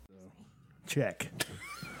Check.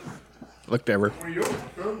 Looked over.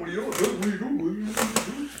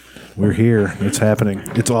 We're here. It's happening.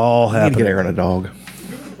 It's all I need to happening. get Aaron a dog.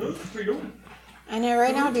 I know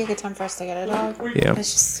right now would be a good time for us to get a dog. Yeah.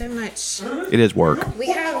 It's just so much. It is work. We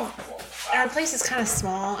have our place is kind of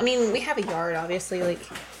small. I mean, we have a yard, obviously. Like,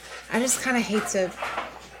 I just kind of hate to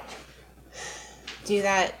do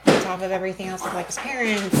that on top of everything else with like his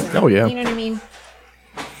parents. And, Oh, yeah. You know what I mean?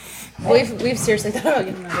 We've seriously thought about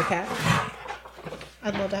getting another cat.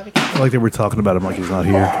 I'd love to have a cat. I like that we're talking about him like he's not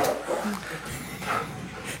here.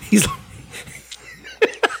 He's.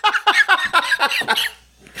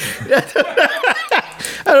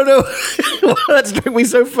 I don't know. That struck me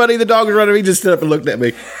so funny. The dog was running. He just stood up and looked at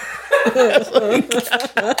me.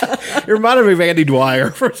 It reminded me of Andy Dwyer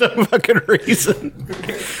for some fucking reason.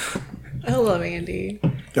 I love Andy.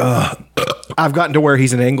 I've gotten to where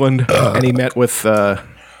he's in England and he met with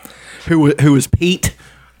who was Pete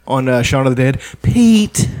on Shaun of the Dead.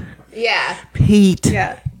 Pete. Yeah.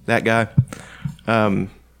 Yeah. That guy.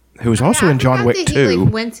 Who was also in John Wick 2. He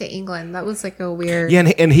like went to England. That was like a weird. Yeah,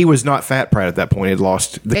 and he was not fat Pratt at that point. He had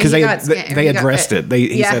lost because he they addressed fit.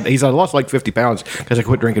 it. He said I lost like 50 pounds because I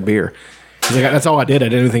quit drinking beer. He's like, that's all I did. I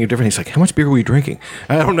didn't do anything different. He's like, how much beer were you drinking?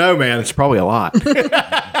 I don't know, man. It's probably a lot.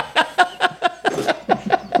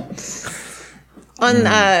 On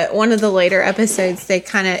one of the later episodes,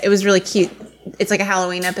 it was really cute. It's like a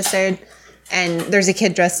Halloween episode, and there's a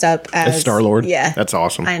kid dressed up as Star-Lord? Yeah. That's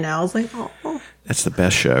awesome. I know. I was like, oh. That's the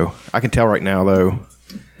best show. I can tell right now, though.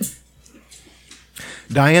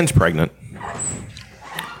 Diane's pregnant.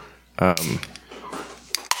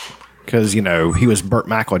 Because, he was Burt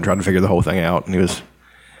Macklin trying to figure the whole thing out. And I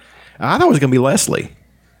thought it was going to be Leslie.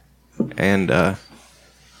 And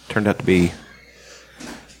turned out to be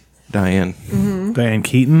Diane. Mm-hmm. Diane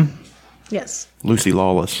Keaton. Yes. Lucy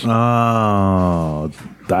Lawless. Oh,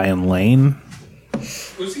 Diane Lane.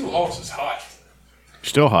 Lucy Lawless is hot.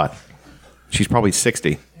 Still hot. She's probably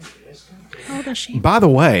 60. How old is she? By the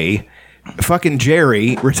way, fucking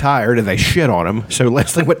Jerry retired and they shit on him. So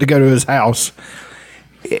Leslie went to go to his house.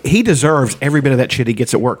 He deserves every bit of that shit he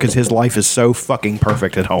gets at work because his life is so fucking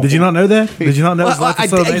perfect at home. Did you not know that? Did you not know his life was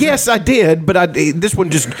so amazing? Yes, I did, but this one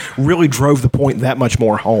just really drove the point that much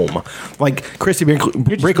more home. Like, Christy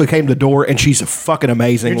Brinkley came to the door and she's fucking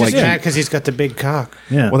amazing. You're just like, mad because he's got the big cock.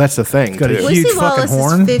 Yeah. well, that's the thing. got a too. huge Lucy fucking Lawless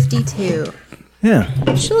horn. is 52.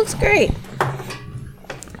 Yeah. She looks great.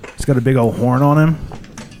 He's got a big old horn on him.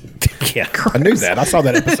 Yeah, I knew that. I saw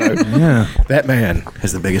that episode. Yeah. That man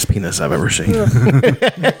has the biggest penis I've ever seen.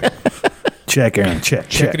 Check, Aaron. Check.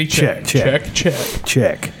 Checkity check. Check.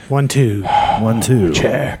 Check. 1, 2. 1, 2.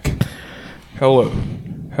 Check. Hello.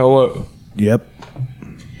 Yep.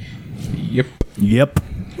 Yep.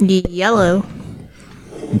 Yellow.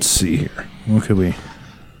 Let's see here. What could we?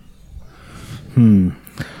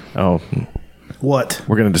 Oh, What?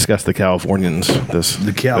 we're going to discuss the Californians.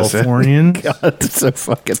 The Californians? God, it's so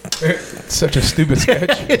fucking. Such a stupid sketch.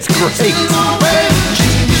 It's great.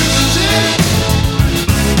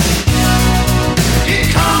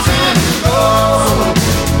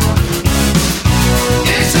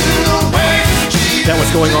 Is that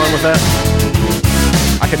what's going on with that?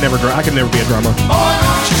 I could never be a drummer.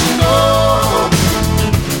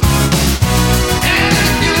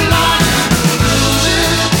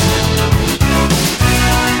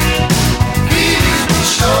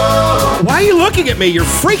 Why are you looking at me? You're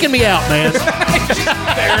freaking me out, man.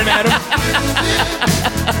 Staring at him.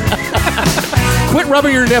 Quit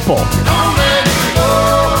rubbing your nipple.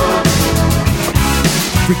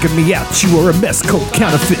 Freaking me out, you are a mess. Cold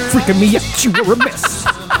counterfeit. Freaking me out, you are a mess.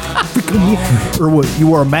 Freaking me out. Or what? You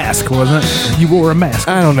wore a mask, wasn't it? You wore a mask.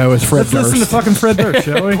 I don't know. It's Fred Let's listen to Durst. fucking Fred Durst,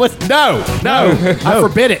 shall we? No. I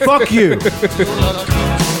forbid it. Fuck you.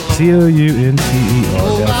 COUNTERIET.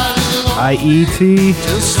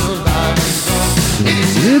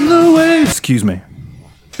 In the way. Excuse me.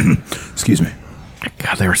 Excuse me.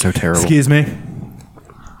 God, they were so terrible. Excuse me.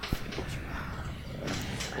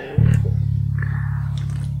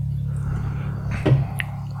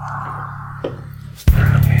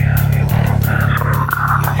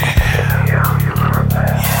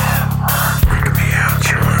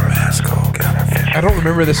 I don't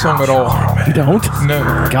remember this song at all. You don't? No.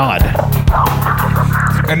 God.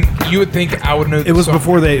 And you would think I would know this It was song.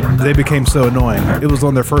 before they became so annoying. It was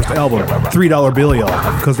on their first album, $3 Bill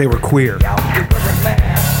Y'all, because they were queer.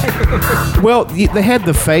 Well, they had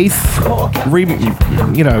the Faith,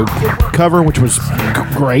 cover, which was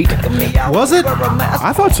great. Was it?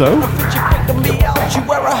 I thought so.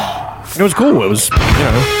 It was cool. It was,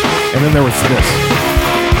 and then there was this.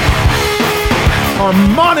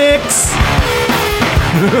 Harmonix.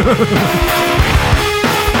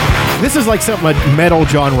 This is like something a metal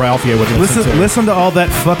John Ralphio would listen to. Listen to all that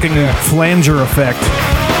fucking flanger effect.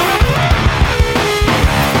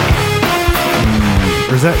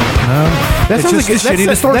 Or is that no? That sounds, just like, shitty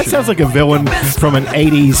that distortion. sounds like a villain from an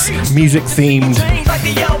 80s music-themed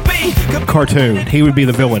cartoon. He would be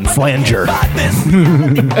the villain, Flanger.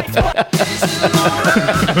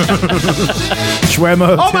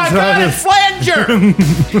 Schwammo. Oh my God, it's Flanger!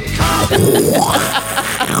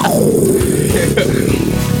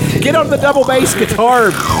 Get on the double bass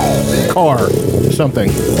guitar car. Something.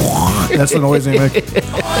 That's the noise they make.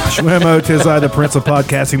 Schwammo, 'tis I, the prince of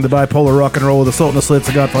podcasting, the bipolar rock and roll with the Sultan of Slits,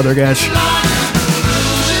 the Godfather Gash.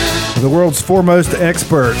 The world's foremost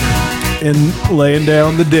expert in laying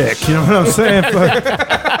down the dick. You know what I'm saying?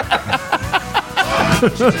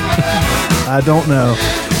 I don't know.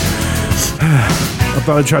 I'll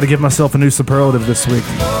probably try to give myself a new superlative this week.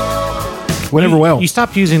 Whenever well. You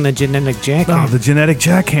stopped using the genetic jackhammer. Oh, the genetic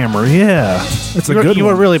jackhammer. Yeah. It's a good one. You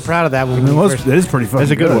were really proud of that one. It is pretty fucking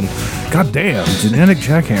That's a good one. God damn, genetic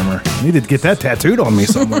jackhammer. Need to get that tattooed on me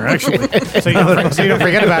somewhere, actually. so you don't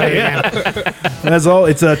forget about it again. As all,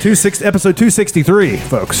 it's episode 263,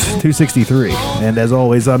 folks. 263. And as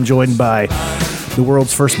always, I'm joined by the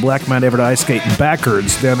world's first black man ever to ice skate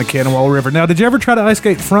backwards down the Cannonwall River. Now, did you ever try to ice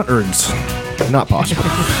skate frontwards? Not possible.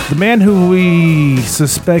 The man who we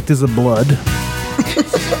suspect is a blood.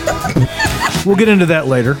 We'll get into that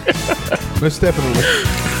later. Most definitely.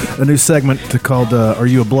 A new segment called Are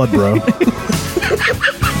You a Blood Bro?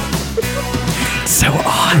 So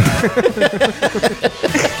odd.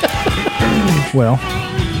 Well,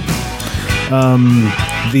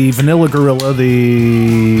 the Vanilla Gorilla,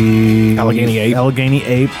 the Allegheny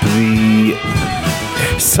Ape. the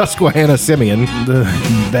Susquehanna Simian.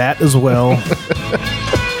 that as well,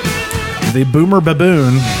 the Boomer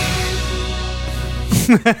Baboon,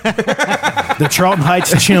 the Charlton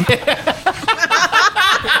Heights Chimp,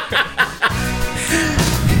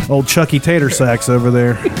 old Chucky Tater Sacks over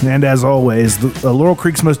there, and as always, the Laurel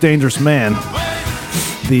Creek's most dangerous man,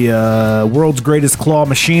 the world's greatest claw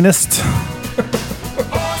machinist,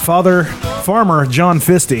 farmer John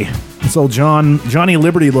Fisty. It's old Johnny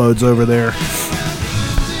Liberty Loads over there.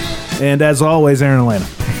 And as always, Aaron Atlanta.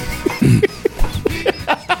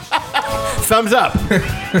 Thumbs up.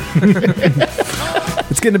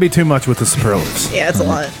 It's getting to be too much with the superlatives. Yeah, it's a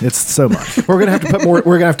lot. It's so much. We're gonna have to put more.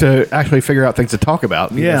 We're gonna have to actually figure out things to talk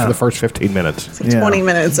about. Yeah. For the first 15 minutes. Yeah. 20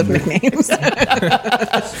 minutes of nicknames.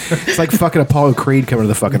 It's like fucking Apollo Creed coming to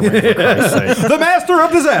the fucking ring. For Christ's sake. The Master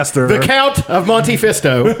of Disaster. The Count of Monte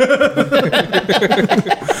Fisto.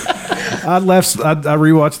 I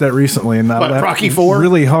rewatched that recently, and I What, laughed Rocky IV?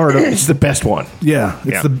 really hard. It's the best one. Yeah,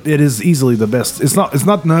 it is easily the best. It's not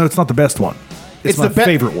the best one. It's my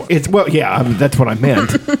favorite one. It's that's what I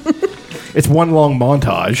meant. It's one long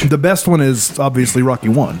montage. The best one is obviously Rocky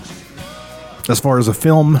 1. As far as a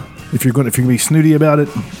film, if you're going to be snooty about it,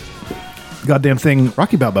 goddamn thing.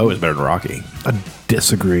 Rocky Balboa is better than Rocky. I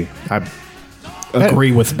disagree. I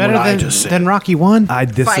agree with Better what I than, just said. than Rocky 1? I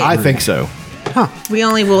disagree. I think so. We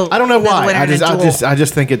only will. I don't know the why. winner I in a duel.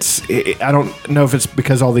 just think it's. I don't know if it's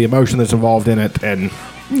because all the emotion that's involved in it and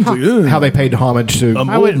how they paid homage to.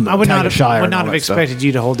 I would not Tiger have, Shire would and not all have that stuff. expected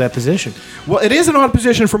you to hold that position. Well, it is an odd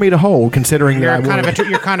position for me to hold, considering You're that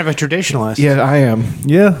you're kind of a traditionalist. Yeah, I am.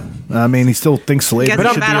 Yeah, I mean, he still thinks slavery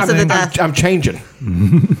Guess should the be a battles of the thing. death. I'm changing.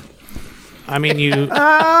 I mean, you.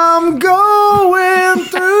 I'm going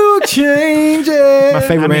through changes. My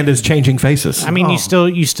favorite band is Changing Faces. I mean, you still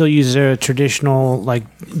use a traditional like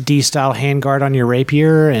D style handguard on your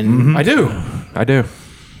rapier, and I do.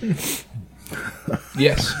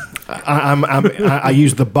 Yes. I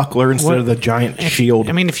use the buckler instead of the giant shield.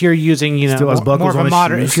 I mean, if you're using Still has more buckles of on a his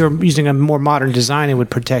modern, shoes. if you're using a more modern design, it would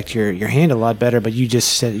protect your hand a lot better. But you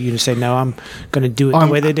just say no, I'm going to do it the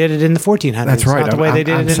way they did it in the 1400s. That's right. Not the way they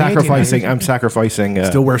did it in the 1800s. I'm sacrificing.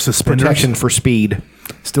 Still wears suspenders. protection for speed.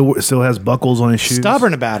 Still has buckles on his shoes.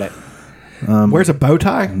 Stubborn about it. Wears a bow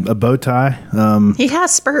tie. A bow tie. He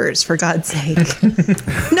has spurs, for God's sake.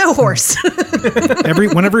 No horse.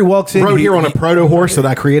 Whenever he walks in, Rode here on a proto horse that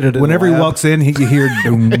I created. Whenever he walks in, you hear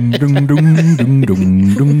dum dum dum dum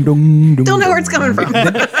dum dum dum. Don't know where it's coming from.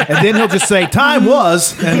 And then he'll just say, "Time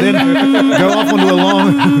was," and then go off onto a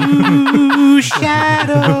long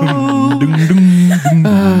Shadow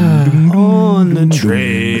on the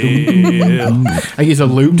trail. I use a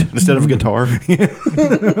lute instead of a guitar.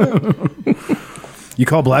 You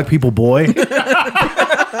call black people boy?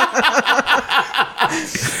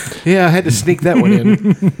 Yeah, I had to sneak that one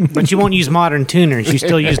in. But you won't use modern tuners. You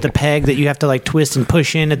still use the peg that you have to like twist and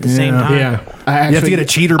push in at the same time. Yeah, I You have to get a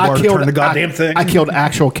cheater bar to turn the goddamn thing. I killed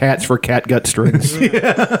actual cats for cat gut strings.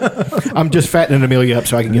 I'm just fattening Amelia up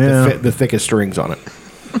so I can get the thickest strings on it.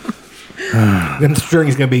 Them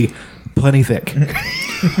strings gonna be plenty thick.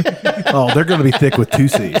 Oh, they're going to be thick with 2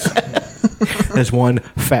 C's. There's one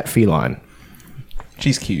fat feline.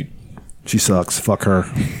 She's cute. She sucks. Fuck her.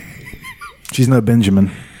 She's no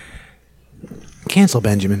Benjamin. Cancel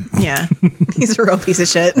Benjamin. Yeah, he's a real piece of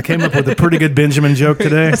shit. Came up with a pretty good Benjamin joke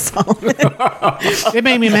today. It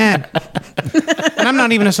made me mad. And I'm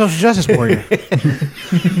not even a social justice warrior.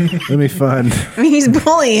 Let me find. I mean, he's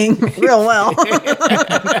bullying real well.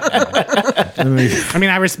 I mean,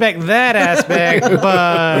 I respect that aspect,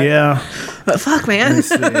 but Yeah. But fuck, man.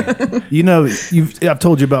 You know, I've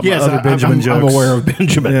told you about my other Benjamin I'm jokes. aware of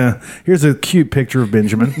Benjamin. Yeah. Here's a cute picture of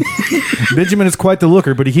Benjamin. Benjamin is quite the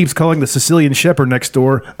looker, but he keeps calling the Sicilian shepherd next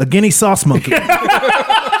door a guinea sauce monkey.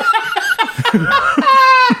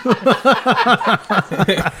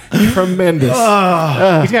 Tremendous.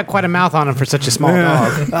 he's got quite a mouth on him for such a small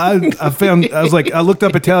dog. I looked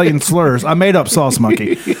up Italian slurs. I made up sauce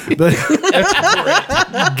monkey. But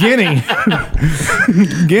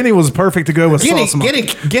Guinea was perfect to go with sauce monkey.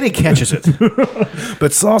 Guinea catches it.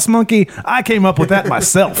 But sauce monkey, I came up with that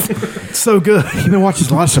myself. It's so good. You've been watching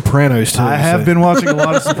a lot of Sopranos too. I have been watching a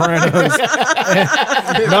lot of Sopranos.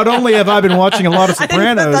 Not only have I been watching a lot of I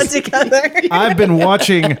didn't put that Sopranos, together. I've been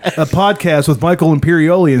watching a podcast with Michael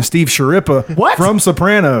Imperioli and Steve Sharippa from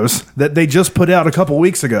Sopranos that they just put out a couple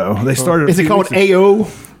weeks ago. They started. Is it called AO?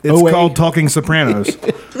 It's called Talking Sopranos.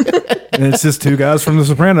 And it's just 2 guys from The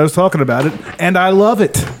Sopranos talking about it. And I love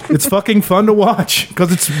it. It's fucking fun to watch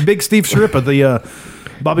because it's big Steve Sharippa, the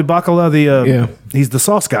Bobby Bacala, he's the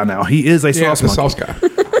sauce guy now. He is a Yeah, sauce it's a monkey. sauce guy.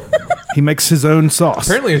 He makes his own sauce.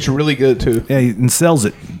 Apparently, it's really good too. Yeah, and sells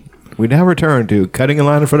it. We now return to cutting a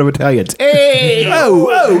line in front of Italians. Hey! I'm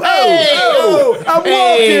walking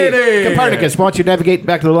it! Copernicus, why don't you navigate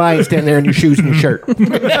back to the line, stand there in your shoes and your shirt.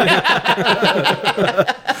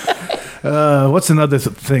 What's another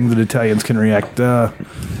thing that Italians can react?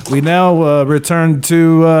 We now return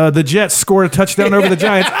to the Jets scored a touchdown over the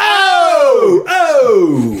Giants.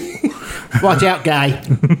 Watch out, guy.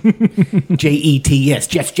 Jets,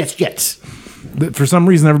 Jets. But for some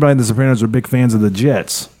reason, everybody in The Sopranos are big fans of the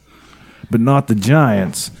Jets, but not the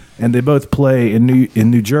Giants. And they both play in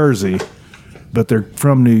New Jersey, but they're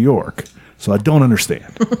from New York. So I don't understand.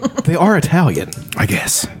 They are Italian. I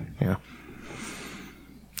guess. Yeah.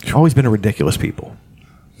 They've always been a ridiculous people.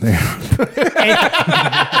 A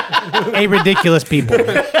ridiculous people.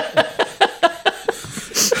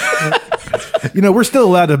 You know, we're still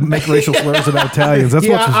allowed to make racial slurs about Italians. That's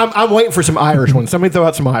Yeah, what I'm waiting for some Irish ones. Somebody throw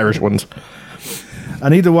out some Irish ones. I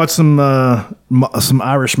need to watch some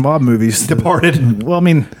Irish mob movies. Departed. Well, I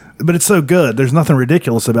mean, but it's so good. There's nothing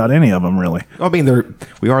ridiculous about any of them, really. I mean,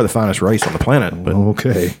 we are the finest race on the planet, but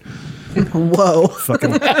Okay. Whoa.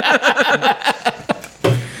 Fucking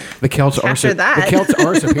the Celts are After that. the Celts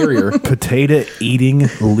are superior. potato eating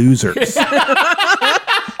losers.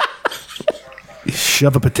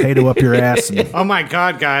 Shove a potato up your ass and Oh my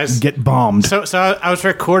God, guys! get bombed. So I was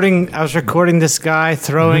recording this guy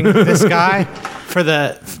throwing this guy for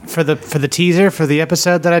the teaser for the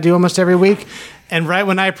episode that I do almost every week, and right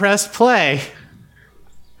when I pressed play,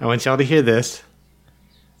 I want y'all to hear this.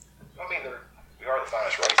 I mean, we are the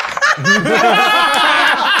finest race.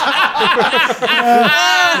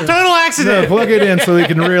 Total accident. Plug it in so we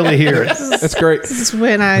can really hear it. That's great. This is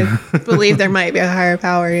when I believe there might be a higher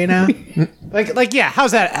power, you know? Like yeah.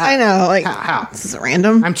 How's that? I know, like, How? this is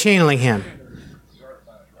random. I'm channeling him.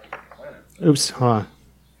 Oops. Hold on.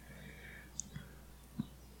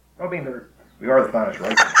 I mean, we are the finest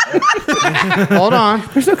race. Hold on.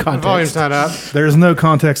 There's no The context. volume's not up. There's no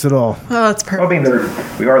context at all. Oh, it's I perfect. mean,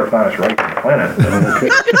 we are the finest race on the planet.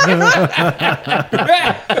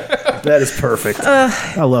 That is perfect.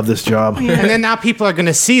 I love this job. And then now people are going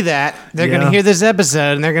to see that. They're going Yeah. to hear this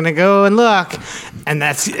episode, and they're going to go and look, and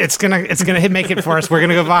it's gonna make it for us. We're going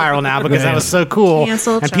to go viral now because that was so cool,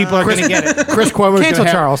 Cancel and people are going to get it. Chris Cuomo's Cancel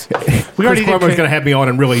gonna Charles. We Chris already Cuomo's did. going to have me on,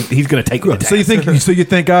 and really, he's going to take me to So you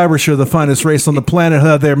think Irish are the finest race on the planet,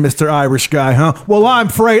 huh? There, Mr. Irish guy, huh? Well, I'm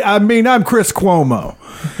Chris Cuomo,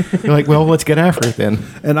 You're like, well, let's get after it then.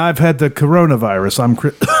 and I've had the coronavirus. I'm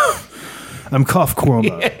Cough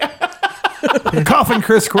Cuomo. Coughing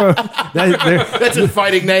Chris Cuomo. That's a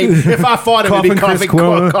fighting name. If I fought him, it'd be Coughing Chris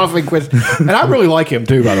Cuomo. coughing Chris. And I really like him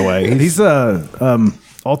too, by the way. He's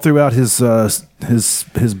all throughout his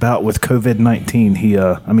bout with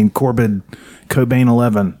COVID-19. Corbin Cobain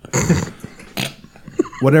 11.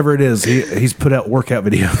 whatever it is, he's put out workout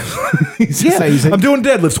videos. He's I'm doing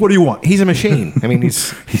deadlifts. What do you want? He's a machine. I mean,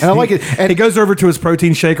 and I like it. And he goes over to his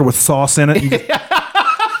protein shaker with sauce in it.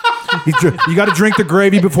 You got to drink the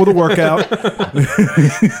gravy before the workout.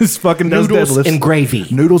 He's fucking does Noodles deadlifts. and gravy.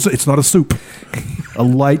 Noodles. It's not a soup. A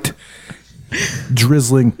light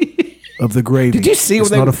drizzling of the gravy. Did you see it's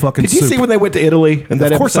when not they? a fucking Did you soup. see when they went to Italy? And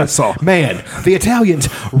that Of course I episode? saw. Man, the Italians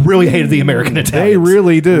really hated the American Italians. They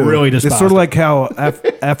really do. Really It's despised sort of them. like how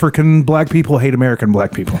African black people hate American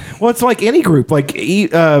black people. Well, it's like any group. Like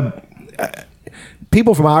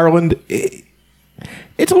people from Ireland,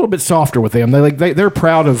 it's a little bit softer with them. They're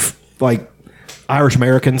proud of like Irish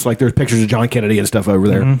Americans. Like there's pictures of John Kennedy and stuff over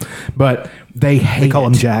there, but they hate. They call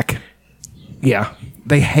him Jack. Yeah,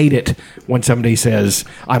 they hate it when somebody says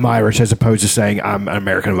I'm Irish as opposed to saying I'm an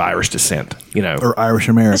American of Irish descent. You know, Or Irish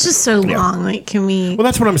American. It's just so long. Like, can we? well,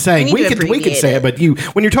 that's what I'm saying. We We need to could abbreviate say it, it.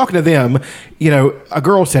 but when you're talking to them, you know, a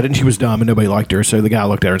girl said it and she was dumb and nobody liked her. So the guy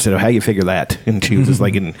looked at her and said, "Oh, how you figure that?" And she was just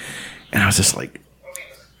like, and I was just like,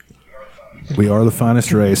 We are the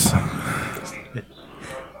finest race. So good.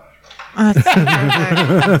 We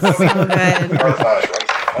are the finest race.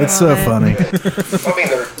 It's so funny. I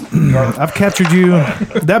mean, we are the I've captured you.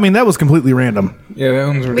 That was completely random. Yeah, that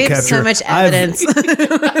one's We have so Capture. much I've- evidence.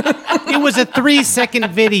 It was a 3-second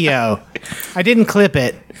video. I didn't clip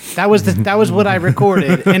it. That was what I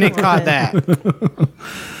recorded, and it caught that.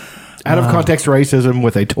 out of context racism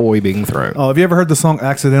with a toy being thrown. Oh, have you ever heard the song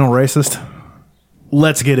 "Accidental Racist"?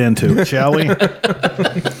 Let's get into it, shall we?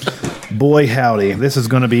 Boy, howdy. This is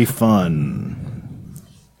going to be fun.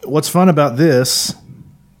 What's fun about this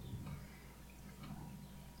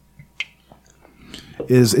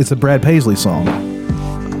is it's a Brad Paisley song.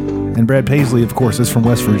 And Brad Paisley, of course, is from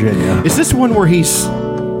West Virginia. Is this one where he's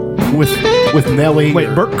with Nelly?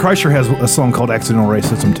 Wait, Burt Kreischer has a song called "Accidental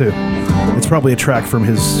Racism" too. It's probably a track from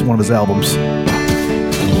one of his albums.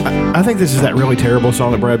 I think this is that really terrible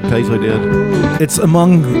song that Brad Paisley did. It's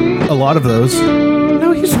among a lot of those.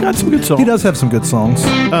 No, he's got some good songs. He does have some good songs.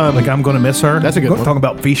 Like "I'm Gonna Miss Her." That's a good one. Talking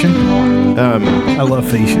about Feation. I love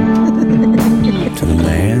Feation. To the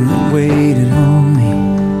man that waited on me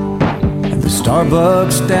at the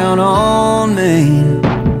Starbucks down on Main,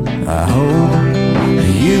 I hope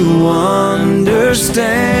you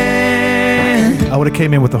understand I would have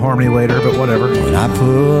came in with the harmony later, but whatever. when I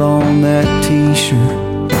put on that t-shirt.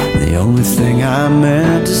 The only thing I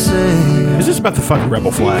meant to say Is this about the fucking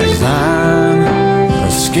rebel flag? is I'm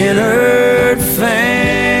a Skinner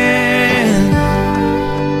fan.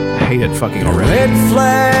 I hate it fucking already. Red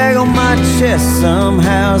flag on my chest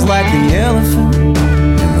somehow is like the elephant in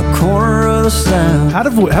the corner of the South.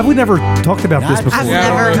 Have we never talked about this before? I've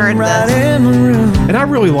never heard Right this. in the room. And I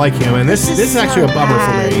really like him, and this is actually a bummer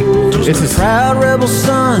for me. This is Proud rebel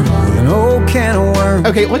son with an old can of worms.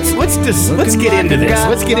 okay. Let's get into this.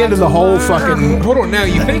 Let's get into the whole fucking. Hold on, now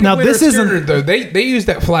you think Now, of Leonard this isn't- Skinner, though they use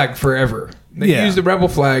that flag forever. They Yeah. use the rebel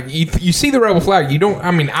flag. You see the rebel flag. You don't.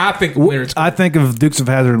 I mean, I think of Leonard Skinner. I think of Dukes of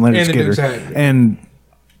Hazzard and Leonard And the Skinner. Dukes of Hazzard. And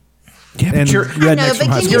and you're- No, rednecks but from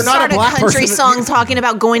high can you school. not a start a black country person. song talking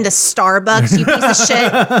about going to Starbucks, you piece of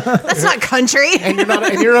shit? That's not country. And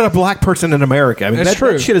you're not a black person in America. I mean, That's that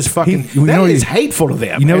true. shit is fucking. You know that what is he- hateful to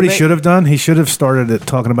them. You know what And he they- should have done? He should have started it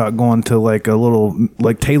talking about going to like a little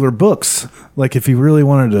like Taylor Books. Like if he really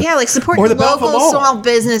wanted to. Yeah, like support Or your the Bellevue local Mall. small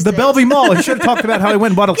businesses. The Bellevue Mall. He should have talked about how he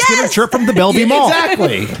went and bought a Skinner Yes! shirt from the Bellevue Mall.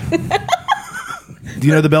 Exactly. Do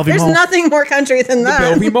you know the Bellevue There's Mall? nothing more country than that.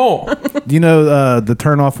 Bellevue Mall. Do you know the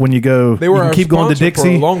turnoff when you go? They were you can our keep going to sponsor for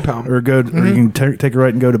Dixie a long time. or go, or you can take a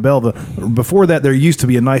right and go to Bellevue. Before that, there used to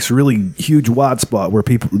be a nice, really huge wide spot where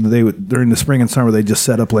people they would during the spring and summer they just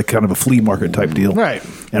set up like kind of a flea market type deal, Right.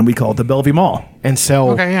 And we call it the Bellevue Mall And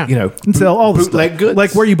sell, Okay, yeah. you know, and sell all the bootleg stuff. goods.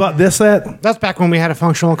 Like where you bought this at. That's back when we had a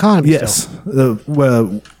functional economy. Yes, still.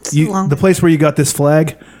 the place where you got this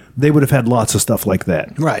flag, they would have had lots of stuff like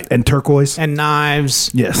that, Right. And turquoise, And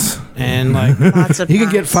knives. yes, And like Lots of you can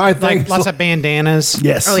get times. 5 like things. lots of bandanas.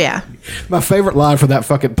 yes. Oh yeah. My favorite line for that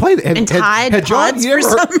fucking play. And Tide Pods you ever for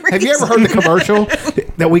heard, some have you ever heard the commercial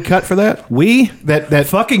that we cut for that? We That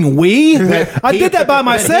fucking we. that I he- did that by that he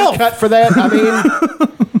myself. cut for that. I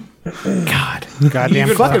mean, God, Goddamn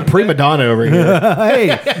fucking prima donna over here.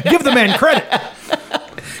 Hey, give the man credit.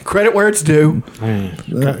 Credit where it's due.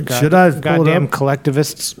 Should I pull it Goddamn up?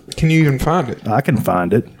 collectivists. Can you even find it? I can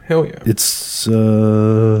find it. Hell yeah. It's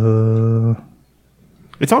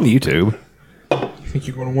It's on YouTube. You think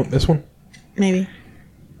you're going to want this one? Maybe.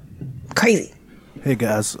 Crazy. hey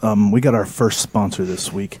guys, we got our first sponsor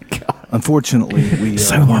this week. Unfortunately, we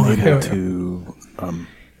So weren't long able ago. to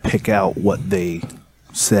pick out what they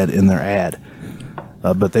said in their ad,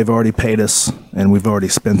 but they've already paid us and we've already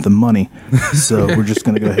spent the money. So we're just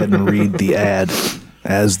going to go ahead and read the ad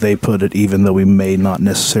as they put it, even though we may not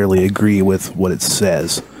necessarily agree with what it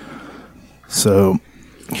says. So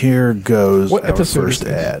here goes What our episode first is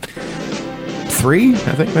this? ad. 3, I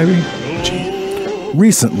think, maybe.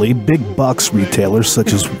 Recently, big box retailers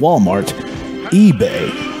such as Walmart,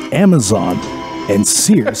 eBay, Amazon, and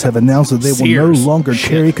Sears have announced that they will no Sears. longer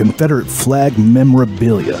carry Confederate flag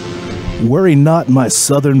memorabilia. Worry not, my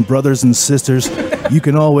southern brothers and sisters. You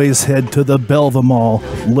can always head to the Belva Mall,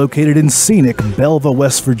 located in scenic Belva,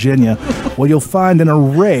 West Virginia, where you'll find an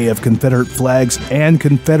array of Confederate flags and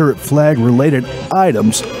Confederate flag-related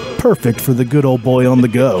items perfect for the good old boy on the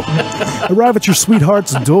go. Arrive at your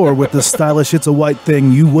sweetheart's door with the stylish It's a White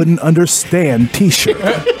Thing You Wouldn't Understand t-shirt.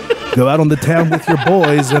 Go out on the town with your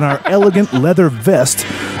boys in our elegant leather vest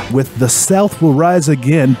with The South Will Rise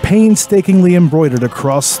Again painstakingly embroidered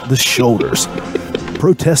across the shoulders.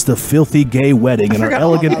 Protest a filthy gay wedding in our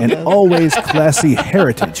elegant and always classy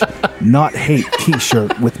Heritage, Not Hate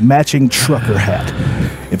t-shirt with matching trucker hat.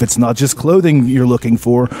 If it's not just clothing you're looking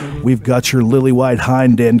for, we've got your lily white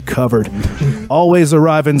hind end covered. Always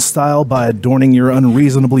arrive in style by adorning your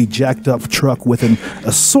unreasonably jacked up truck with an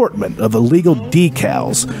assortment of illegal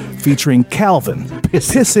decals featuring Calvin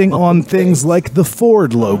pissing on things like the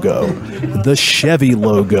Ford logo, the Chevy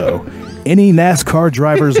logo, any NASCAR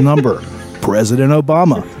driver's number, President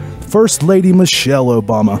Obama, First Lady Michelle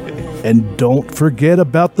Obama, and don't forget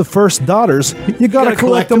about the first daughters. You gotta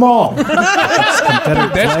collect them all. It's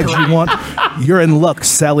Confederate flags you want. You're in luck,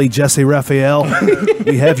 Sally Jesse Raphael.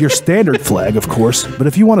 We have your standard flag, of course, but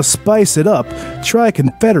if you want to spice it up, try a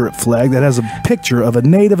Confederate flag that has a picture of a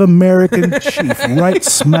Native American chief right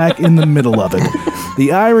smack in the middle of it.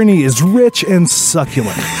 The irony is rich and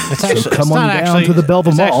succulent. So come on down to the Belva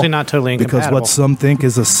Mall. It's actually not totally because incompatible. what some think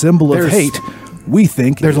is a symbol of hate, we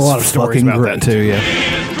think There's a is lot of stories fucking about great. that, too, yeah.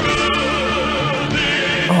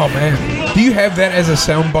 Oh man, do you have that as a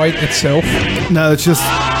soundbite itself? No, it's just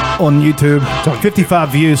on YouTube. It's 55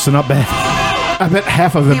 views, so not bad. I bet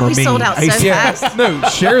half of them Man, are we mean. sold out so fast. No,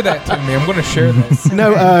 share that to me. I'm going to share that.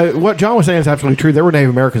 No, what John was saying is absolutely true. There were Native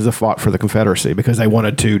Americans that fought for the Confederacy because they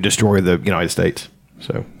wanted to destroy the United States.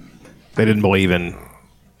 So they didn't believe in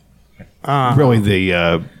really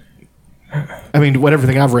the. I mean,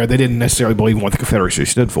 everything I've read, they didn't necessarily believe in what the Confederacy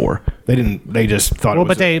stood for. They didn't. They just thought. Well, it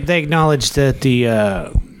was but they acknowledged that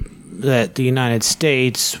the United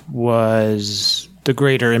States was the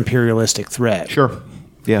greater imperialistic threat. Sure.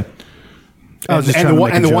 Yeah. I was just and trying to the one,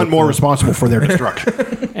 make a and the joke one more there. responsible for their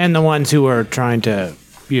destruction. And the ones who were trying to,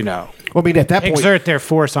 Well, I mean, at that point, exert their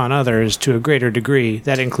force on others to a greater degree,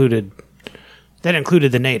 that included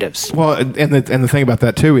the natives. well, and the thing about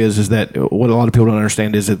that too is that what a lot of people don't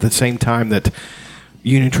understand is at the same time that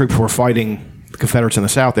Union troops were fighting the Confederates in the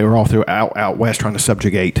South, they were all out west trying to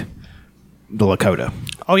subjugate the Lakota.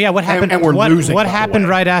 Oh yeah, what happened? and we're losing, What by the happened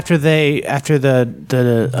way. right after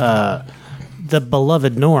the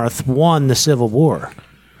beloved North won the Civil War?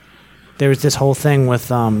 There was this whole thing with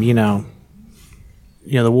the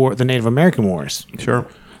war, the Native American wars. Sure.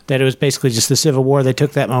 That it was basically just the Civil War. They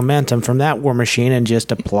took that momentum from that war machine and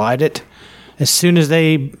just applied it. As soon as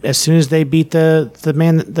they beat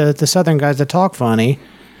the Southern guys that talk funny,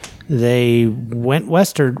 they went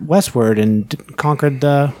westward and conquered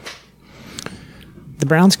the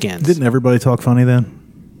Brownskins. Didn't everybody talk funny then?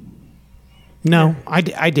 No, I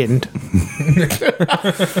didn't.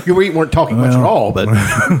 You weren't talking much at all, but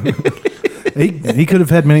He could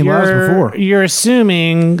have had many lives before. You're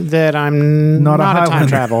assuming that I'm Not a not a time Highlander.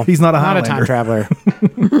 travel. He's not a Not a time Highlander.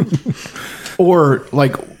 traveler. or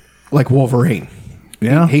like Wolverine.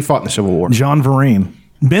 Yeah. He fought in the Civil War. John Vereen.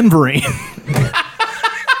 Ben Vereen.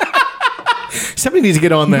 Somebody needs to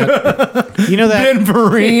get on that. You know that Ben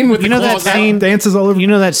Vereen with you the know that claws out. scene. Dances all over. You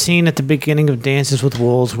know that scene at the beginning of Dances with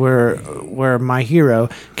Wolves where my hero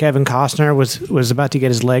Kevin Costner was about to get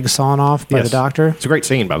his leg sawn off by Yes. the doctor. It's a great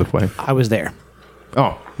scene, by the way. I was there.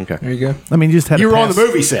 Oh, okay. There you go. I mean, you just had You to were on pass- the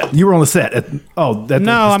movie set. You were on the set. At the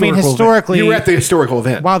No, I mean historical event. historically, You were at the historical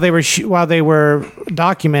event. while they were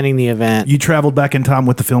documenting the event. You traveled back in time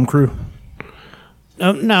with the film crew.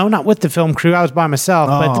 No, not with the film crew. I was by myself,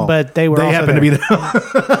 Oh. but they were. They also happened to there.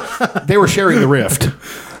 be there. They were sharing the rift.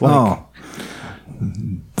 Oh,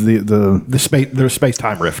 the The space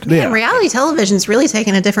time rift. yeah. And reality television's really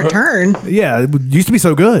taken a different turn. Yeah, it used to be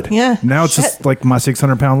so good. Yeah. Now it's just like my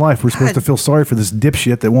 600-pound life. We're supposed to feel sorry for this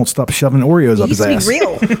dipshit that won't stop shoving Oreos up It his used to ass. be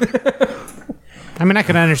real. I mean, I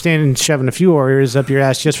can understand shoving a few Oreos up your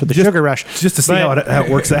ass just for the sugar rush. Just to see But- how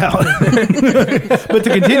it works out. But to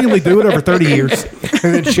continually do it over 30 years.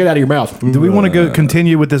 And then shit out of your mouth. Do we want to go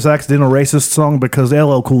continue with this accidental racist song because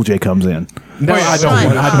LL Cool J comes in? No, I don't.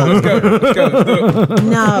 Shut I don't. Let's go. Let's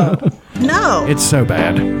do it. No. It's so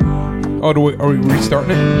bad. Oh, are we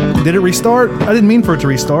restarting it? Did it restart? I didn't mean for it to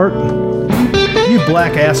restart. You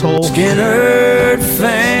black asshole. Skinner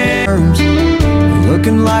farms,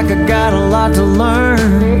 looking like I got a lot to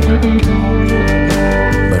learn.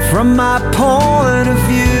 But from my point of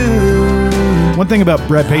view, One thing about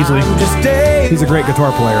Brad Paisley, I'm just a he's a great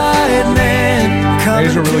guitar player. white man coming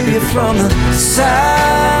He's a really to good you from the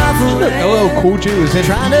Southland. LL Cool J was in.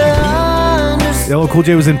 Trying to understand. LL Cool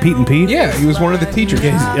J was in Pete and Pete. Yeah, he was one of the teachers.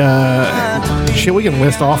 Shit, we can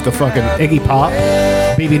list off the fucking Iggy Pop,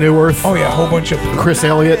 B.B. Newirth, Oh yeah, a whole bunch of. Chris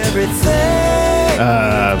Elliott.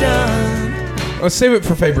 Let's save it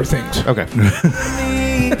for favorite things. Okay.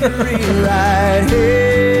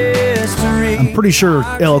 I'm pretty sure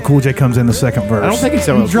LL Cool J comes in the second verse. I don't think it's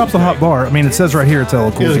LL He drops a hot bar. I mean, it says right here it's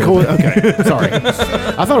LL Cool Is J. it cool? Okay. Sorry.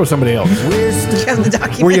 I thought it was somebody else. Because the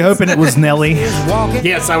document. Were you hoping it was Nelly?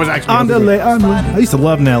 Yes, I was actually. I used to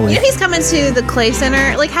love Nelly. You know he's coming to the Clay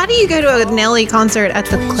Center. Like, how do you go to a Nelly concert at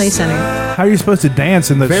the Clay Center? How are you supposed to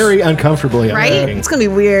dance in the Very uncomfortably. Right? It's gonna be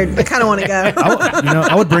weird. I kind of want to go.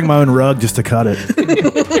 I would bring my own rug just to cut it.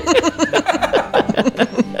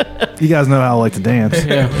 You guys know how I like to dance.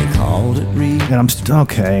 Yeah. And I'm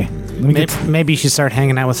okay. Let me get. Maybe you should start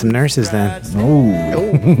hanging out with some nurses then. Oh.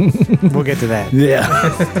 We'll get to that. Yeah.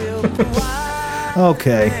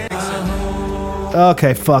 Okay.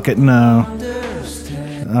 Okay, fuck it. No.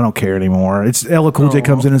 I don't care anymore. It's LL Cool J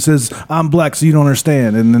comes in and says, "I'm black, so you don't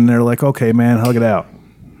understand." And then they're like, "Okay, man, hug it out."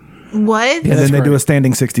 What? And then they do a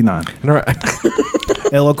standing 69. All right.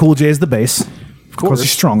 LL Cool J is the bass. Of course, he's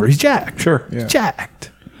stronger. He's jacked. Sure. He's jacked.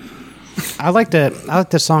 I like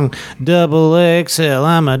the song Double XL.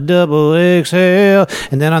 I'm a double XL.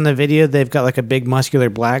 And then on the video, they've got like a big muscular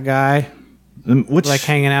black guy Which like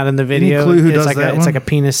hanging out in the video. clue who it's does like that it's one? like a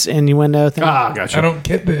penis innuendo thing. Ah, gotcha. I don't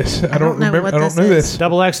get this. I don't know remember. what I don't this know is. this.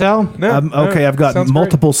 Double XL. No, okay, I've got sounds great.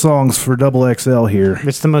 multiple songs for Double XL here.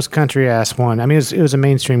 It's the most country ass one. I mean, it was a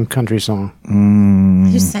mainstream country song.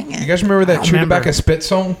 Who's singing? You guys remember that Chew remember. Tobacco Spit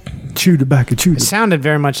song? Chew tobacco, chew. It sounded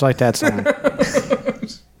very much like that song.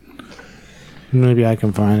 Maybe I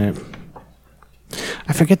can find it.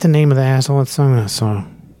 I forget the name of the asshole that sung that song.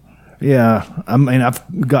 Yeah, I mean, I've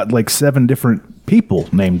got like 7 different people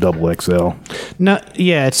named Double XL. No,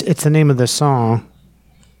 yeah, it's the name of the song.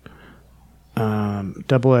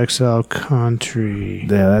 Double XL country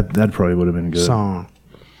Yeah, that probably would have been good. song.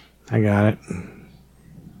 I got it.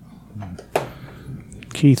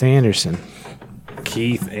 Keith Anderson.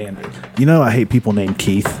 Keith Anderson. You know, I hate people named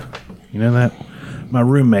Keith. You know that? My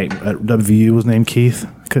roommate at WVU was named Keith.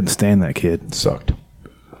 I couldn't stand that kid. Sucked.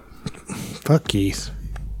 Fuck Keith.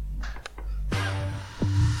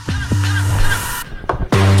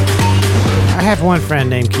 I have one friend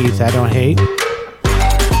named Keith I don't hate.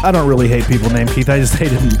 I don't really hate people named Keith. I just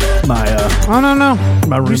hated my. Oh, no.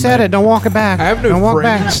 My You said roommate. it. Don't walk it back. I have no don't walk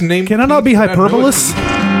back. friends named. Can I not be Keith, and I know hyperbolous?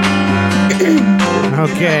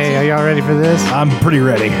 Okay, are y'all ready for this? I'm pretty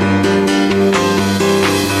ready.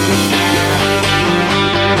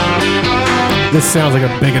 This sounds like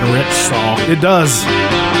a Big and Rich song. It does.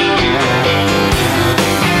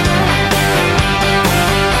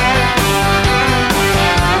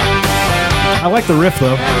 I like the riff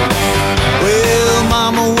though. Well,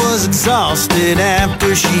 Mama was exhausted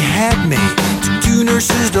after she had me. Took 2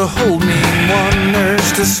 nurses to hold me and 1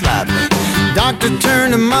 nurse to slide me. Doctor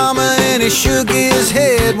turned to Mama and he shook his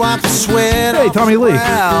head, wiped the sweat Hey, off Tommy his Lee.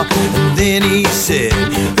 brow. And then he said,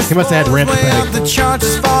 He must have had rent to way pay. off the charts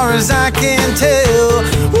as far as I can tell.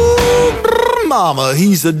 Ooh, brr, Mama,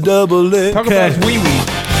 he's a double X. Talk about his wee wee.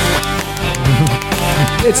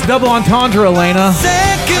 It's double entendre, Elena.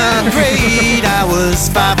 Second grade, I was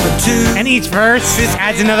 5'2". And each verse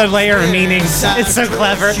adds another layer of meaning. It's so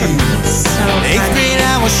clever. 8th grade,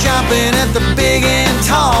 I was shopping at the Big and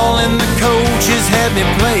Tall, and the coaches had me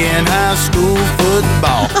playing high school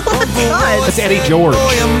football. God. That's Eddie George.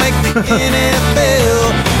 Boy, you make the NFL.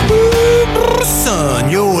 Ooh,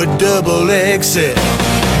 son, you're a double XL.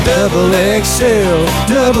 Double XL,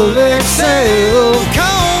 double XL.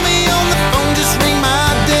 Call me on the phone, just ring my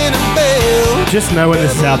dinner bell. Just knowing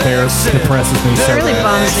this is out there depresses me It so really bad.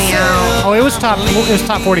 bums me out. Oh, it was top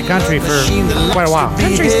 40 country for quite a while.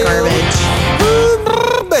 Country's garbage.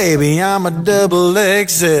 Ooh, baby, I'm a double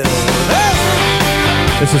XL.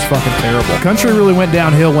 This is fucking terrible. Country really went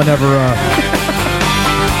downhill whenever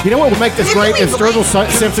You know what would make this great? If Sturgill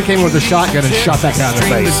Simpson came with a shotgun and shot that guy in the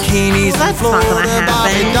face. Well, that's not gonna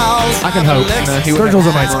happen. I can hope. Sturgill's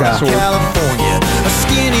a nice guy. California, a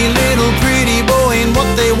skinny little pretty boy, and what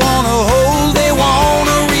they want to hold, they want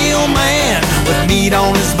a real man with meat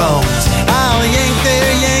on his bones. I'll yank their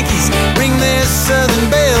Yankees, ring their Southern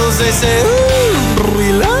bells. They say, ooh,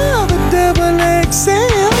 we love a double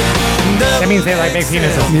XL. That means they like big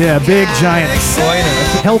penises. Yeah, big, giant.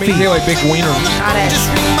 Healthy. They like big wieners. Got it. Just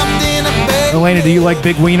ring my dinner bell. Elena, do you like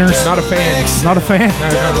big wieners? Not a fan. Not a fan?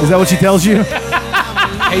 Is that what she tells you?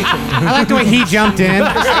 I like the way he jumped in. So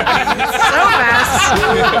fast.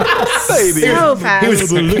 So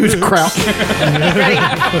fast. He was crouched. Ready?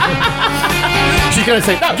 She's gonna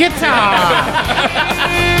say Guitar.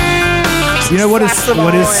 You know what is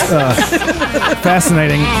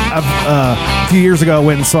fascinating? A few years ago, I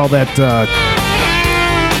went and saw that.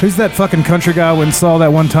 Who's that fucking country guy I went and saw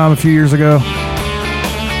that one time a few years ago?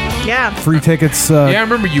 Yeah. Free tickets. Yeah, I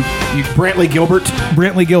remember you. Brantley Gilbert.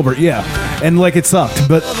 Brantley Gilbert, yeah. And like it sucked,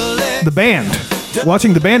 but the band,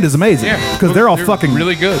 watching the band is amazing Yeah, because they're all fucking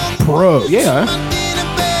really good. pros. Yeah.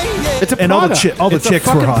 It's a And all the product. chicks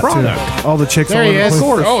were hot product. too. All the chicks. There all he over the is.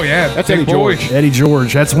 place. Oh yeah, That's big Eddie boy. George. Eddie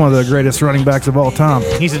George. That's one of the greatest running backs of all time.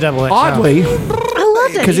 He's a double XL. Oddly, I love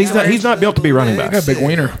that. because he's not built to be running Got a back. big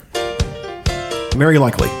wiener. Very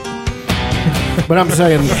likely. But I'm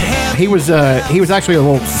saying he was actually a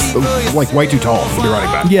little like way too tall to be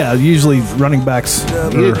running back. Yeah, usually running backs are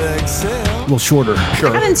a little shorter. I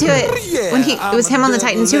got into it when it was him on the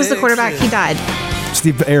Titans. He was the quarterback. He died.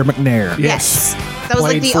 Steve Air McNair. Yes. That was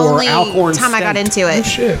like Played the for only Alcorn time I got State. into it.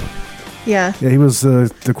 Shit. Yeah. Yeah, he was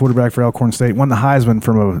the quarterback for Alcorn State. Won the Heisman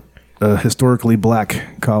from a historically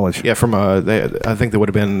black college. Yeah, from I think they would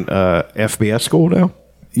have been FBS school now.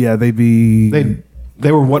 Yeah, they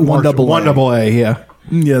were what One double A. one double A. Yeah.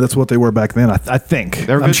 Yeah, that's what they were back then. I think.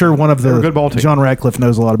 They were I'm good- sure one of they were the a good ball team. John Radcliffe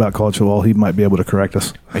knows a lot about college football. He might be able to correct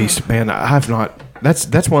us. Man, I've not.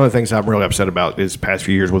 That's one of the things I'm really upset about is past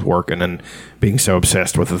few years with working and being so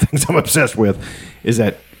obsessed with the things I'm obsessed with is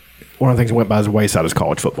that one of the things that went by the wayside is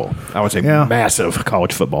college football. I was a Yeah. massive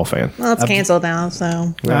college football fan. Well, it's canceled now,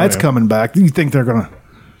 so. Nah, it's coming back. You think they're gonna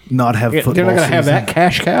not have football? They're not going to have season? that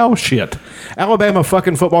cash cow shit. Alabama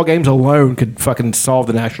fucking football games alone could fucking solve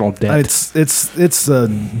the national debt. It's a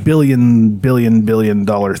billion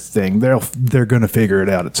dollar thing. They're gonna figure it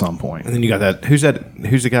out at some point. and then you got that. Who's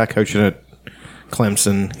the guy coaching at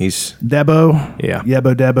Clemson? He's Dabo. Yeah.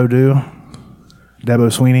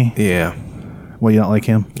 Dabo Sweeney. yeah, Well, you don't like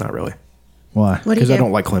him? not really Why? What do you because do? I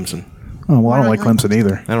don't like Clemson. Oh, well, I don't Why like not? Clemson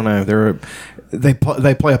either. I don't know. They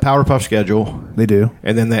play a Powerpuff schedule. They do.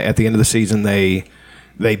 And then at the end of the season, they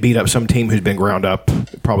beat up some team who's been ground up,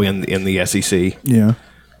 probably in the SEC Yeah.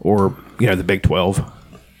 or the Big 12,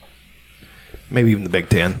 maybe even the Big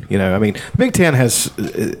 10. I mean, the Big 10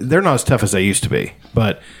 they're not as tough as they used to be,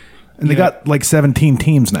 but And they got like 17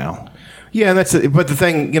 teams now. yeah, and but the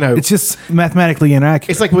thing, It's just mathematically inaccurate.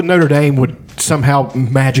 it's like when Notre Dame would somehow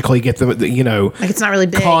magically get Like it's not really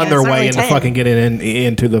big. con and their it's not way really into 10. fucking getting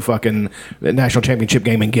into the fucking national championship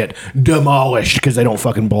game and get demolished because they don't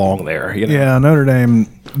fucking belong there. Yeah, Notre Dame,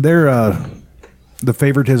 the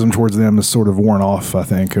favoritism towards them is sort of worn off, I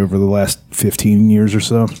think, over the last 15 years or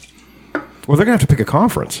so. Well, they're gonna have to pick a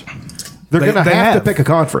conference. They're gonna have to pick a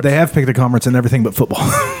conference. They have picked a conference in everything but football.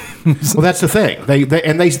 Well, that's the thing.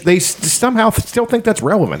 They somehow still think that's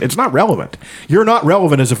relevant. It's not relevant. You're not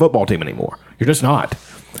relevant as a football team anymore. You're just not.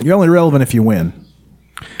 You're only relevant if you win.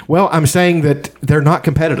 Well, I'm saying that they're not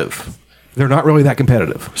competitive. They're not really that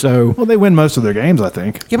competitive. So, Well, they win most of their games, I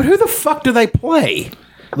think. yeah, but who the fuck do they play?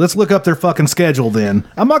 Let's look up their fucking schedule then.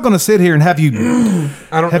 I'm not going to sit here and have you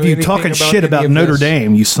I don't have know you anything talking about shit any about of Notre this.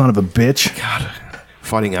 Dame, you son of a bitch.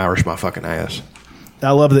 Fighting Irish, my fucking ass. I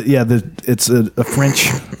love that. Yeah, it's a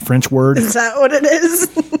French word. Is that what it is?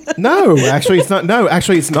 No, actually, it's not. No,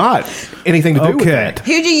 actually, it's not anything to do with Okay. that.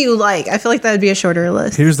 Who do you like? I feel like that would be a shorter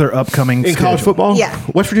list. Here's their upcoming In college schedule. football, Yeah.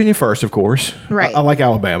 West Virginia first, of course. Right. I like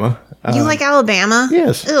Alabama. You like Alabama?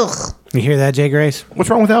 yes. Ugh. You hear that, Jay Grace? What's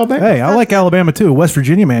wrong with Alabama? Hey, I like Alabama too. West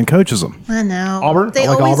Virginia man coaches them. I know. Auburn. They I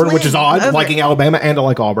like always Auburn, which win is odd. over- Liking Alabama and I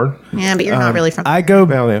like Auburn. Yeah, but you're not really from. I go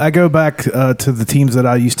Well, yeah. I go back to the teams that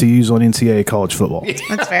I used to use on NCAA college football.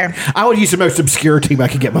 That's fair. I would use the most obscure team I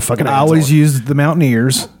could get my fucking I hands always on. used the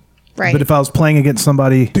Mountaineers. Right. But if I was playing against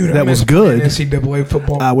somebody Dude, that I was miss playing good, NCAA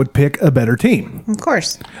football. I would pick a better team. Of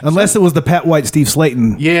course. Unless it was the Pat White, Steve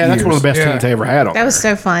Slayton. Yeah, that's one of the best Yeah. teams I ever had on. That was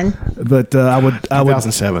so fun. But I would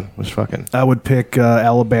 2007 was fucking. I would pick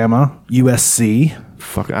Alabama, USC,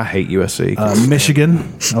 Fucking, I hate USC.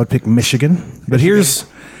 Michigan. I would pick Michigan. But here's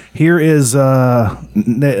Here is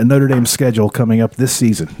Notre Dame's schedule coming up this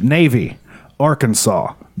season. Navy,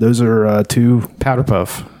 Arkansas. Those are two. Powder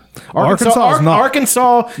Puff. Arkansas is not.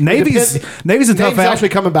 Arkansas. Navy's a tough Navy's out. actually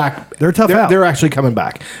coming back. They're tough out. They're actually coming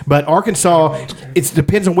back. But Arkansas, it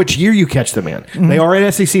depends on which year you catch them in. Mm-hmm. They are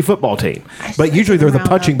an SEC football team, but usually they're the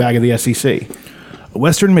punching bag of the SEC.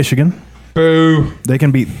 Western Michigan. Boo. They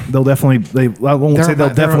can beat. They'll definitely. I won't say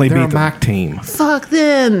they'll definitely they're beat a MAC team. Fuck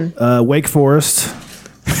them. them. Wake Forest.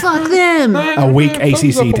 Fuck them. A weak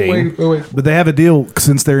ACC team. Wait. But they have a deal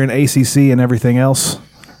since they're in ACC and everything else.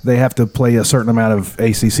 They have to play a certain amount of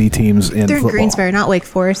ACC teams in They're in football. Greensboro, not Wake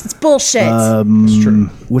Forest. It's bullshit. It's true.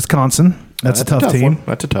 Wisconsin. That's a tough team. One.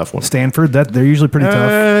 That's a tough one. Stanford. They're usually pretty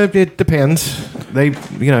tough. It depends. They,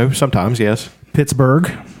 sometimes, yes. Pittsburgh.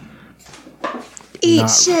 Eat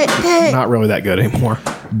shit, Pitt. Not really that good anymore.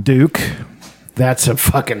 Duke. That's a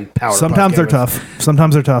fucking power. Sometimes they're tough.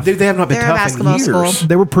 Sometimes they're tough. Dude, they have not been They're a tough in basketball years. school.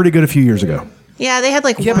 They were pretty good a few years ago. Yeah, they had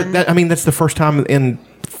like Yeah, one. but that's the first time in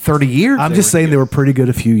 30 years. I'm just saying they were pretty good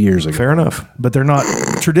a few years ago. Fair enough. But they're not.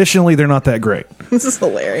 Traditionally, they're not that great. This is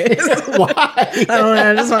hilarious. Why? I don't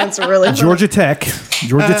know. I just want to really. Georgia Tech.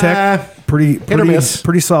 Pretty or miss.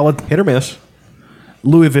 Pretty solid. Hit or miss.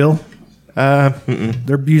 Louisville.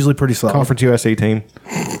 They're usually pretty solid. Conference USA team.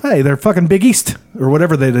 Hey, they're fucking Big East or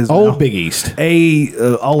whatever that is. Old now. Big East.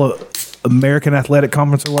 All American Athletic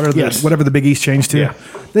Conference or whatever. Yes. Whatever the Big East changed to. Yeah.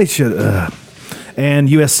 They should. And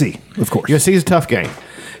USC, of course. USC is a tough game.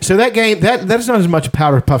 So that game, that is not as much a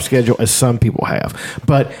powder puff schedule as some people have.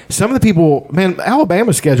 But some of the people, man,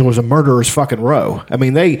 Alabama's schedule is a murderer's fucking row. I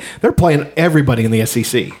mean, they're playing everybody in the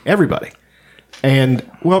SEC. Everybody. And,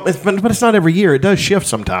 well, but it's not every year. It does shift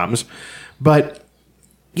sometimes. But,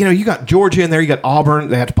 you got Georgia in there. You got Auburn.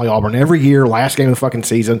 They have to play Auburn every year, last game of the fucking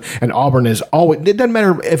season. And Auburn is always, it doesn't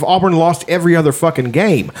matter if Auburn lost every other fucking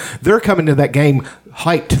game. They're coming to that game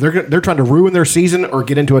hyped. They're trying to ruin their season or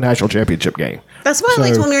get into a national championship game. That's why I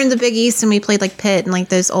liked when we were in the Big East and we played like Pitt and like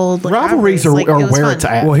those old Rivalries are Like, it was where fun. it's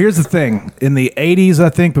at. Well, here's the thing. In the 80s, I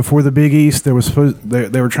think, before the Big East, there was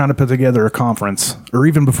they were trying to put together a conference, or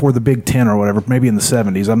even before the Big Ten or whatever, maybe in the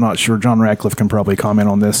 70s. I'm not sure. John Radcliffe can probably comment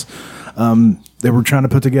on this. They were trying to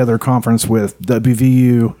put together a conference with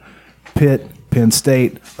WVU, Pitt, Penn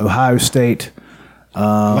State, Ohio State.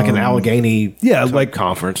 Like an Allegheny like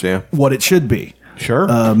conference, yeah. What it should be.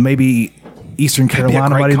 Sure. Maybe Eastern Carolina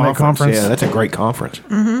might be in that conference. Yeah, that's a great conference.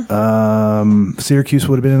 Syracuse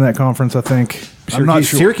would have been in that conference, I think. I'm not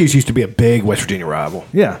sure. Syracuse used to be a big West Virginia rival.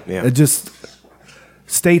 Yeah. It just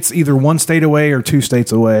states either one state away or two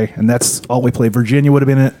states away, and that's all we played. Virginia would have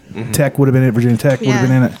been in it. Tech would have been in it. Virginia Tech would have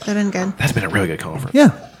been in it. That'd been good. That's been a really good conference.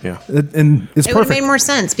 Yeah. Yeah. And it's It would have perfect. made more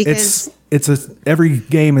sense because Every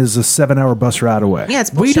game is a 7-hour bus ride away. yeah,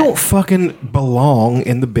 it's We bullshit. don't fucking belong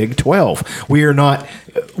in the Big 12. We're not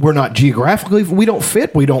geographically. We don't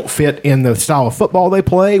fit. We don't fit in the style of football they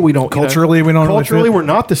play. We don't Culturally, we don't really Culturally, fit. we're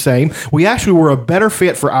not the same. We actually were a better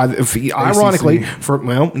fit for either. Ironically,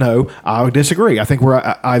 no, I would disagree. I think we're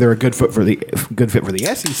either a good fit for the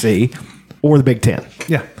SEC or the Big Ten.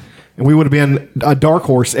 Yeah. And we would have been a dark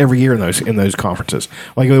horse every year in those conferences.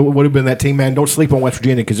 Like it would have been that team, man. Don't sleep on West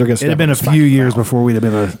Virginia because they're going to. It'd have been a few years before we'd have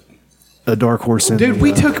been a dark horse. Dude,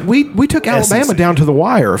 we took Alabama down to the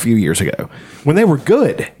wire a few years ago when they were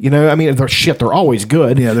good. I mean, they're always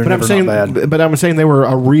good. Yeah, they're never not bad. But I'm saying they were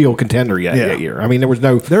a real contender that year. I mean, there was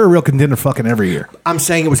no. They're a real contender fucking every year. I'm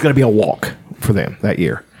saying it was going to be a walk for them that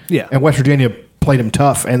year. Yeah. And West Virginia played them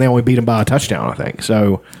tough, and they only beat them by a touchdown, I think.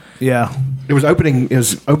 So Yeah. it was opening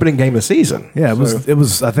game of the season. Yeah, it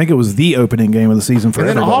was. I think it was the opening game of the season for And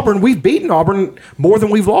then everybody. Auburn, we've beaten Auburn more than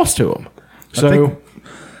we've lost to them. So think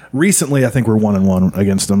recently, I think we're 1-1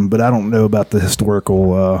 against them, but I don't know about the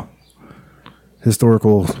historical.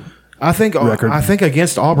 I think record.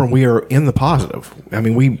 against Auburn we are in the positive. I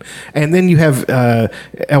mean and then you have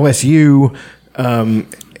LSU.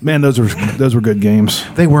 Man, those were good games.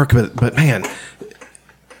 They work, but man,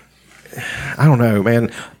 I don't know,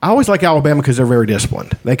 man. I always like Alabama because they're very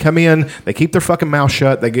disciplined. They come in, they keep their fucking mouth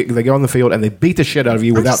shut. They go on the field and they beat the shit out of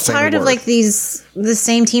you I'm without just saying tired a of word. like the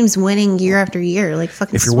same teams winning year after year. Like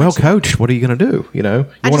fucking. If you're well switch it. coached, what are you going to do? You I want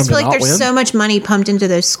just them feel to like not there's win? so much money pumped into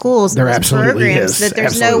those schools, There and those absolutely programs is. that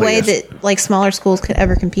there's no Absolutely way is. that like smaller schools could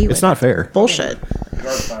ever compete with. It's not fair. Bullshit. We are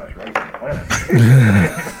the finest race on the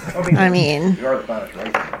planet. I mean, We are the finest race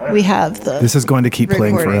on the planet. we have the. This is going to keep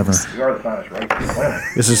playing forever. recordings. We are the finest race on the planet.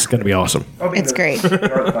 This is going to be awesome. It's great. We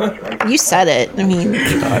are the finest race. You said it. I mean,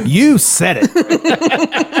 You said it.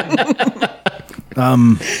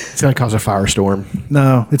 It's going to cause a firestorm.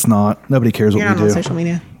 No, it's not. Nobody cares you're what not we on do. social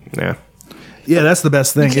media. Yeah. Yeah, that's the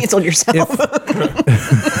best thing. Canceled yourself.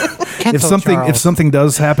 if something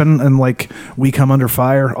does happen and like we come under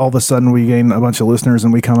fire, all of a sudden we gain a bunch of listeners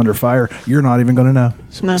and we come under fire, you're not even going to know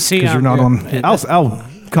See, because you're not on. I'll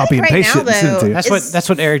copy and right paste now, it and send it to you. though, that's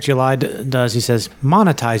what Eric July does. He says,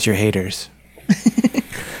 monetize your haters.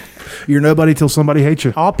 You're nobody till somebody hates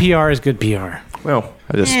you. All PR is good PR. Well,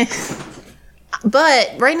 I just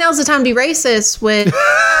But right now's the time to be racist with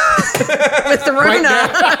the Rona.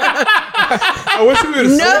 I wish we would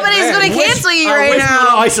have. Nobody's going to cancel you right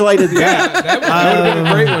now. isolated. Yeah, that would have been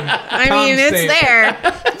a great one. I mean, it's there.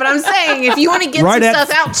 But I'm saying, if you want to get Right some at-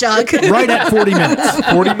 stuff out, Chuck. Right at 40 minutes.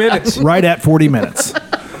 40 minutes. Right at 40 minutes.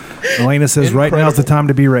 Elena says, "Right now's the time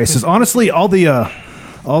to be racist." Honestly, all the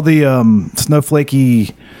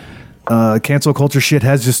snowflakey cancel culture shit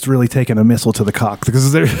has just really taken a missile to the cock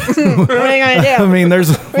because there. What are you going to do? I mean,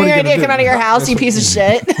 there's. What are you going to do? Come out of your house, you piece of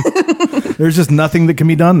shit. There's just nothing that can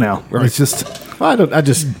be done now. It's just. I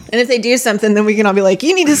just And if they do something, then we can all be like,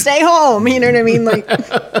 you need to stay home. You know what I mean? Like,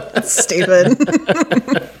 that's stupid.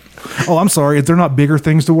 Oh, I'm sorry. Is there not bigger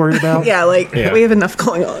things to worry about? Yeah, like, we have enough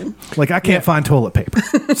going on. Like I can't find toilet paper.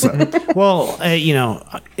 So. Well,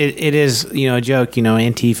 it is, a joke.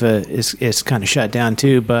 Antifa is kind of shut down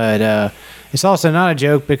too, but it's also not a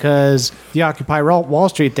joke because the Occupy Wall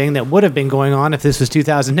Street thing that would have been going on if this was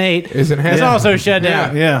 2008 Isn't is happening. also shut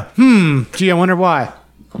down. Yeah. Gee, I wonder why.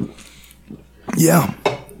 Yeah.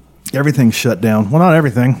 Everything's shut down. Well, not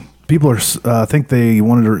everything. People are. Think they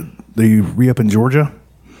re-up in Georgia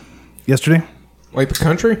yesterday. Like the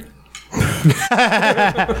country?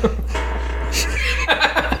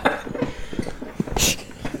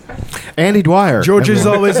 Andy Dwyer. Georgia's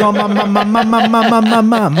always on my.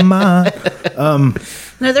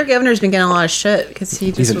 No, their governor's been getting a lot of shit because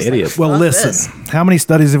he's an idiot. Well, listen. How many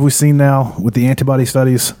studies have we seen now with the antibody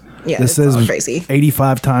studies? Yeah, This it's says all crazy.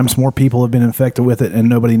 85 times more people have been infected with it and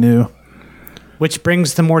nobody knew. Which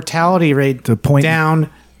brings the mortality rate To point-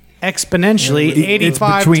 down exponentially,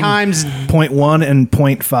 85 between times. 0.1 and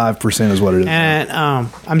 0.5% is what it is. And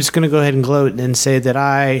I'm just going to go ahead and gloat and say that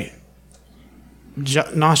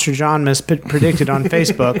Nostradamus predicted on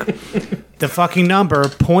Facebook the fucking number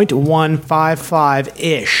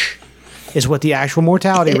 0.155-ish is what the actual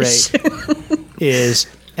mortality rate is.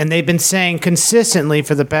 And they've been saying consistently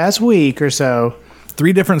for the past week or so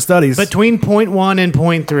 3 different studies. between 0.1 and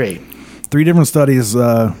 0.3. 3 different studies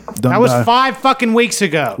done That was by 5 fucking weeks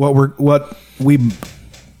ago. what we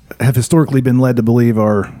have historically been led to believe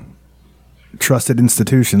are trusted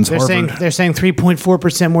institutions. They're Harvard. saying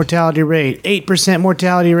 3.4% mortality rate, 8%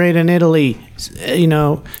 mortality rate in Italy.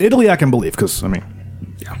 Italy, I can believe because I mean,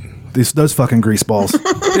 yeah, those fucking grease balls.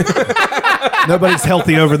 Nobody's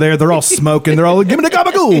healthy over there. They're all smoking. They're all give me the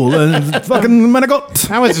gabagool and fucking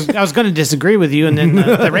manigot. I was going to disagree with you, and then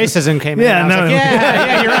the racism came in. Yeah, and I was no. like,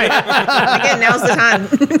 yeah, you're right. Again, now's the time.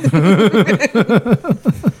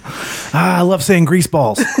 I love saying grease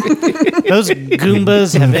balls. Those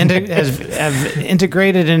Goombas have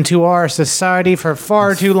integrated into our society for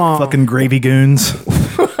far too long. Fucking gravy goons.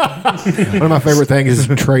 One of my favorite things is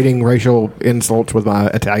trading racial insults with my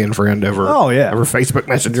Italian friend over over Facebook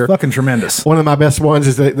Messenger. Fucking tremendous. One of my best ones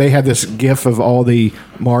is that they had this GIF of all the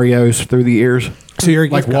Marios through the ears. So you're a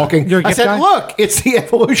like gift guy. walking. You're a I gift said, guy? "Look, it's the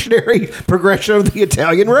evolutionary progression of the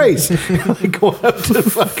Italian race." Like going up to the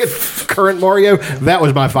fucking current Mario. That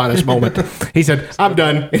was my finest moment. He said, "I'm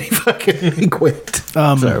done," and he quit.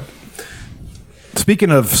 So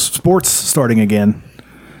Speaking of sports starting again,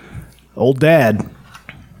 old dad,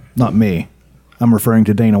 not me. I'm referring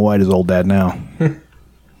to Dana White as old dad now.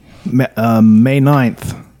 May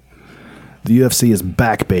 9th, the UFC is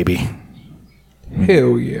back, baby.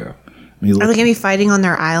 Hell yeah. Let me look. Are they going to be fighting on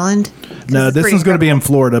their island? 'Cause No, it's this pretty is going to be in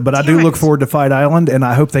Florida, but I do Damn look it. forward to Fight Island, and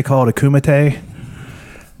I hope they call it a Kumite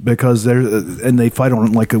because they fight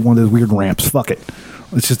on like one of those weird ramps. Fuck it,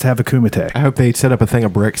 let's just have a Kumite. I hope they set up a thing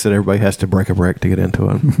of bricks that everybody has to break a brick to get into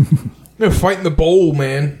it. No, fighting the bowl,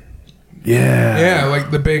 man. Yeah, Yeah,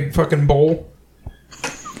 like the big fucking bowl.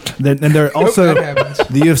 And they're also that happens.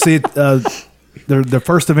 the UFC. The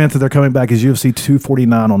first event that they're coming back is UFC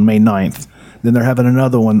 249 on May 9th. Then they're having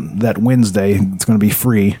another one that Wednesday. It's going to be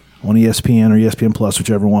free on ESPN or ESPN Plus,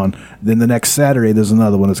 whichever one. Then the next Saturday, there's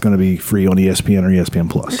another one that's going to be free on ESPN or ESPN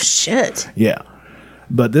Plus. Shit. Yeah,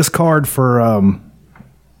 but this card for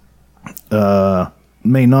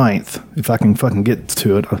May 9th, if I can fucking get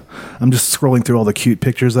to it, I'm just scrolling through all the cute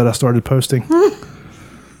pictures that I started posting.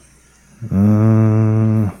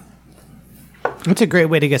 It's a great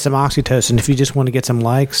way to get some oxytocin if you just want to get some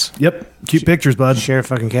likes. Yep, cute pictures, bud. Share a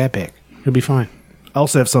fucking cat pic. It'll be fine. I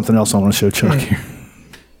also have something else I want to show Chuck here.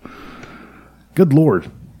 Good Lord.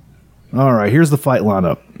 All right, here's the fight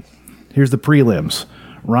lineup. Here's the prelims.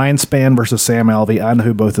 Ryan Spann versus Sam Alvey. I know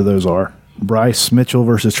who both of those are. Bryce Mitchell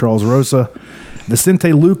versus Charles Rosa. Vicente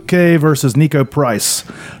Luque versus Nico Price.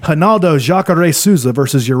 Ronaldo Jacare Souza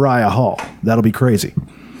versus Uriah Hall. That'll be crazy.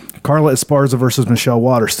 Carla Esparza versus Michelle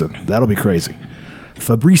Waterston. That'll be crazy.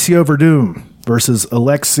 Fabricio Verdum versus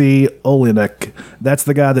Alexei Olenek. That's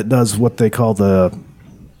the guy that does what they call the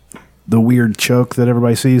weird choke that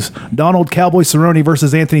everybody sees. Donald Cowboy Cerrone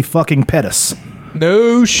versus Anthony fucking Pettis.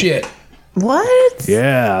 No shit. What?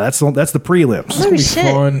 Yeah, that's the prelims. Oh, Be shit.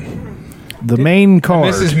 fun. The main card.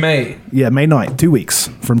 This is May. Yeah, May 9th, 2 weeks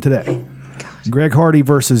from today. Greg Hardy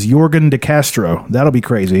versus Jorgen De Castro. That'll be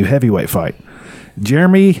crazy. Heavyweight fight.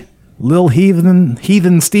 Jeremy Lil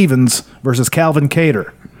Heathen Stevens versus Calvin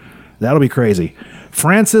Cater. That'll be crazy.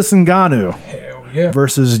 Francis Ngannou Hell yeah.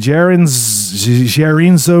 versus Jarinzo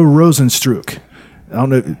Rosenstruck. I don't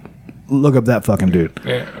know. Look up that fucking dude.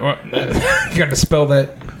 Yeah. Well, you got to spell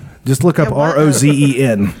that. Just look up what?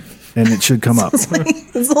 Rozen and it should come up. It's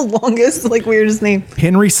the longest, weirdest name.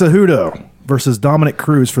 Henry Cejudo versus Dominic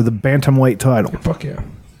Cruz for the bantamweight title. Fuck yeah.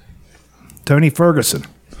 Tony Ferguson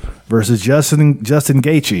versus Justin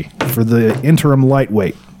Gaethje for the interim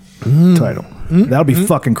lightweight title. That'll be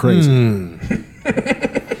fucking crazy.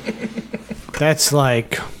 That's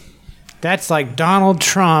like Donald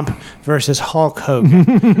Trump versus Hulk Hogan.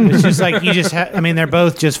 It's just like you just have. I mean, they're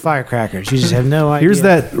both just firecrackers. You just have no idea. Here's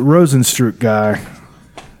that Rosenstruck guy.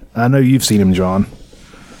 I know you've seen him, John.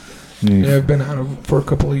 Yeah, I've been out of for a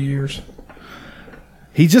couple of years.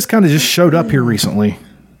 He just kind of just showed up here recently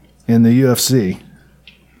in the UFC.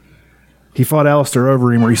 He fought Alistair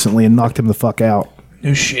Overeem recently and knocked him the fuck out.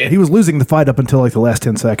 No shit. He was losing the fight up until like the last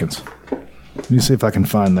 10 seconds. Let me see if I can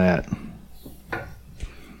find that.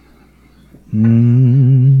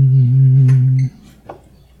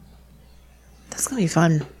 That's going to be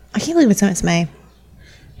fun. I can't believe it's May.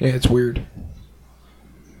 Yeah, it's weird.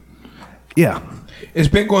 Yeah. It's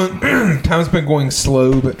been going. Time's been going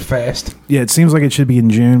slow but fast. Yeah, it seems like it should be in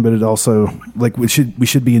June, but it also like we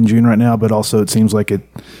should be in June right now, but also it seems like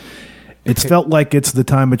it's felt like it's the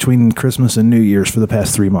time between Christmas and New Year's for the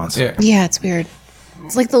past 3 months. Yeah. Yeah, it's weird.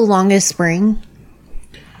 It's like the longest spring.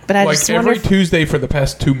 But I Like just wonder. every Tuesday for the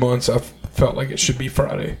past 2 months, I've felt like it should be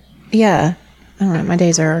Friday. Yeah. I don't know. My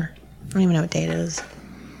days are. I don't even know what day it is.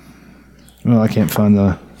 Well, I can't find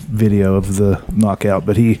the video of the knockout,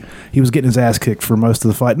 but he was getting his ass kicked for most of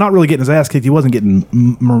the fight. Not really getting his ass kicked. He wasn't getting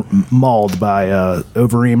mauled by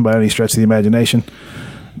Overeem by any stretch of the imagination,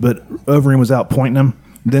 but Overeem was out pointing him.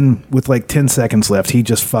 Then with like 10 seconds left, he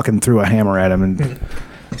just fucking threw a hammer at him and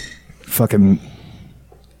fucking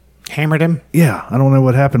hammered him. Yeah, I don't know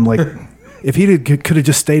what happened. Like if he could have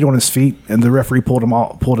just stayed on his feet and the referee pulled him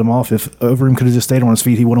off. If Overeem could have just stayed on his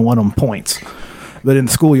feet, he would have won him points. But in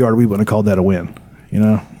the schoolyard, we wouldn't have called that a win. You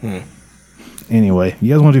know? Anyway,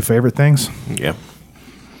 you guys want to do favorite things? Yeah.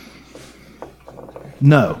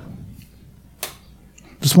 No.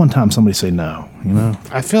 Just one time somebody say no, you know?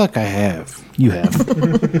 I feel like I have. You have.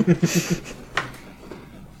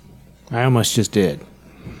 I almost just did.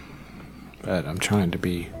 But I'm trying to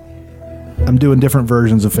be. I'm doing different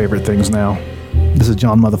versions of favorite things now. This is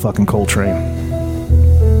John motherfucking Coltrane.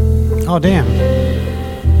 Oh, damn.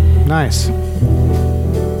 Nice.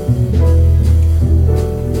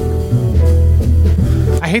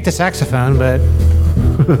 I hate the saxophone, but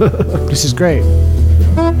this is great.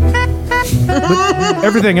 But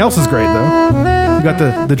everything else is great, though. You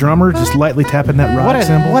got the drummer just lightly tapping that rock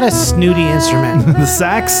cymbal. What a snooty instrument. The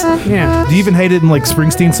sax? Yeah. Do you even hate it in like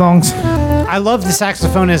Springsteen songs? I love the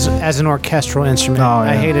saxophone as an orchestral instrument. Oh,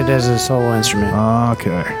 yeah. I hate it as a solo instrument.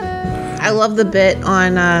 Okay. I love the bit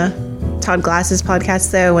on Todd Glass's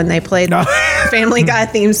podcast, though, when they played the Family Guy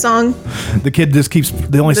theme song. The kid just keeps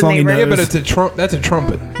the only The song he neighbor. knows. Yeah, but it's a that's a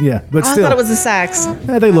trumpet. Yeah, but Oh, I still, thought it was the sax.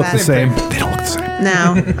 they look the Same same. They don't look the same.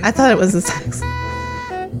 No, I thought it was the sax.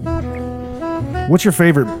 What's your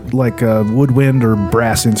favorite, like woodwind or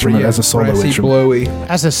brass instrument as a solo brassy, instrument? blowy.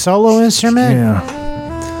 As a solo instrument? Yeah.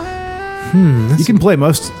 You can play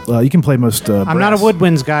most. You can play most. I'm not a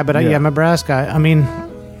woodwinds guy, but Yeah. I'm a brass guy. I mean,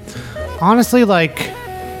 honestly, like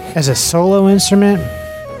as a solo instrument,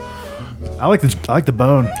 I like the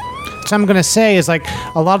bone. so I'm gonna say is like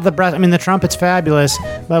a lot of the brass. I mean, the trumpet's fabulous,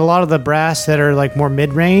 but a lot of the brass that are like more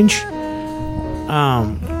mid-range,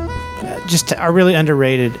 just are really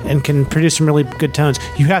underrated and can produce some really good tones.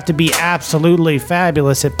 You have to be absolutely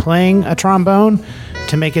fabulous at playing a trombone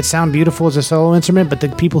to make it sound beautiful as a solo instrument. But the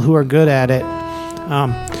people who are good at it,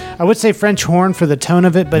 I would say French horn for the tone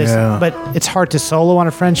of it, but it's hard to solo on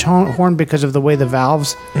a French horn because of the way the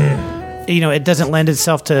valves. You know, it doesn't lend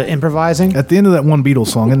itself to improvising. At the end of that one Beatles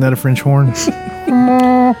song, isn't that a French horn?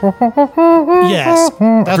 Yes,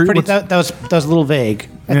 that was pretty. That was a little vague.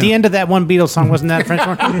 At the end of that one Beatles song, wasn't that a French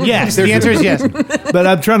horn? Yes, the answer is yes. But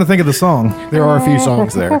I'm trying to think of the song. There are a few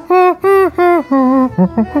songs there.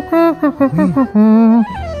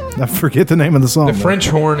 I forget the name of the song. The though. French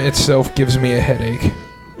horn itself gives me a headache.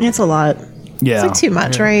 It's a lot. Yeah. It's like too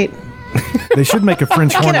much, right? They should make a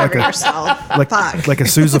French horn Get like over a yourself. like Fuck. like a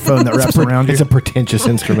sousaphone that wraps around you. It's a pretentious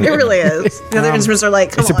instrument. It really is. The other instruments are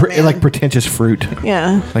like, come It's on, man. like pretentious fruit,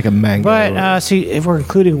 yeah. like a mango. But see, if we're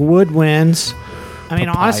including woodwinds, I mean,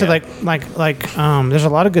 honestly, there's a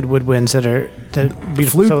lot of good woodwinds that are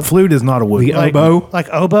beautiful. Flute is not a wood. The oboe. Like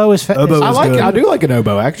oboe is. Oboe is good. I do like an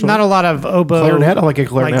oboe actually. Not a lot of oboe. Clarinet, I like a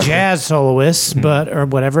clarinet. Like jazz soloists, but or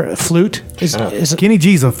whatever. Flute is Kenny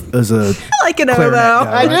G's a I like an clarinet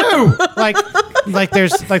oboe. guy, right? like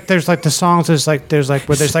there's the songs. There's like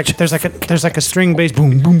a string bass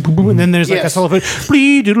boom boom boom boom, and then there's like a Yes. solo flute.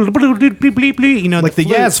 Blee, doodle, doodle, doodle, blee, blee, blee, you know, Like the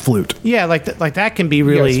flute. Yaz flute. Yeah, like that can be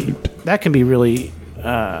really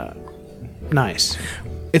nice.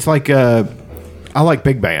 It's like I like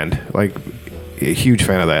big band, like a huge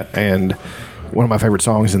fan of that. And one of my favorite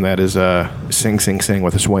songs in that is "Sing Sing Sing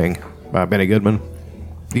with a Swing" by Benny Goodman.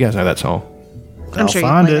 You guys know that song? I'm sure you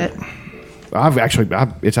find played it. it.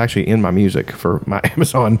 It's actually in my music for my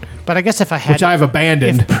Amazon, But I guess if I had, which I've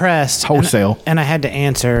abandoned if pressed wholesale. and I had to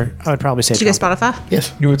answer, I would probably say Did you get trumpet. Spotify?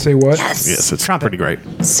 Yes, You would say what? yes, it's Trumpet. pretty great.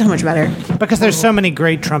 So much better. Because there's so many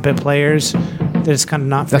great trumpet players that it's kind of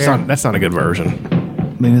not That's fair. not a good version.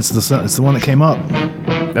 I mean, it's the one that came up.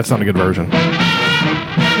 That's not a good version.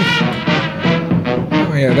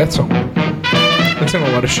 Oh yeah, that's in a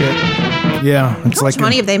lot of shit. Yeah, it's How much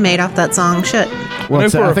money have they made off that song? Shit. Well, know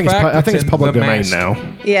it's, for I a think fact I think it's it's in public The domain Mask. now.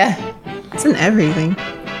 Yeah. It's in everything.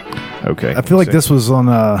 Okay, I feel like this was on.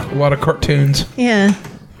 A lot of cartoons. Yeah.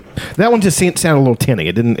 that one just sounded a little tinny.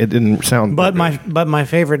 It didn't sound. But my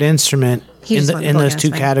favorite instrument He in just wanted to in plug those in two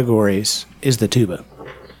his thing. categories is the tuba,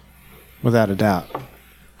 without a doubt.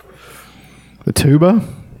 the tuba.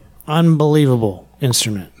 Unbelievable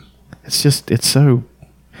instrument. It's so.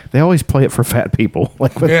 They always play it for fat people.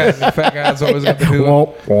 Like Yeah, the fat guys always got to do it.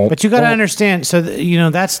 womp, womp, But you got to womp. understand. So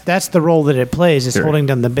that's the role that it plays. It's Sure. holding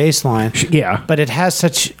down the bass line. Yeah. But it has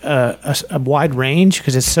such a wide range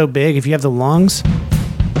because it's so big. If you have the lungs,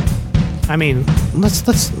 I mean,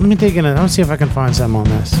 let me dig in it. Let's see if I can find some on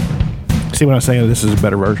this. See what I'm saying? This is a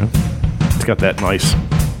better version. It's got that nice.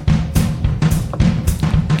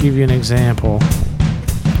 Give you an example.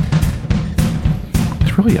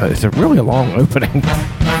 It's a really long opening.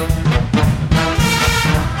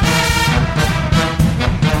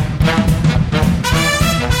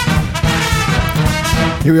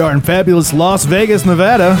 Here we are in fabulous Las Vegas,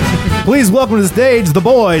 Nevada. Please welcome to the stage the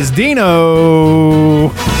boys, Dino,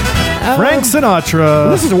 Frank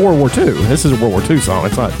Sinatra. This is a World War II. This is a World War II song.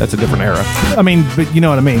 It's not. That's a different era. I mean, but you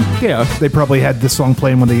know what I mean. Yeah. They probably had this song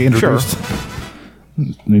playing when they introduced.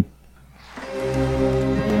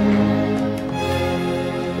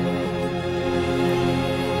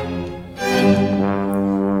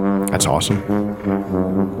 That's awesome.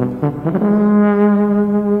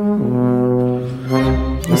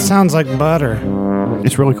 It sounds like butter.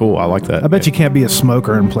 It's really cool. I like that. I bet you can't be a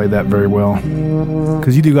smoker and play that very well,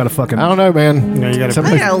 because you do got to fucking. I don't know, man. You gotta- Some-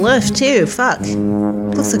 I got a lift too. Fuck.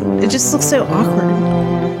 It just looks so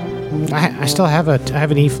awkward. I still have I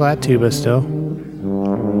have an E flat tuba still.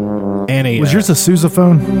 Annie, Was yours a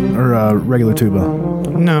sousaphone or a regular tuba?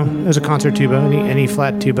 No, it was a concert tuba, an E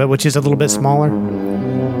flat tuba, which is a little bit smaller.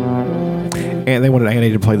 and they wanted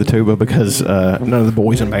Annie to play the tuba because none of the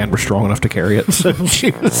boys in the band were strong enough to carry it. So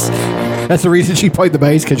she was. That's the reason she played the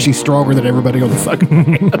bass, because she's stronger than everybody on the fucking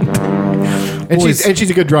band. And she's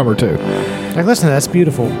a good drummer too. Like, listen, that's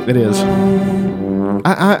beautiful. It is.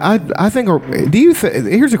 I think. Do you?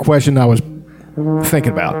 Here's a question I was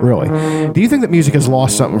thinking about. Really, do you think that music has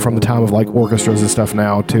lost something from the time of like orchestras and stuff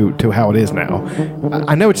now to how it is now?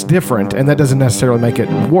 I know it's different, and that doesn't necessarily make it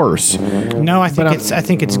worse. No, I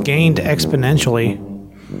think it's gained exponentially.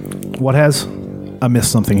 What has? I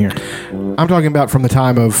missed something here. I'm talking about from the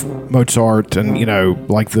time of Mozart and,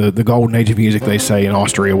 like the golden age of music, they say, in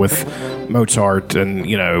Austria with Mozart and,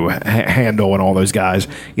 Handel and all those guys.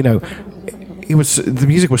 The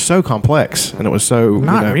music was so complex, and it was so...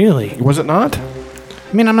 Not really. Was it not?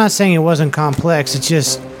 I mean, I'm not saying it wasn't complex. It's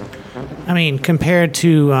just, I mean, compared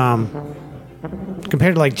to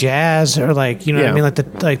like jazz or like, what I mean, like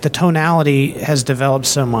the tonality has developed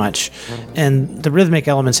so much, and the rhythmic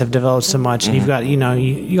elements have developed so much. And you've got,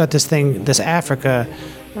 you got this thing, this Africa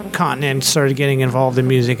continent started getting involved in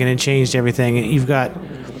music, and it changed everything. And you've got,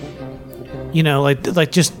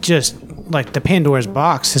 like just like the Pandora's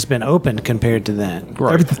box has been opened compared to then.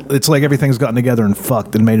 Right. It's like everything's gotten together and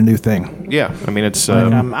fucked and made a new thing. Yeah. I mean, it's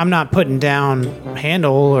I'm not putting down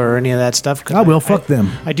Handel or any of that stuff. 'Cause I will. Fuck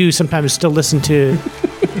them. I do sometimes still listen to,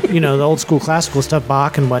 the old school classical stuff,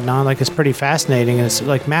 Bach and whatnot. Like, it's pretty fascinating, and it's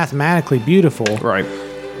like mathematically beautiful. right.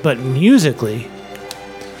 But musically,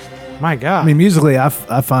 my God. I mean, musically, I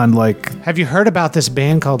find like, Have you heard about this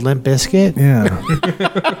band called Limp Bizkit?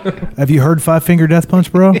 yeah. Have you heard Five Finger Death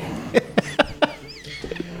Punch, bro?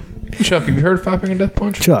 Chuck, have you heard Five Finger Death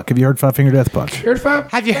Punch? Chuck, have you heard Five Finger Death Punch? You heard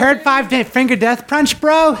Five? Have you heard Five Finger Death Punch,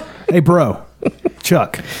 bro? Hey, bro.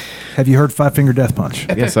 Chuck, have you heard Five Finger Death Punch?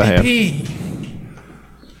 Yes, I have.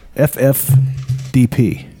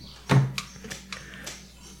 FFDP.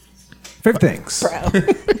 Favorite things.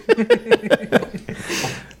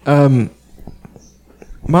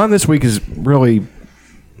 Mine this week is really,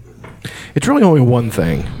 it's really only one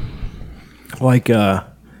thing. Like, I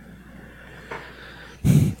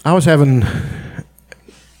was having,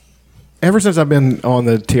 ever since I've been on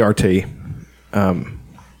the TRT,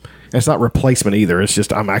 it's not replacement either. It's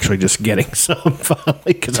just I'm actually just getting some finally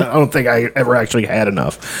because I don't think I ever actually had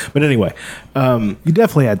enough. But anyway, You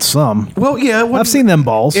definitely had some. well, yeah, I've seen them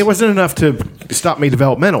balls. It wasn't enough to stop me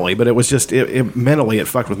developmentally, but it was just mentally it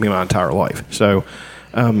fucked with me my entire life. So,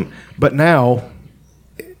 but now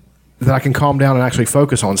that I can calm down and actually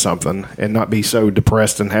focus on something and not be so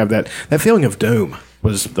depressed and have that feeling of doom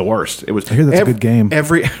was the worst. It was. I hear that's a good game.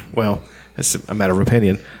 Well, that's a matter of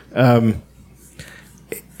opinion. I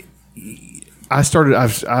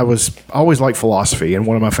was always liked philosophy, and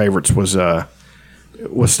one of my favorites was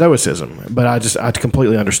Stoicism. But I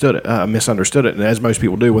completely misunderstood it, and as most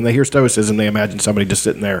people do, when they hear Stoicism, they imagine somebody just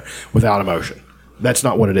sitting there without emotion. That's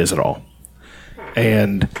not what it is at all.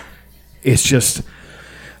 And it's just,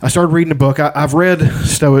 I started reading a book. I've read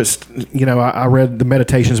Stoics. I read the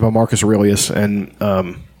Meditations by Marcus Aurelius, and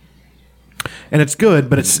it's good,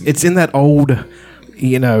 but it's in that old,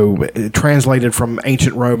 translated from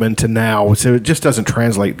ancient Roman to now, so it just doesn't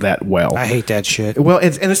translate that well. I hate that shit. Well,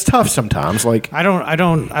 it's tough sometimes. Like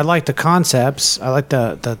I like the concepts. I like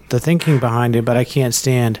the thinking behind it, but I can't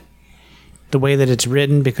stand the way that it's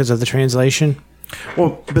written because of the translation.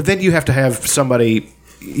 well, but then you have to have somebody.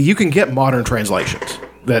 You can get modern translations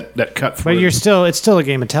that cut through. But it's still a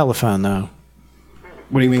game of telephone, though.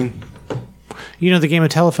 What do you mean? You know the game of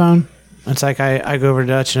telephone? It's like I go over to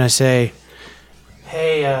Dutch and I say,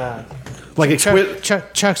 "Hey, Like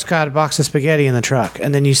exquisite. Chuck's got a box of spaghetti in the truck,"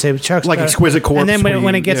 and then you say, "Chuck's Like got-" Exquisite Corpse And then when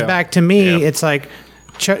when it you- gets yeah. back to me, Yeah. it's like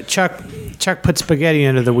Chuck put spaghetti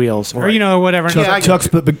under the wheels, or whatever. Chuck's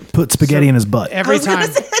put spaghetti in his butt. Every time.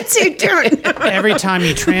 That's too different. Every time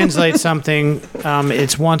you translate something,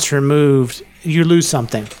 it's once removed, you lose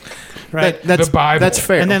something, right? That's The Bible. That's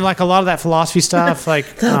fair. And then, like a lot of that philosophy stuff, like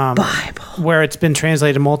Bible. where it's been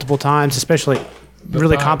translated multiple times, especially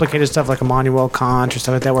really Bible. complicated stuff like Immanuel Kant or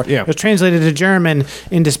stuff like that, where Yeah. it was translated to German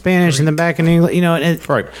into Spanish and then back in English, and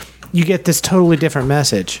Right. you get this totally different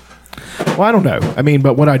message. Well, I don't know. I mean,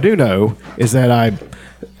 but what I do know is that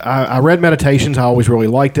I read Meditations. I always really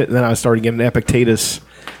liked it. And then I started getting Epictetus,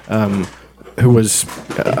 who was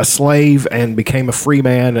a slave and became a free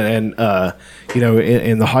man, and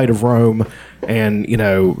in the height of Rome. And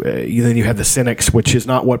then you have the Cynics, which is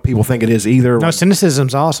not what people think it is either. No,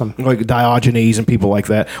 cynicism's awesome. Like Diogenes and people like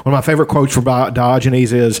that. One of my favorite quotes from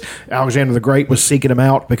Diogenes is Alexander the Great was seeking him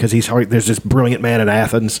out because there's this brilliant man in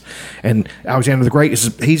Athens, and Alexander the Great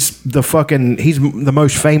he's the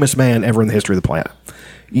most famous man ever in the history of the planet.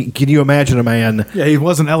 Can you imagine a man? Yeah, he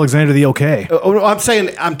wasn't Alexander the OK. I'm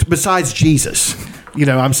saying besides Jesus,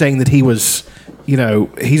 I'm saying that he was,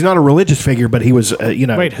 he's not a religious figure, but he was,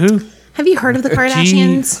 Wait, who? Have you heard of the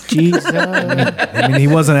Kardashians? Jesus. I mean, he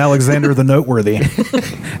wasn't Alexander the Noteworthy.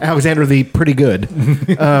 Alexander the Pretty Good.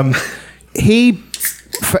 He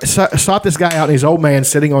sought this guy out, and his old man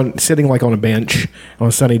sitting like on a bench on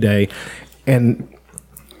a sunny day, and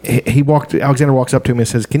Alexander walks up to him and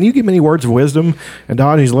says, "Can you give me any words of wisdom?" And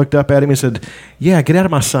Diogenes looked up at him and said, "Yeah, get out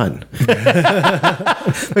of my sun,"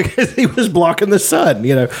 because he was blocking the sun.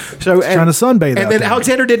 So trying to sunbathe And out then there.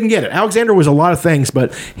 Alexander didn't get it. Alexander was a lot of things,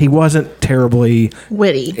 but he wasn't terribly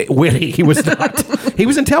Witty. witty. He was not. He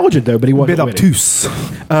was intelligent though, but he A wasn't bit witty. obtuse.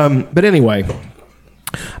 But anyway,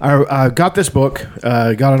 I got this book,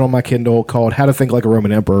 got it on my Kindle, called How to Think Like a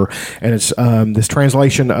Roman Emperor, and it's this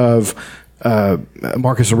translation of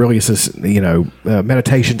Marcus Aurelius's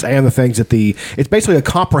Meditations and the things that it's basically a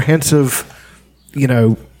comprehensive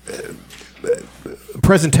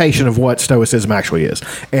presentation of what Stoicism actually is,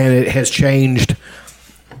 and it has changed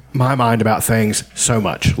my mind about things so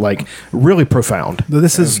much, like really profound.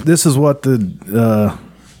 This is what the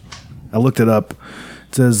I looked it up.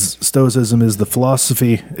 It says Stoicism is the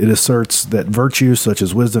philosophy. It asserts that virtue, such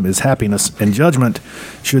as wisdom, is happiness, and judgment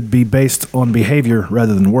should be based on behavior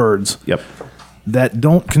rather than words. Yep. That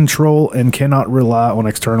don't control and cannot rely on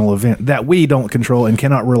external events. That we don't control and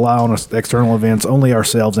cannot rely on external events, only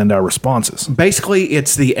ourselves and our responses. Basically,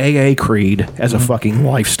 it's the AA creed as a fucking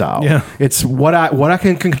lifestyle. Yeah. It's what I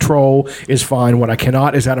can control is fine. What I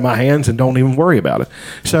cannot is out of my hands, and don't even worry about it.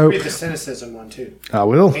 So Read the cynicism one too. I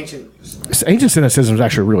will. Ancient Cynicism is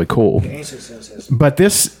actually really cool. cynicism. But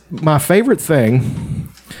my favorite thing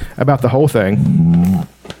about the whole thing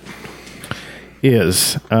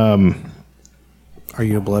is, Are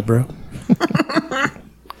you a blood bro?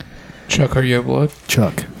 Chuck, are you a blood?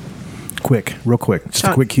 Chuck, quick, real quick, just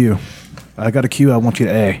Chuck. a quick cue. I got a cue. I want you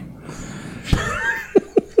to A.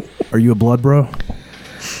 Are you a blood bro?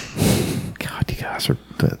 God, you guys are.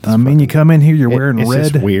 I mean, you come in here, you're wearing it's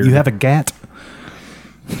just red. weird. You have a gat.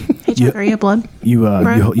 Hey, Chuck, are you a blood? You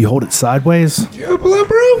Bro? you hold it sideways. You a blood,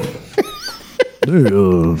 bro?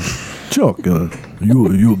 Hey, Chuck,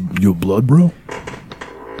 you a blood bro?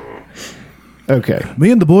 Okay.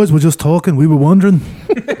 Me and the boys were just talking. We were wondering.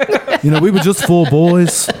 We were just four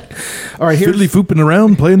boys. All right. Fiddly fooping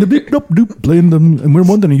around, playing the beep doop doop, playing them, and we're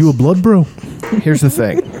wondering, are you a blood bro? Here's the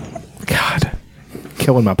thing. God,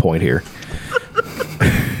 killing my point here.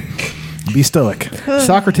 Be stoic.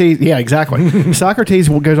 Socrates, yeah, exactly. Socrates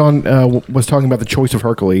goes on, was talking about the choice of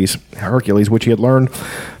Hercules, which he had learned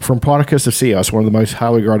from Prodicus of Ceos, one of the most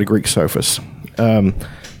highly regarded Greek sophists.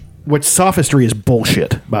 Which sophistry is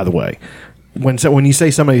bullshit, by the way. When you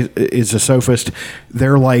say somebody is a sophist,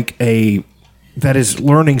 they're like that is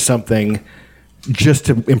learning something just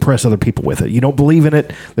to impress other people with it. You don't believe in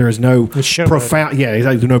it. There is no profound,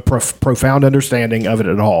 profound understanding of it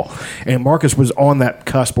at all. And Marcus was on that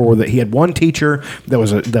cusp where that he had one teacher that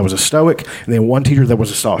was a Stoic, and then one teacher that was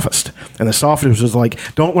a Sophist. And the Sophist was like,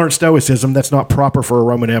 "Don't learn Stoicism. That's not proper for a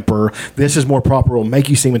Roman emperor. This is more proper. It'll make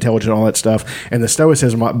you seem intelligent, all that stuff." And the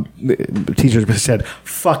Stoicism teacher said,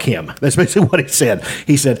 "Fuck him." That's basically what he said.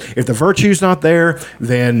 He said, "If the virtue's not there,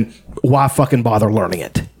 then why fucking bother learning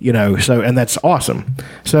it?" So, and that's awesome.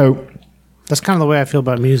 So That's kind of the way I feel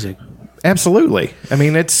about music. absolutely. I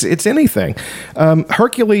mean, it's anything.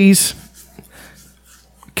 Hercules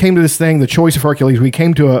came to this thing, the choice of Hercules. We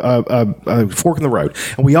came to a fork in the road,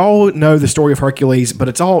 and we all know the story of Hercules, but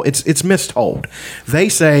it's mistold. They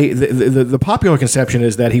say the popular conception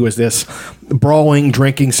is that he was this brawling,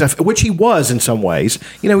 drinking stuff, which he was in some ways.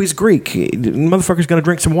 He's Greek. Motherfucker's going to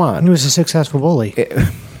drink some wine. He was a successful bully.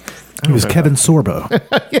 He was Kevin Sorbo.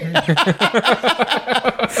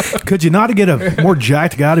 Could you not get a more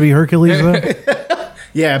jacked guy to be Hercules, though?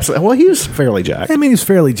 Yeah, absolutely. Well, he was fairly jacked. I mean, he's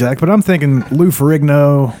fairly jacked, but I'm thinking Lou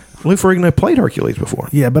Ferrigno. Lou Ferrigno played Hercules before.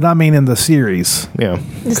 Yeah, but I mean in the series. Yeah.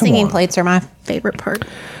 The singing plates are my favorite part.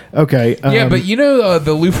 Okay. Yeah, but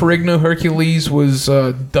the Lou Ferrigno Hercules was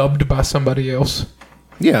dubbed by somebody else.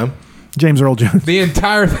 Yeah. James Earl Jones. The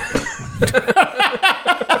entire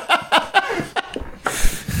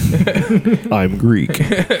I'm Greek.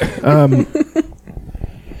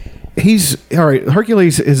 He's all right.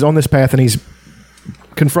 Hercules is on this path, and he's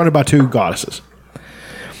confronted by two goddesses.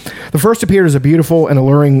 The first appeared as a beautiful and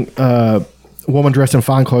alluring woman dressed in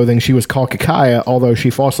fine clothing. She was called Cacaia, although she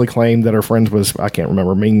falsely claimed that her friend was, I can't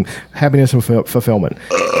remember, meaning happiness and fulfillment.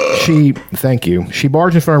 She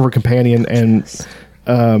barged in front of her companion and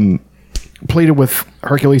pleaded with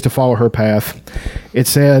Hercules to follow her path. It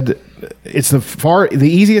said, "It's the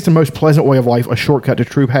easiest and most pleasant way of life, a shortcut to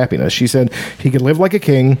true happiness." She said he could live like a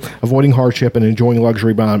king, avoiding hardship and enjoying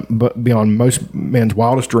luxury beyond most men's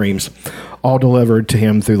wildest dreams, all delivered to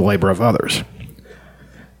him through the labor of others.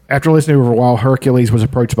 After listening to her for a while, Hercules was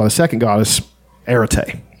approached by the second goddess,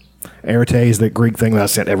 Arete. Arete is the Greek thing that I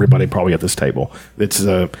sent everybody probably at this table. It's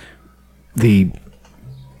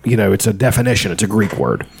it's a definition. It's a Greek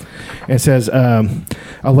word. And it says,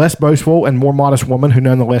 a less boastful and more modest woman who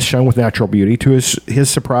nonetheless shone with natural beauty. To his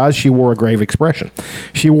surprise, she wore a grave expression.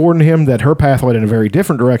 She warned him that her path led in a very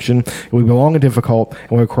different direction. It would be long and difficult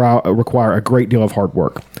and would require a great deal of hard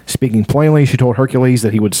work. Speaking plainly, she told Hercules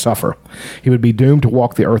that he would suffer. He would be doomed to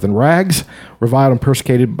walk the earth in rags, reviled and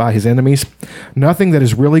persecuted by his enemies. Nothing that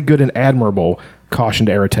is really good and admirable, cautioned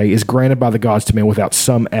Arete, is granted by the gods to men without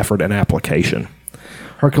some effort and application.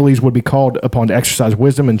 Hercules would be called upon to exercise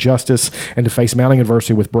wisdom and justice and to face mounting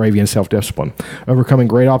adversity with bravery and self-discipline. Overcoming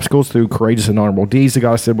great obstacles through courageous and honorable deeds, the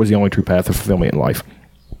goddess said, was the only true path of fulfillment in life.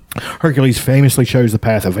 Hercules famously chose the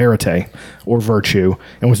path of Arete, or virtue,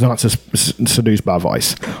 and was not seduced by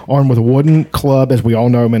vice. Armed with a wooden club, as we all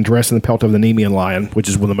know him, and dressed in the pelt of the Nemean lion, which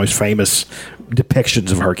is one of the most famous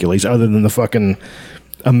depictions of Hercules, other than the fucking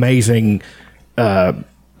amazing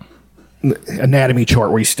anatomy chart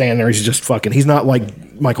where he's standing there. He's just fucking. He's not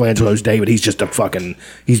like Michelangelo's David. He's just a fucking.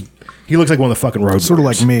 He looks like one of the fucking road Sort of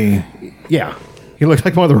warriors. like me. Yeah, he looks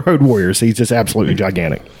like one of the road warriors. He's just absolutely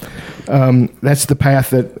gigantic. That's the path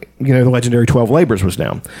that the legendary 12 labors was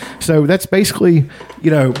down. So that's basically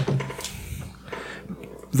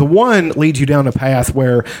the one leads you down a path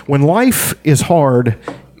where when life is hard,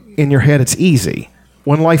 in your head it's easy.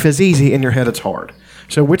 When life is easy, in your head it's hard.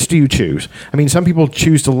 So which do you choose? I mean, some people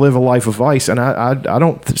choose to live a life of vice, and I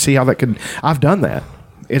don't see how that could. I've done that.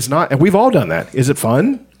 It's not, and we've all done that. Is it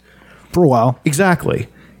fun? For a while. Exactly.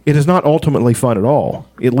 It is not ultimately fun at all.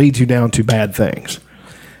 It leads you down to bad things.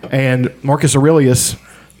 And Marcus Aurelius,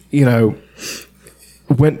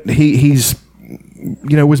 when he's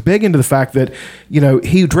was big into the fact that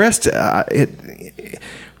he dressed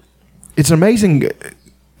it's an amazing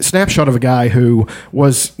snapshot of a guy who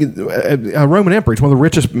was a Roman emperor. He's one of the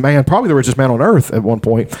richest man, probably the richest man on earth at one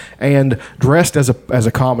point, and dressed as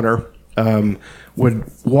a commoner,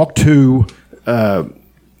 would walk to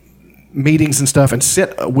meetings and stuff and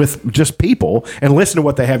sit with just people and listen to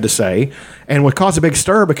what they have to say, and would cause a big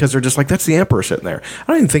stir because they're just like, that's the emperor sitting there. I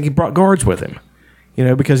don't even think he brought guards with him,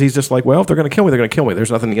 because he's just like, well, if they're going to kill me, they're going to kill me.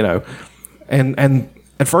 There's nothing, and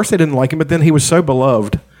at first they didn't like him, but then he was so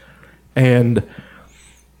beloved, and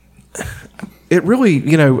it really,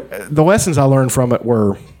 the lessons I learned from it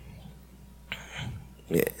were,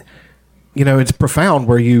 it's profound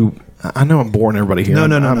where I know I'm boring everybody here. No.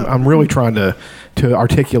 I'm really trying to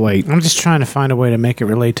articulate. I'm just trying to find a way to make it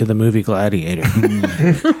relate to the movie Gladiator.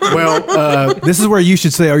 Well, This is where you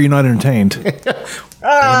should say, "Are you not entertained?"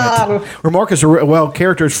 where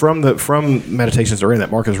characters from Meditations are in that.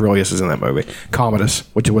 Marcus Aurelius is in that movie. Commodus,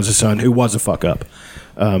 which was his son, who was a fuck up.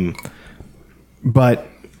 But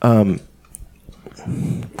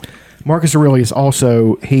Marcus Aurelius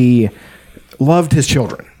also, he loved his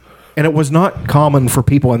children. And it was not common for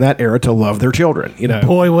people in that era to love their children,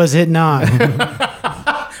 Boy, was it not.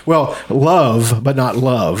 Well, love, but not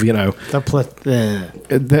love, You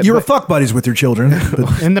were fuck buddies with your children.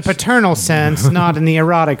 But In the paternal sense, not in the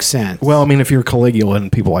erotic sense. Well, I mean, if you're Caligula and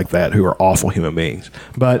people like that who are awful human beings.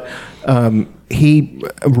 But he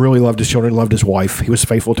really loved his children, loved his wife. He was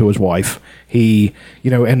faithful to his wife. He,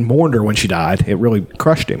 and mourned her when she died. It really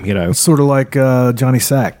crushed him, sort of like Johnny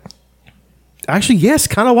Sack Actually, yes,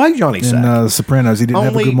 kind of like Johnny in Sack. The Sopranos. He didn't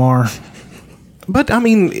have a Only- Gumar. But, I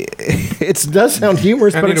mean, it does sound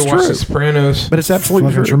humorous, I but need it's to watch true. The Sopranos. But it's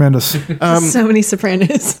absolutely Fucking true. tremendous. So many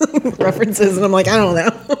Sopranos references, and I'm like, I don't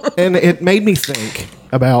know. And it made me think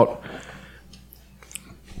about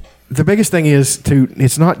the biggest thing is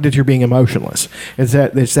it's not that you're being emotionless. It's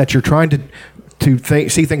that you're trying to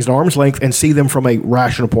see things at arm's length and see them from a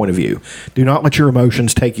rational point of view. Do not let your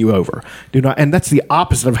emotions take you over. And that's the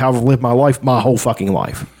opposite of how I've lived my life, my whole fucking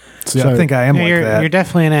life. See, I think I am Yeah, like you're, that. you're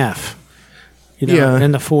definitely an F. Yeah.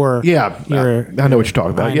 In the 4. Yeah, You're, I know what you're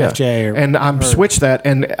talking about. Yeah, INFJ and I'm switched that,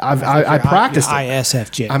 and I practiced it.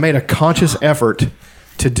 ISFJ. I made a conscious effort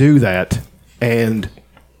to do that, and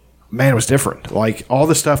man, it was different. Like all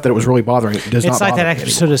the stuff that was really bothering does not It's like bother that me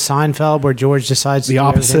episode anymore. of Seinfeld where George decides to The do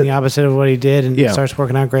everything opposite. the opposite of what he did and Yeah. starts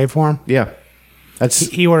working out great for him. Yeah, that's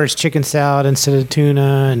He orders chicken salad instead of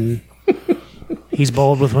tuna, and he's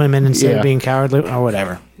bold with women instead Yeah. of being cowardly or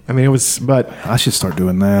whatever. I mean, it was, but I should start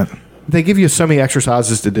doing that. they give you so many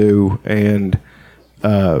exercises to do, and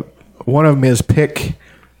one of them is pick,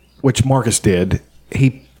 which Marcus did.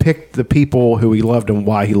 He picked the people who he loved and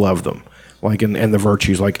why he loved them, like and the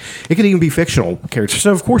virtues. Like it could even be fictional characters.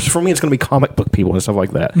 So of course, for me, it's going to be comic book people and stuff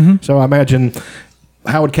like that. So I imagine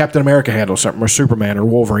how would Captain America handle something, or Superman, or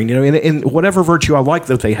Wolverine? In whatever virtue I like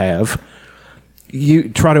that they have. You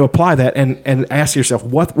try to apply that and ask yourself,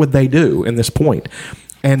 what would they do in this point?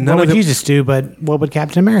 And none What of would them, Jesus do, but what would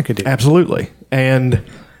Captain America do? absolutely. And,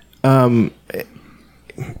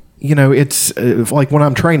 it's like when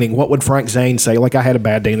I'm training, what would Frank Zane say? Like I had a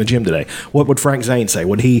bad day in the gym today. What would Frank Zane say?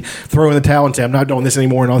 Would he throw in the towel and say, I'm not doing this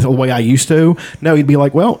anymore and the way I used to? No, he'd be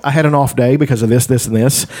like, well, I had an off day because of this, this, and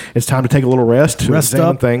this. It's time to take a little rest, to Rest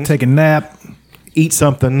examine up, things, take a nap. eat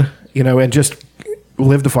something, and just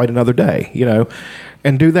live to fight another day,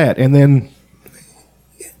 and do that. And then,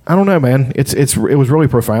 I don't know, man. It was really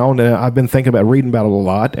profound, and I've been thinking about reading about it a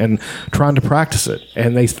lot and trying to practice it.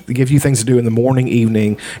 And they give you things to do in the morning,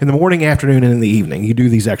 afternoon, and in the evening. You do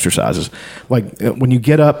these exercises. Like when you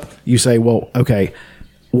get up, you say, "Well, okay,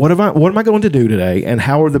 what am I going to do today? And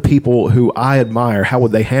how are the people who I admire? How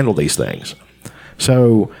would they handle these things?"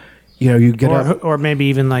 So, you get up. Or maybe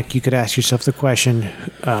even like you could ask yourself the question,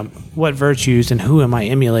 what virtues and who am I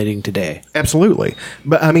emulating today? Absolutely.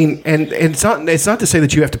 But I mean, and it's not to say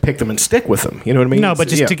that you have to pick them and stick with them. You know what I mean? No, but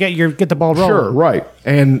just to get the ball rolling. Sure, right.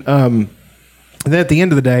 And then at the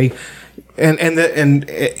end of the day,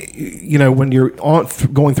 when you're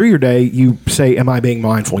going through your day, you say, "Am I being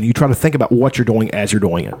mindful?" And you try to think about what you're doing as you're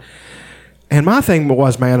doing it. And my thing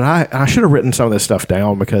was, man, I should have written some of this stuff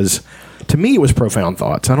down because to me it was profound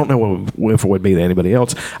thoughts. I don't know if it would be to anybody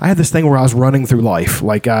else. I had this thing where I was running through life.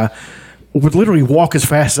 Like I would literally walk as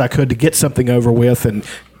fast as I could to get something over with and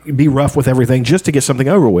be rough with everything just to get something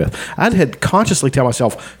over with. I had consciously tell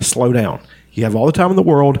myself, slow down. You have all the time in the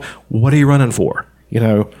world. What are you running for?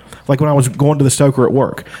 Like when I was going to the Stoker at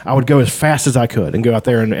work, I would go as fast as I could and go out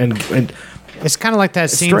there and it's kind of like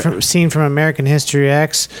that scene from American History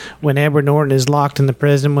X when Edward Norton is locked in the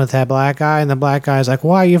prison with that black guy, and the black guy's like,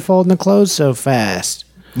 "Why are you folding the clothes so fast?"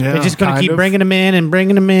 Yeah, they're just going to keep bringing him in and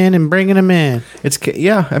bringing him in and bringing him in.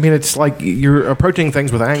 I mean, it's like you're approaching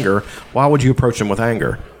things with anger. Why would you approach them with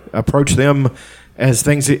anger? Approach them as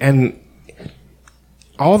things, and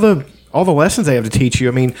all the lessons they have to teach you.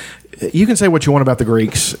 I mean, you can say what you want about the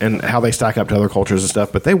Greeks and how they stack up to other cultures and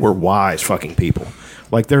stuff, but they were wise fucking people.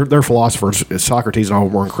 Like their philosophers, Socrates and all,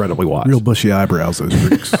 were incredibly wise. Real bushy eyebrows, those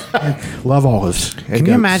Greeks. Love olives. Can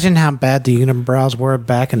you imagine how bad the unibrows were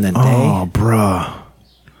back in the day? Oh, bruh.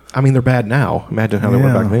 I mean, they're bad now. Imagine how they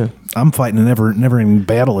were back then. I'm fighting a never-ending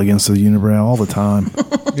battle against the unibrow all the time.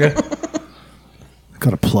 Yeah. Got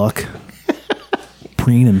to pluck.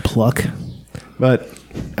 Preen and pluck. But,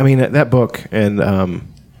 I mean, that book and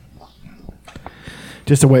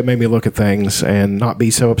just the way it made me look at things and not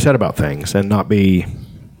be so upset about things and not be...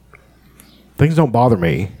 Things don't bother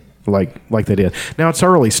me like they did. Now, it's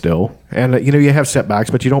early still, and, you have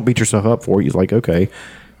setbacks, but you don't beat yourself up for it. You're like, okay,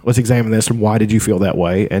 let's examine this, and why did you feel that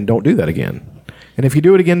way, and don't do that again. And if you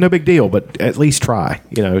do it again, no big deal, but at least try,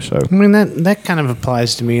 so... I mean, that kind of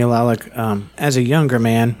applies to me a lot, like, as a younger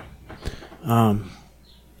man,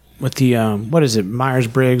 with the, what is it,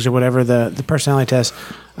 Myers-Briggs or whatever, the personality test,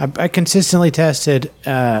 I consistently tested,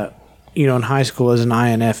 in high school as an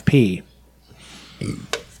INFP,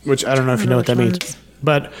 which I don't know if you know what that means.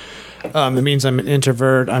 But it means I'm an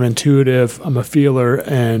introvert, I'm intuitive, I'm a feeler,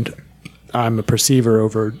 and I'm a perceiver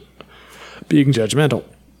over being judgmental.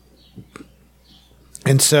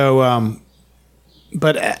 And so,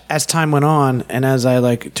 but as time went on, and as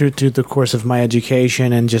I through the course of my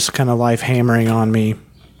education and just kind of life hammering on me,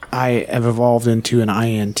 I have evolved into an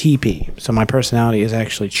INTP. So my personality has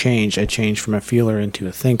actually changed. I changed from a feeler into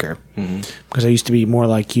a thinker, because I used to be more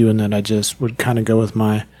like you, and then I just would kind of go with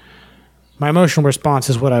my emotional response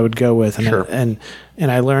is what I would go with, and sure. and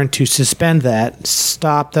I learned to suspend that,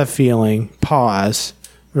 stop the feeling, pause,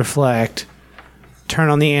 reflect, turn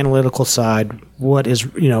on the analytical side. What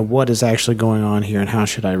is actually going on here, and how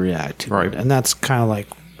should I react to it? And that's kind of like,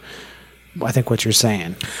 I think, what you're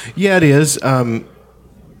saying. Yeah, it is.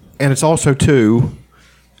 And it's also, too,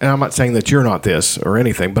 and I'm not saying that you're not this or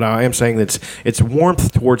anything, but I am saying that it's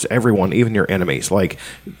warmth towards everyone, even your enemies. Like,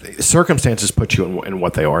 circumstances put you in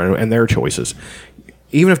what they are and their choices.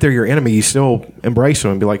 Even if they're your enemy, you still embrace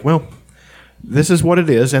them and be like, well, this is what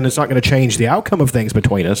it is, and it's not going to change the outcome of things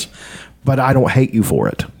between us, but I don't hate you for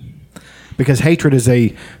it. Because hatred is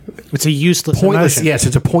it's a useless pointless emotion. Yes,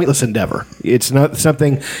 it's a pointless endeavor. It's not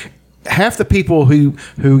something... Half the people who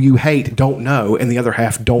you hate don't know, and the other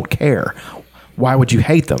half don't care. Why would you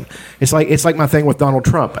hate them? It's like my thing with Donald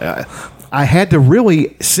Trump. I had to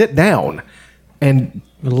really sit down and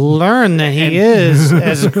learn that he is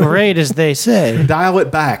as great as they say. Dial it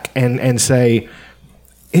back and say,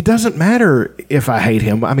 it doesn't matter if I hate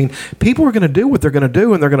him. I mean, people are going to do what they're going to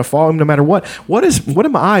do, and they're going to follow him no matter what. What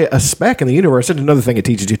am I, a speck in the universe? That's another thing it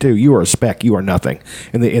teaches you too. You are a speck. You are nothing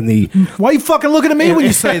in the. Why are you fucking looking at me when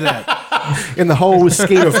you say that? In the whole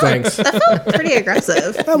scheme of things, That felt pretty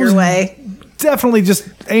aggressive your way. Definitely just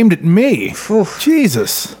aimed at me.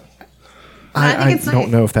 Jesus. I don't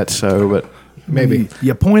know if that's so, but maybe.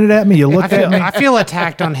 You pointed at me. You looked at me. I feel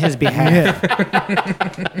attacked on his behalf.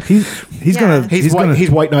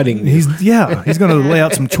 He's white knighting. He's gonna lay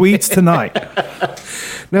out some tweets tonight.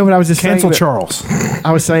 No, but I was just cancel saying Charles.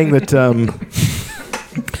 I was saying that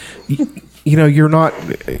you're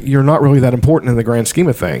not really that important in the grand scheme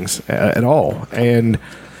of things at all, and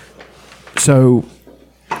so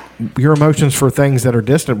your emotions for things that are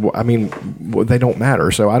distant, I mean, they don't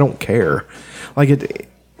matter. So I don't care. Like it.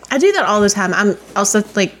 I do that all the time. I'm also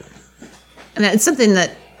like, and it's something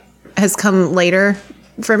that has come later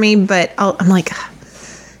for me, but I'm like,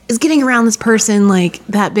 is getting around this person like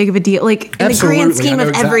that big of a deal? Like in the grand scheme of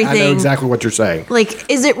everything. I know exactly what you're saying. Like,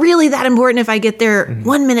 is it really that important if I get there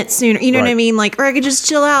 1 minute sooner? You know what I Right. mean? Like, or I could just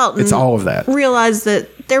chill out and It's all of that. realize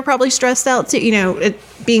that they're probably stressed out too. You know,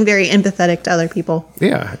 being very empathetic to other people.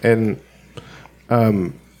 Yeah, and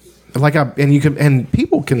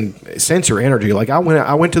people can sense your energy. Like I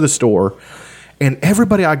went to the store, and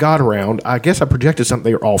everybody I got around, I guess I projected something.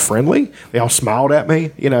 They were all friendly. They all smiled at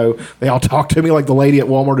me. You know, they all talked to me. Like the lady at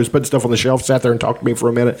Walmart who's putting stuff on the shelf sat there and talked to me for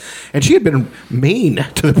a minute, and she had been mean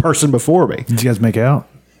to the person before me. Did you guys make out?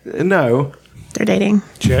 No, They're dating.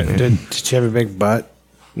 Did you have a big butt?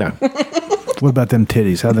 no. What about them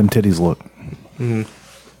titties? How'd them titties look?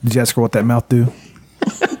 Did you ask her what that mouth do?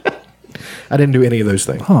 I didn't do any of those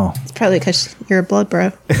things. Oh, It's probably because you're a blood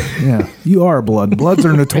bro. yeah. You are a blood. Bloods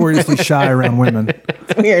are notoriously shy around women.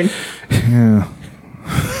 Weird. Yeah.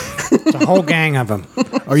 It's a whole gang of them.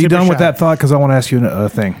 Are you done with that thought? Because I want to ask you a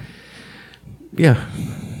thing. Yeah.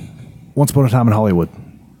 Once Upon a Time in Hollywood.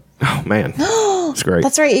 Oh man, it's great.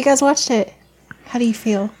 That's right. You guys watched it. How do you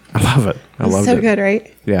feel? I love it. I It's love so it. good,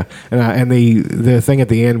 right? Yeah, and the thing at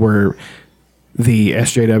the end where the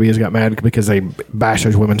SJWs got mad because they bashed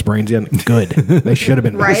those women's brains in. Good. They should have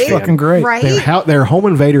been Right? bashed in. Fucking great. Right? They're home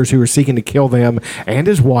invaders who were seeking to kill them and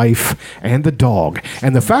his wife and the dog.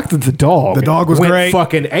 And the fact that the dog was went great.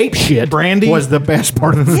 fucking ape shit Brandy? was the best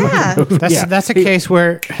part of the Yeah. movie. That's a case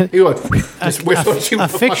where He was just whistled, she a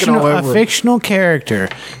was fucking all over him. fictional character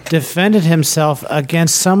defended himself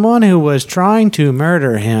against someone who was trying to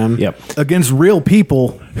murder him. Yep. Against real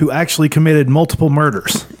people who actually committed multiple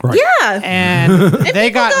murders. Yeah. And they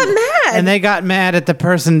got mad. And they got mad at the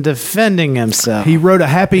person defending himself. He wrote a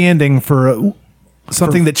happy ending for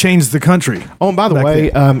something that changed the country. Oh, and by the Back way,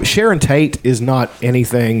 then. Sharon Tate is not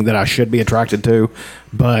anything that I should be attracted to,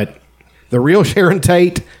 but the real Sharon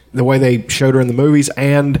Tate, the way they showed her in the movies,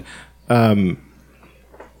 and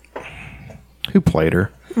who played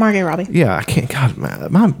her? Margot Robbie. Yeah, I can't. God, my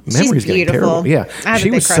memory's getting beautiful. terrible. Yeah, I have a she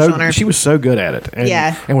big was crush so on her. she was so good at it. And,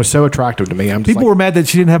 Yeah. and was so attractive to me. I'm just People like, were mad that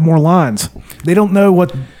she didn't have more lines. They don't know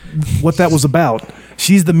what that was about.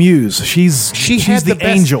 She's the muse. She's had the best-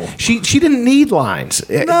 angel. She didn't need lines.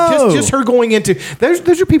 No. Just her going into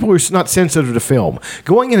those are people who are not sensitive to film.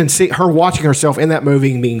 Going in and see her watching herself in that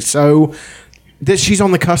movie and being so that she's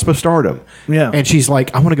on the cusp of stardom. Yeah. And she's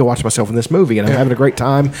like, I want to go watch myself in this movie, and I'm having a great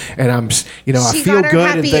time, and I'm, I She feel got her good.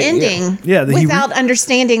 happy and ending. Yeah, without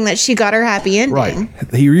understanding that she got her happy ending. Right. He And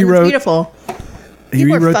it's rewrote. beautiful. He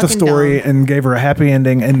People are rewrote the fucking story dumb. and gave her a happy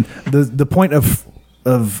ending. And the point of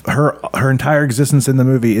her entire existence in the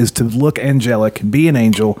movie is to look angelic, be an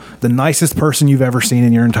angel, the nicest person you've ever seen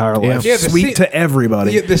in your entire life, Yeah, the sweet scene- to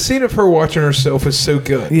everybody. The scene of her watching herself is so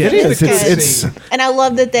good. Yeah, It is. Just a good It's scene. And I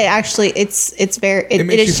love that they actually it's very it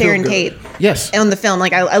makes you is feel Sharon good. Tate Yes. on the film.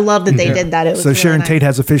 Like I love that they did that. It was So really Sharon nice. Tate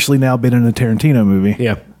has officially now been in a Tarantino movie.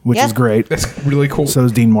 Yeah. Which Yeah. is great. That's really cool. So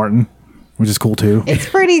is Dean Martin, which is cool too. It's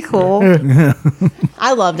pretty cool.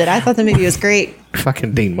 I loved it. I thought the movie was great.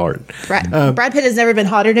 Fucking Dean Martin. Brad Pitt has never been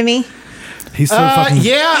hotter to me. He's so fucking.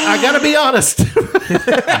 Yeah, I gotta be honest.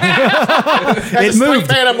 It moved.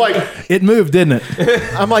 Man, I'm like, It moved, didn't it?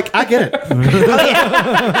 I get it.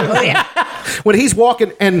 Oh yeah. When he's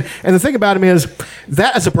walking, and the thing about him is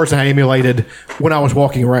that is a person I emulated when I was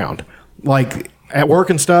walking around, like at work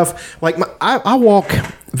and stuff. Like I walk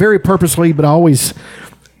very purposely, but I always,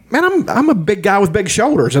 man, I'm a big guy with big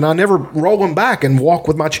shoulders, and I never roll them back and walk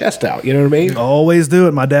with my chest out. You know what I mean? Always do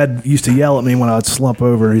it. My dad used to yell at me when I would slump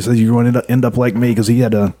over. He said, "You're going to end up like me," because he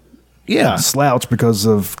had to Yeah. slouch because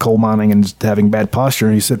of coal mining and just having bad posture.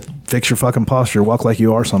 And he said, "Fix your fucking posture. Walk like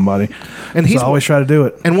you are somebody." And So he's I always try to do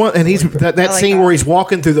it. And he's that like scene that. where he's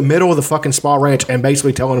walking through the middle of the fucking spa ranch and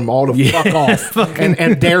basically telling them all to fuck off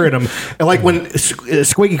and daring them. And like when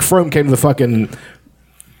Squeaky Fromme came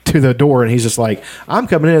to the door, and he's just like, "I'm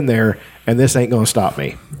coming in there, and this ain't gonna stop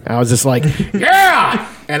me." I was just like, "Yeah!"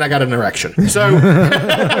 And I got an erection. So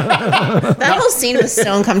That whole scene was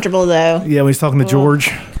so uncomfortable though. Yeah, when he's talking to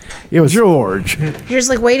George. it was George. You're just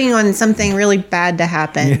like waiting on something really bad to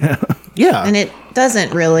happen. yeah. And it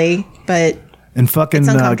doesn't really, but And fucking It's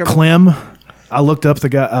uncomfortable. Clem. I looked up the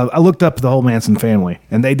guy. I looked up the whole Manson family,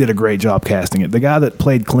 and they did a great job casting it. The guy that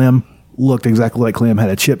played Clem looked exactly like Clem, had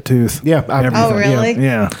a chipped tooth. Yeah, everything. Oh, really?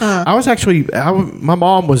 Yeah. I was actually, my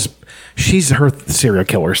mom was, she's her serial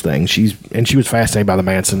killers thing. She was fascinated by the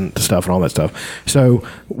Manson stuff and all that stuff. So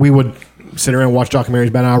we would sit around and watch documentaries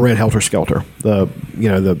about it. I read Helter Skelter, the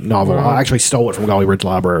novel. I actually stole it from Golly Ridge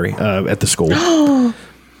Library at the school.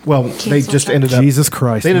 Well, they just ended up, Jesus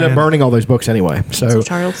Christ, they ended man. up burning all those books anyway. So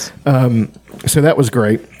Charles. so that was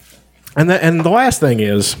great. And the last thing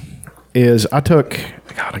is, is I took.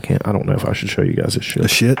 God, I don't know if I should show you guys this shit. A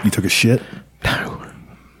shit? You took a shit? No.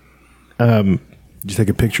 Did you take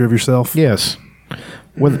a picture of yourself? Yes.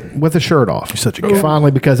 With a shirt off. You're such a guy.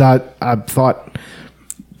 Finally, because I thought.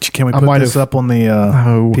 Can we put this up on the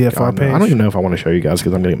PFR God, page? no. I don't even know if I want to show you guys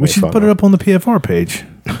because I'm going to get We should put it up on the PFR page.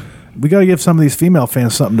 We got to give some of these female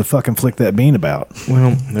fans something to fucking flick that bean about.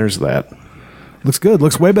 Well, there's that. Looks good.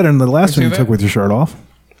 Looks way better than the last one see you that? took with your shirt off.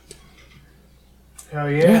 Oh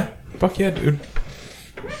yeah. Fuck yeah, dude.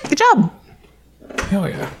 Good job. Hell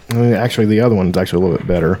yeah. I mean, actually, the other one's actually a little bit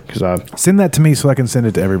better because I. Send that to me so I can send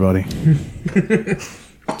it to everybody.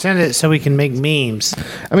 Send it so we can make memes.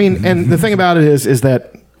 I mean, and the thing about it is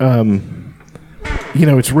that.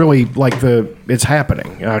 It's really like it's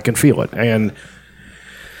happening. I can feel it. And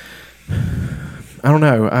I don't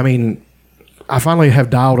know. I mean, I finally have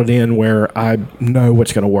dialed it in where I know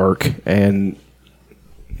what's going to work. And,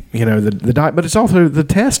 the diet, but it's also the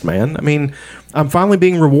test, man. I mean, I'm finally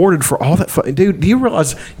being rewarded for all that. Dude, do you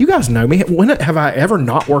realize, you guys know me. When have I ever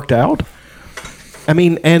not worked out? I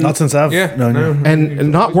mean, and Not since I've known you.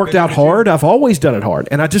 and not worked out hard. I've always done it hard,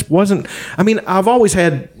 and I just wasn't. I mean, I've always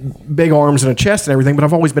had big arms and a chest and everything, but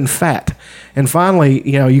I've always been fat. And finally,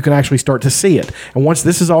 you can actually start to see it. And once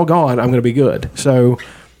this is all gone, I'm going to be good. So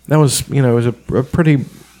that was, it was a pretty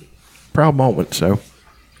proud moment. So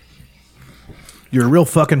You're a real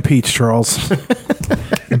fucking peach, Charles.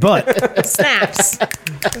 But Snaps.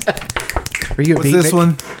 are you a what's this beatnik?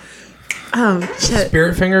 one? Shit.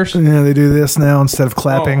 Spirit fingers. Yeah, they do this now instead of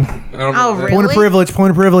clapping. I don't Oh, know that. really? Point of privilege.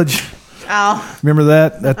 Point of privilege. Oh, Remember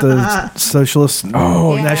that at the Socialist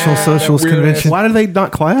National Socialist That weird Convention? Why do they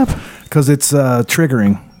not clap? Because it's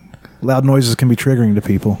triggering. Loud noises can be triggering to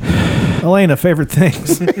people. Elena, favorite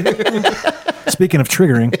things. Speaking of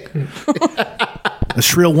triggering, a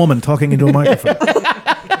shrill woman talking into a microphone.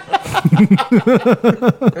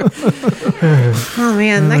 oh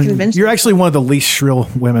man, that convention. You're actually one of the least shrill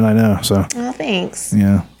women I know. So Oh, thanks.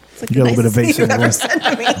 yeah, It's like you got a little bit of nicest bass in thing your you've voice. ever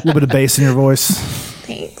said to me. A little bit of bass in your voice.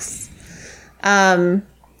 Thanks. Trying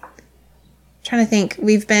to think.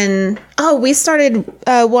 We started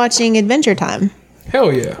watching Adventure Time.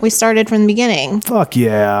 Hell yeah. We started from the beginning. Fuck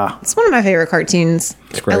yeah. It's one of my favorite cartoons.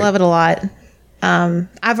 great. I love it a lot.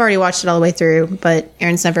 I've already watched it all the way through, but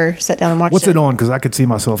Aaron's never sat down and watched What's it. it on? Because I could see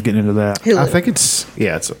myself getting into that. Hulu. I think it's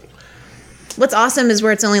What's awesome is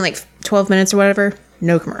where it's only like 12 minutes or whatever.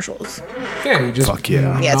 No commercials. Yeah, you just Fuck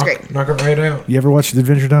yeah. Yeah, it's great. knock it right out. You ever watched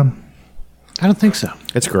Adventure Time? I don't think so.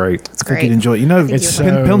 it's great. It's I think great. you'd enjoy it. You know, think it's you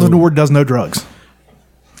would. Pendleton Ward does no drugs.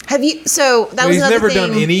 Have you? So that But was he's another never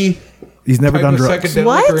thing. done any He's never type done of drugs. psychedelic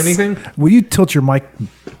What? or anything. Will you tilt your mic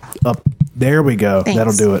up? There we go. Thanks.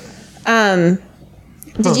 That'll do it.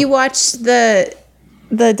 Did you watch the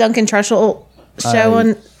Duncan Trussell show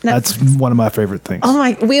on Netflix? That's one of my favorite things. Oh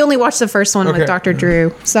my! We only watched the first one Okay. with Dr.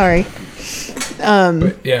 Drew. Sorry,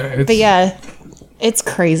 Yeah, it's, but yeah, it's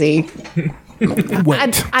crazy.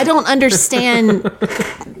 Wait. I don't understand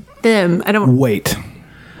them. I don't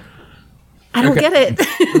get it.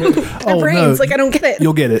 Their brains, like I don't get it.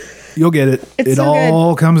 You'll get it. You'll get it. It's it so good.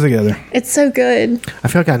 all comes together. It's so good. I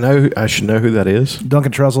feel like I should know who that is.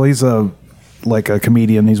 Duncan Trussell, he's a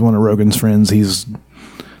comedian. He's one of Rogan's friends. He's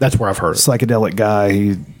That's where I've heard a it. psychedelic guy.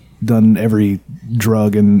 He's done every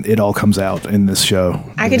drug, and it all comes out in this show.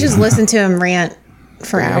 I could just listen to him rant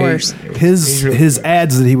for hours. His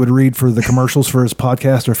ads that he would read for the commercials for his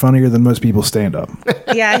podcast are funnier than most people's stand up.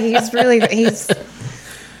 Yeah, he's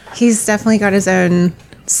definitely got his own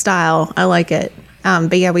style. I like it.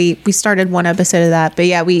 But yeah, we started one episode of that. But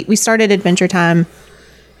yeah, we started Adventure Time.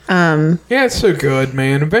 yeah, it's so good,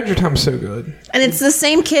 man. Adventure Time's so good. And it's the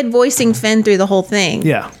same kid voicing Finn through the whole thing.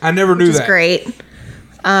 Yeah. I never knew Which is that. great.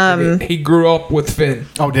 He grew up with Finn.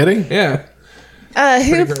 Oh, did he? Yeah.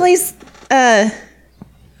 Who great. plays the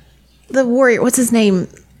warrior? What's his name?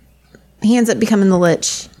 He ends up becoming the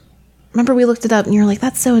Lich. Remember we looked it up and you were like,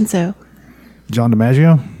 that's so and so. John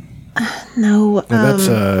DiMaggio? No, That's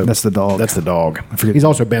the dog. That's the dog. I forget. He's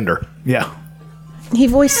also Bender. Yeah. he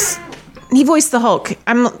voiced the Hulk.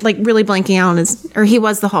 I'm like really blanking out on he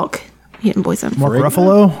was the Hulk. He didn't voice him. Mark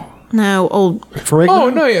Ruffalo? No, old. Ferrigno? Oh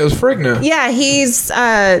no, yeah, it was Frigna. Yeah, he's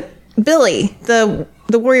Billy, the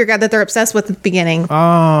warrior guy that they're obsessed with at the beginning.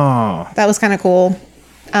 Oh. That was kind of cool.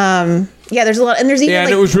 Yeah, there's a lot, and there's even Yeah, and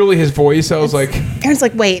like it was really his voice. I was like, Aaron's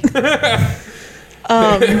like, wait.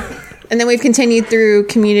 And then we've continued through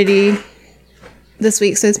Community this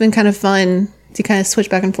week, so it's been kind of fun to kind of switch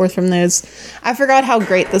back and forth from those. I forgot how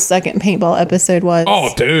great the second paintball episode was.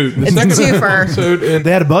 Oh, dude. The It's a second twofer. episode, and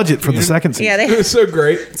They had a budget for the second season. Yeah, it was so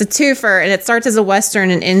great. it's a twofer, and it starts as a Western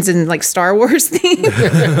and ends in like Star Wars theme.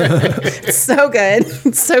 It's so good.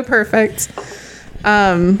 It's so perfect.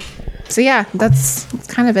 So yeah, that's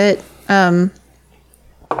kind of it.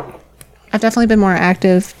 I've definitely been more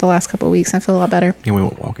active the last couple of weeks. I feel a lot better. And we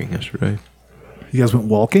went walking yesterday. You guys went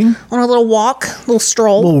walking? On a little walk, little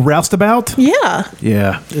stroll. A little roustabout? Yeah.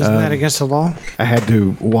 Yeah. Isn't that against the law? I had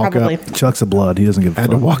to walk Probably. up. Chuck's a blood. He doesn't give a I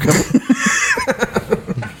had to fuck. walk up.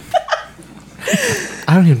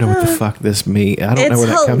 I don't even know what the fuck this means. I don't know where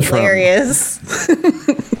that comes from. hilarious.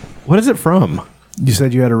 What is it from? You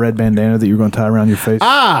said you had a red bandana that you were going to tie around your face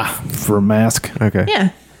for a mask, Okay. Yeah.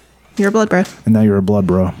 You're a blood bro. and now you're a blood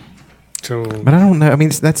bro. So But I don't know. I mean,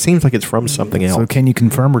 that seems like it's from something else. So can you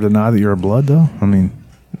confirm or deny that you're a blood, though? I mean,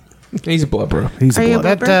 He's a blood bro. he's Are a you a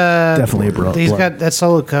blood. blood that Definitely a bro. He's blood. got that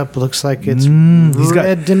solo cup. Looks like it's He's got,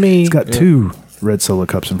 red to me. He's got two red solo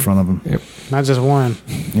cups in front of him. Not just one.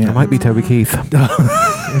 It might be Toby Keith.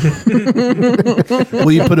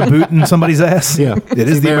 Will you put a boot in somebody's ass? Yeah. It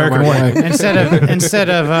is the American way. Instead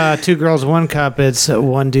of two girls, one cup, it's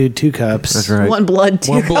one dude, two cups. That's right. One blood,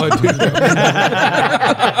 too. One blood, two.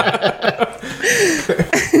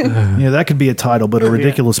 Yeah, that could be a title, but a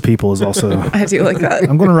ridiculous people is also. I do like that.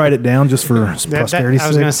 I'm going to write it down just for I posterity's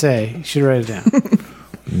was going to sake. say, you should write it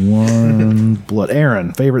down. One blood.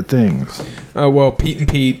 Aaron, favorite things. Well, Pete and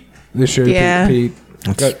Pete. The show Yeah. Pete and Pete.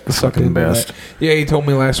 Got sucked fucking into best. that. Yeah, he told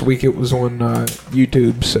me last week it was on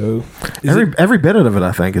YouTube. So Every bit of it,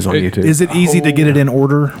 I think, is on It- YouTube. Is it easy to get it in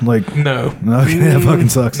order? Like, no, okay, that fucking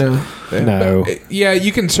sucks. no, No. Yeah,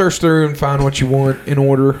 you can search through and find what you want in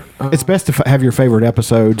order. It's best to have your favorite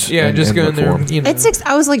episodes. Yeah, and- just and go in look there. for 'em. And, you know,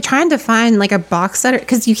 I was like trying to find like a box set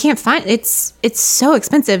because you can't find it's so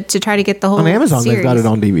expensive to try to get the whole On Amazon, series. they've got it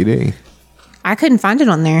on DVD. I couldn't find it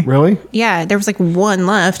on there. Really? Yeah, there was like one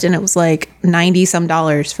left, and it was like $90 some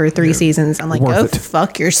for 3 seasons. I'm like, Worth go it.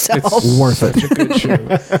 fuck yourself, it's Worth it. such a good show.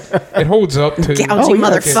 It holds up to gouging Oh, yeah.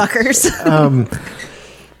 motherfuckers.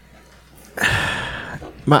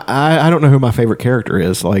 I don't know who my favorite character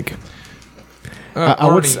is. Like,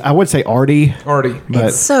 Artie. I would say Artie, Artie. but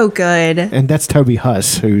It's so good. and that's Toby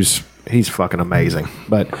Huss, he's fucking amazing.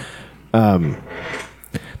 But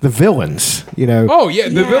the villains, you know, Oh yeah,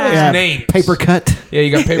 the villain's name. Paper Cut, Yeah,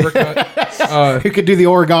 you got Paper Cut. who could do the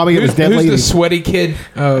origami. It was Who's deadly. the sweaty kid?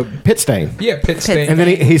 Pit Stain. Yeah, Pit Stain. And then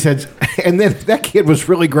he said, and then that kid was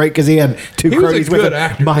really great because he had two He was a cronies with good him.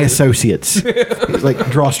 actor, My dude. associates, like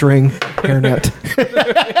drawstring, hairnet.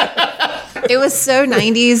 It was so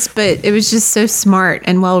 90s, but it was just so smart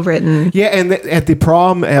and well written. Yeah, and at the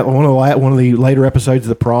prom, at one of the later episodes of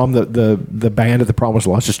the prom, the band at the prom was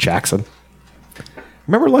Luscious Jackson.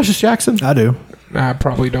 Remember Luscious Jackson? I do. I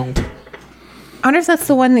probably don't. I wonder if that's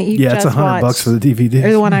the one that you Yeah, it's just $100 watched. for the DVD.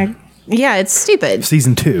 Or the one I. Yeah, it's stupid.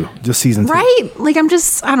 Season 2, just season 2. Right? Like,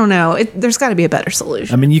 I don't know. There's got to be a better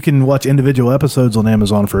solution. I mean, you can watch individual episodes on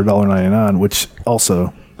Amazon for $1.99, which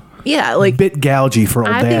also Yeah, like, bit gougy for old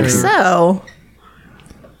I dad. think so.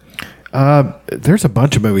 There's a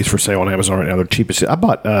bunch of movies for sale on Amazon right now. They're cheap as shit. I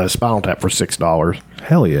bought Spinal Tap for $6.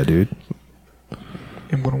 Hell yeah, dude.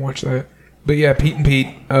 I'm gonna watch that. But yeah, Pete and Pete.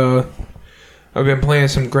 I've been playing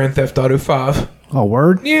some Grand Theft Auto 5. Oh,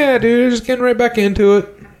 word? Yeah, dude, just getting right back into it.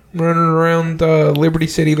 Running around Liberty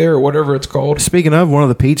City there, or whatever it's called. Speaking of, one of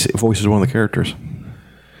the Pete's voices one of the characters.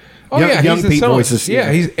 Oh Young- yeah, young he's the Pete son. voices, Yeah,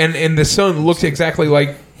 yeah. he's and the son looks exactly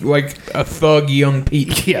like a thug young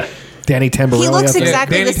Pete. Yeah. Danny Tamborelli. He looks I think.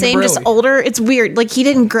 exactly Danny the same, just Tamborelli. older. It's weird. Like, he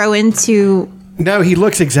didn't grow into. No, he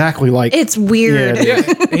looks exactly like. It's weird. Yeah,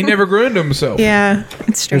 Yeah, Yeah, he never grew into himself.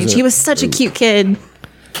 it's strange. Here's He a- was such a cute kid.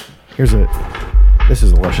 Here's it. This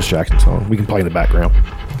is a Luscious Jackson song. We can play in the background.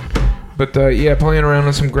 But yeah, playing around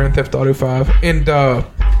on some Grand Theft Auto 5, and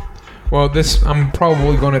well, this I'm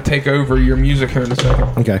probably going to take over your music here in a second.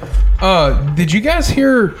 Okay. Did you guys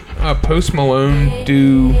hear Post Malone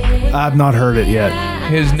do I've not heard it yet.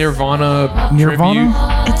 his Nirvana Nirvana?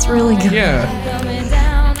 tribute? It's really good.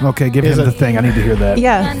 Yeah. Okay, give him the thing. I need to hear that.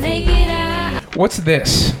 Yeah. What's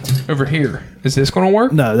this over here? Is this going to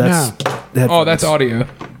work? No, that's. headphones. Oh, that's audio.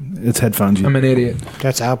 It's headphones. I'm an idiot.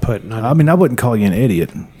 That's output. Not I mean, I wouldn't call you an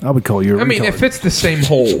idiot. I would call you a I mean, retard. it fits the same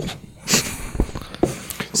hole.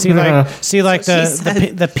 See, like She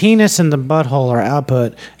said. the penis and the butthole are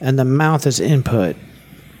output, and the mouth is input.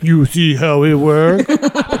 You see how it works?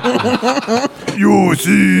 You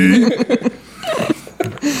see?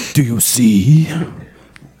 Do you see?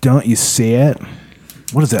 Don't you see it?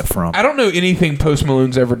 What is that from? I don't know anything Post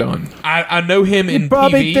Malone's ever done. I know him in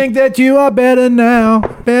Probably TV. think that you are better now.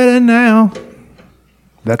 Better now.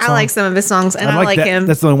 That I song? like some of his songs, and I like that. him.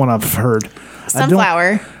 That's the only one I've heard.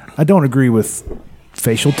 Sunflower. I don't agree with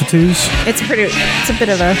facial tattoos. It's a bit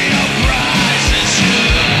of a.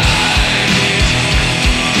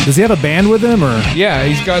 Does he have a band with him or? Yeah,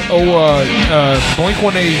 he's got Blink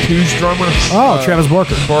 182's drummer. Travis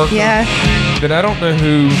Barker. Yeah. But I don't know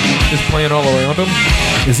who is playing all around him.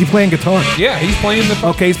 Is he playing guitar? Yeah, he's playing the.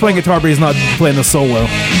 Okay, he's playing guitar, but he's not playing the solo.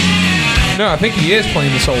 No, I think he is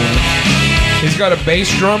playing the solo. He's got a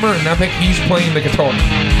bass drummer, and I think he's playing the guitar.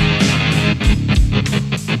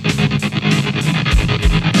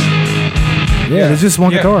 Yeah, there's just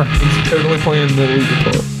one guitar. He's totally playing the lead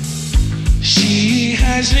guitar. She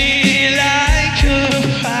has me like a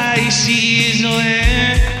Pisces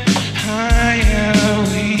when I am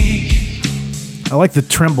weak. I like the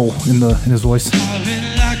tremble in his voice. I've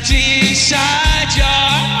been locked inside your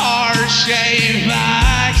heart-shaped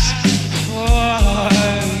box for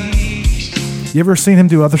weeks. You ever seen him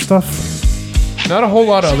do other stuff? Not a whole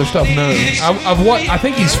lot of other stuff, no. I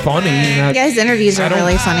think he's funny. And Yeah, his interviews are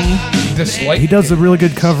really funny. He does a really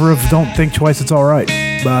good cover of "Don't Think Twice, It's All Right"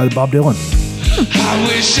 by Bob Dylan. I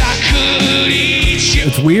wish I could eat you.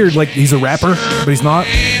 It's weird, like he's a rapper, but he's not.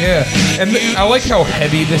 Yeah, and I like how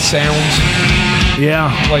heavy this sounds.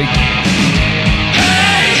 Yeah, like.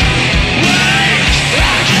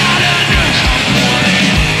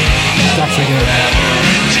 It's actually good.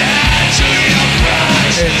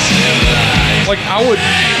 Like, I would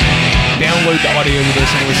download the audio of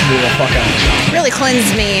this and listen to the fuck out of it. Really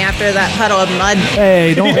cleansed me after that puddle of mud.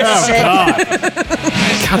 Hey, don't. Shit.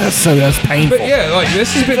 God, that's painful. But yeah, like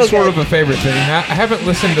this has been sort of a favorite thing. I haven't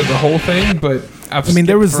listened to the whole thing, but I mean,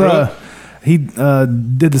 there was he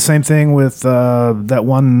did the same thing with that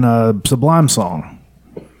one Sublime song,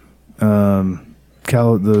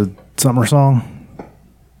 the summer song.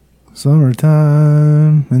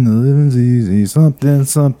 Summertime and the living's easy. Something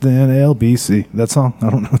LBC. That song, I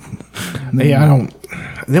don't know. Yeah, I don't.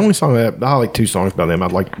 The only song that I like two songs by them. I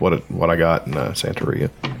like what I got in Santeria.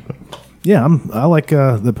 Yeah, I like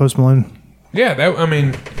the Post Malone. Yeah,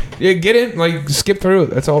 get in, like skip through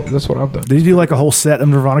it. That's all. That's what I've done. Did he do like a whole set of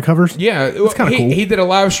Nirvana covers? Yeah, it's kind of cool. He did a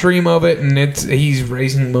live stream of it, and he's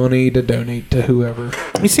raising money to donate to whoever.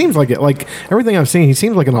 He seems like it. Like everything I've seen, he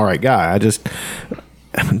seems like an all right guy.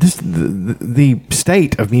 The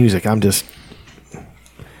state of music.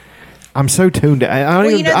 I'm so tuned. I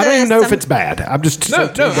don't even know if it's bad. I'm just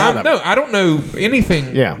no. I don't know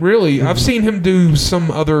anything. Yeah. Really. Mm-hmm. I've seen him do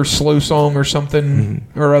some other slow song or something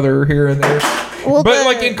or other here and there. Well, but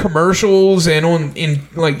like in commercials and in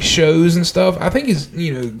like shows and stuff, I think he's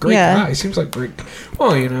great guy. He seems like great.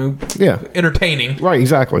 Well, entertaining. Right.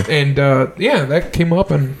 Exactly. And that came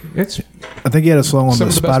up, and it's. I think he had a song on Some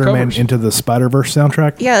the of the best Spider-Man covers. Into the Spider-Verse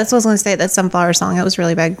soundtrack. Yeah, that's what I was going to say. That Sunflower song, that was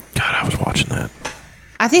really big. God, I was watching that.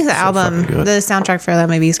 I think the album, fucking good. the soundtrack for that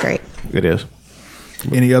movie is great. It is.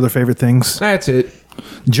 Any other favorite things? That's it.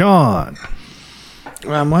 John.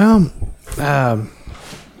 One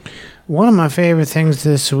of my favorite things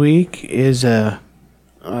this week is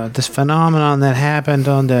this phenomenon that happened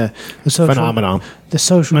on the social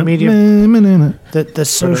media the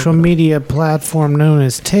social media platform known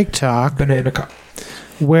as TikTok, Banana cup.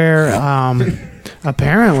 where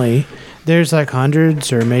apparently there's like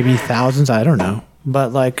hundreds or maybe thousands, I don't know,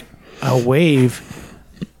 but like a wave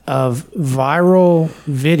of viral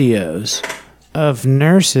videos of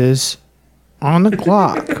nurses on the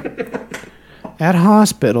clock at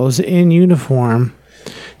hospitals in uniform,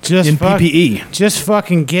 just In PPE. just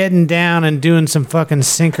fucking getting down and doing some fucking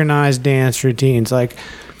synchronized dance routines. Like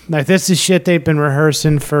this is shit they've been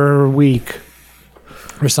rehearsing for a week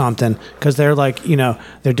or something, because they're like,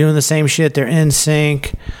 they're doing the same shit. They're in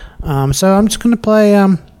sync. So I'm just gonna play.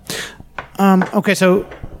 Okay, so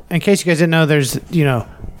in case you guys didn't know, there's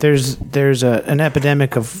an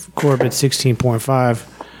epidemic of Corbett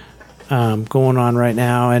 16.5 going on right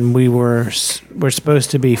now, and we're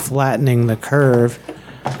supposed to be flattening the curve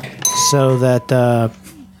so that the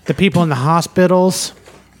people in the hospitals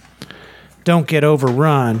don't get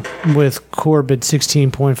overrun with Corbett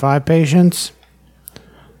 16.5 patients.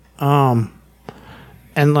 And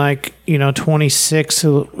 26,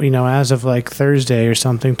 as of like Thursday or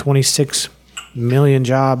something, 26 million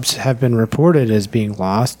jobs have been reported as being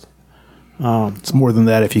lost. It's more than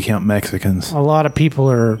that if you count Mexicans. A lot of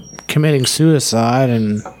people are committing suicide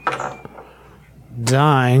and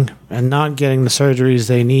dying and not getting the surgeries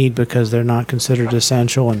they need because they're not considered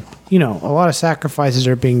essential. And, a lot of sacrifices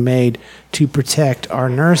are being made to protect our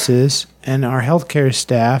nurses and our healthcare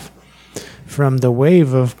staff from the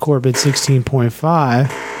wave of Corbett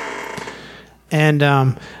 16.5.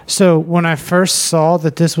 And so when I first saw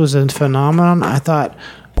that this was a phenomenon, I thought,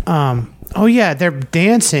 oh yeah, they're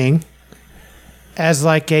dancing as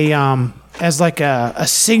like a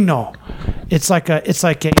signal. It's like a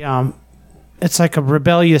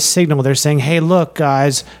rebellious signal. They're saying, hey, look,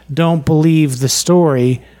 guys, don't believe the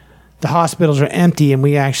story. The hospitals are empty, and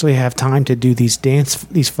we actually have time to do get down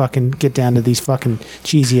to these fucking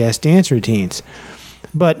cheesy ass dance routines.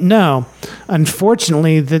 But no,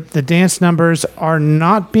 unfortunately, the dance numbers are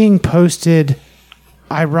not being posted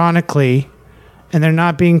ironically, and they're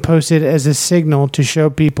not being posted as a signal to show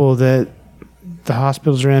people that the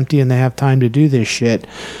hospitals are empty and they have time to do this shit.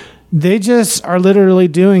 They just are literally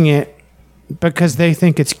doing it because they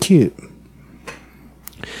think it's cute.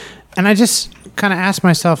 And I just kind of asked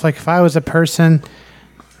myself, like, if I was a person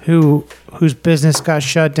whose business got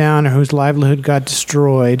shut down or whose livelihood got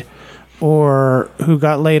destroyed or who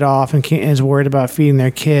got laid off and is worried about feeding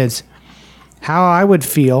their kids, how I would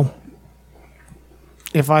feel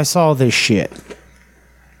if I saw this shit.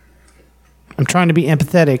 I'm trying to be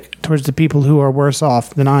empathetic towards the people who are worse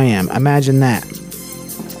off than I am. Imagine that.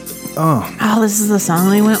 Oh, this is the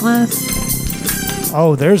song they went with?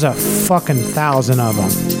 Oh, there's a fucking 1,000 of them.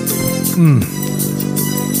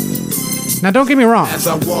 Now, don't get me wrong. Are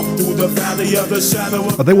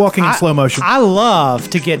they walking in slow motion? I love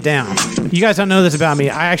to get down. You guys don't know this about me.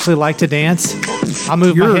 I actually like to dance. I'll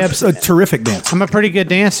move You're my hips. a terrific dancer. I'm a pretty good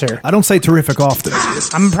dancer. I don't say terrific often.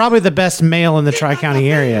 I'm probably the best male in the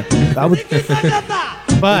Tri-County area. I would.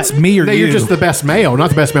 But It's me or No, you. you're just the best male, not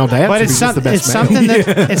the best male dancer. but it's, You're just the best male.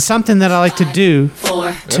 it's something that I like to do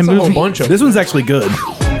That's to a move whole me. bunch of This one's actually good.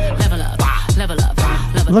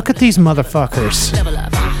 Look at these motherfuckers.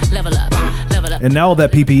 And now all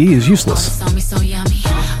that PPE is useless.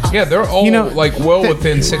 Yeah, they're all like well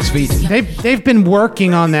within 6 feet. They've been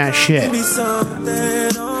working on that shit.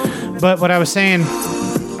 But what I was saying,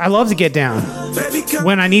 I love to get down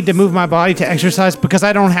when I need to move my body to exercise because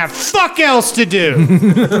I don't have fuck else to do.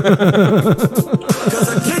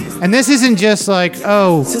 And this isn't just like,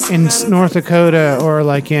 oh, in North Dakota or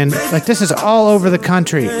this is all over the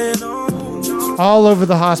country. All over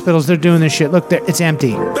the hospitals, they're doing this shit. Look, it's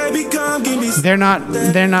empty. They're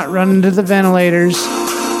not running to the ventilators.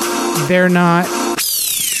 They're not.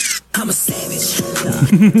 I'm a savage.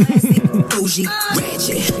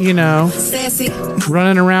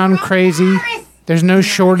 Running around crazy. There's no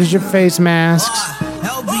shortage of face masks.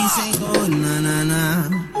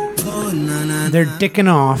 They're dicking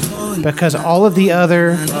off because all of the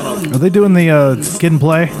other. Are they doing the kid and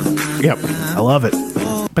play? Yep. I love it.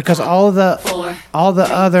 Because all the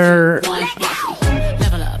other,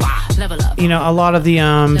 a lot of the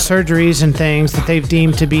surgeries and things that they've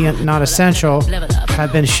deemed to be not essential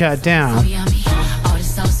have been shut down.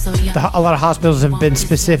 A lot of hospitals have been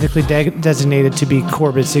specifically designated to be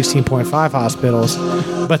Corbett 16.5 hospitals,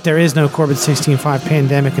 but there is no Corbett 16.5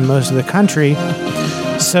 pandemic in most of the country,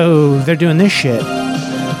 so they're doing this shit.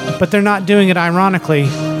 But they're not doing it ironically.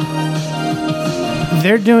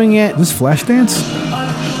 They're doing it. This flash dance?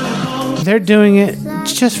 They're doing it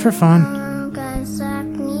just for fun.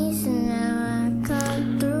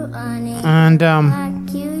 And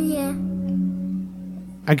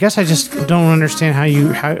I guess I just don't understand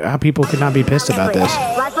how people could not be pissed about this.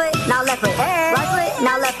 Right foot, now left foot. Right foot,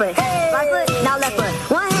 now left foot. Right foot, now left foot.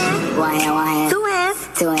 One hand. Two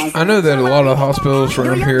hands. I know that a lot of hospitals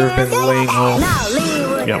around here have been laying off. Now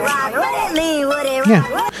lean with it, rock with it, lean with it, rock Yeah.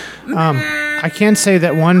 with it. I can say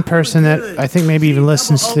that one person that I think maybe even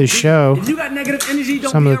listens to this show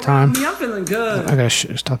some of the time. I gotta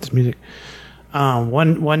stop this music.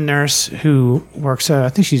 One nurse who works, I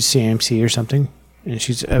think she's CMC or something, and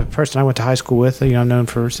she's a person I went to high school with. Known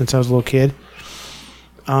for since I was a little kid.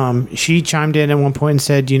 She chimed in at one point and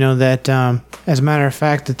said, that as a matter of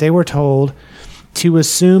fact, that they were told to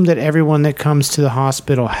assume that everyone that comes to the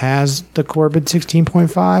hospital has the Corbett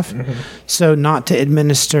 16.5, so not to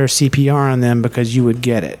administer CPR on them because you would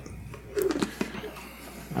get it.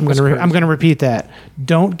 I'm going to repeat that.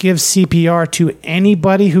 Don't give CPR to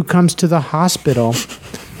anybody who comes to the hospital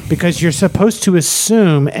because you're supposed to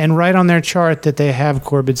assume and write on their chart that they have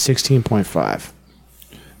Corbett 16.5.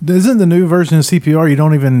 Isn't the new version of CPR you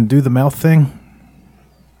don't even do the mouth thing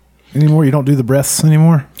anymore? You don't do the breaths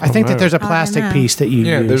anymore? I think that there's a plastic piece that you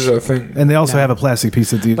use. There's a thing. And they also have a plastic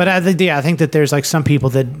piece that you... But I think that there's like some people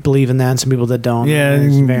that believe in that and some people that don't. Yeah.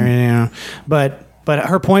 It's very, But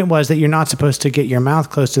her point was that you're not supposed to get your mouth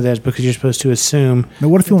close to theirs because you're supposed to assume. Now,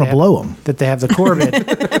 what if you want to blow them? That they have the Corbett.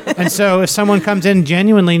 And so if someone comes in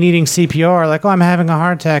genuinely needing CPR, like, I'm having a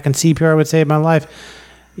heart attack and CPR would save my life.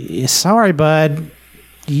 Sorry, bud.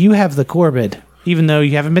 You have the Corbett. even though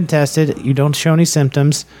you haven't been tested, you don't show any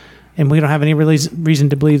symptoms, and we don't have any reason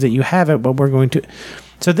to believe that you have it, but we're going to.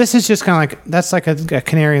 So this is just kind of like, that's like a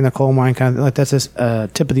canary in the coal mine kind of, like that's a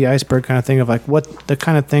tip of the iceberg kind of thing of like what the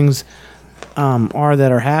kind of things are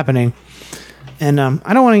that are happening. And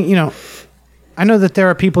I don't want to, I know that there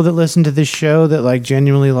are people that listen to this show that like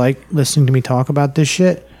genuinely like listening to me talk about this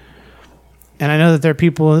shit. And I know that there are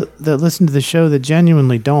people that listen to the show that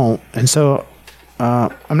genuinely don't. And so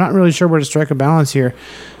I'm not really sure where to strike a balance here,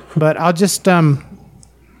 but I'll just go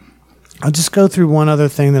through one other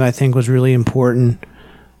thing that I think was really important.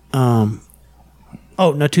 Two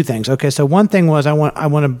things. Okay, so one thing was I want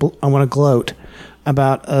to gloat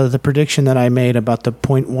about the prediction that I made about the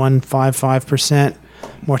 0.155%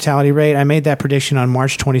 mortality rate. I made that prediction on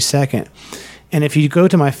March 22nd. And if you go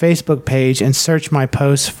to my Facebook page and search my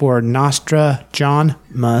posts for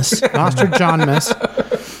Nostradamus,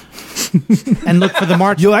 and look for the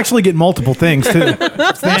March, You'll actually get multiple things too.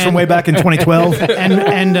 Things from way back in 2012.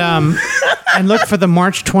 and look for the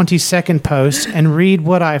March 22nd post and read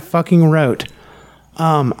what I fucking wrote.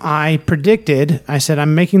 I said,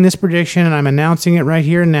 I'm making this prediction and I'm announcing it right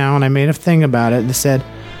here and now. And I made a thing about it that said,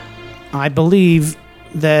 I believe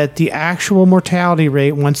that the actual mortality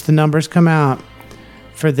rate, once the numbers come out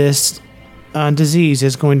for this disease,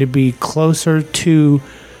 is going to be closer to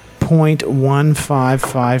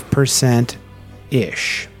 0.155%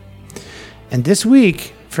 ish. And this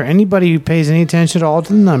week, for anybody who pays any attention at all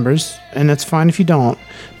to the numbers, and that's fine if you don't,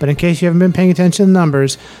 but in case you haven't been paying attention to the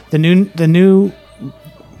numbers, the new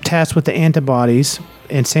test with the antibodies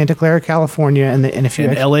in Santa Clara, California, and if you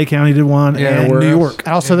LA County did one, and New York.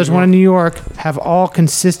 Also, there's one in New York, have all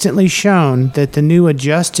consistently shown that the new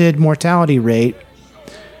adjusted mortality rate,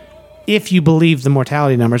 if you believe the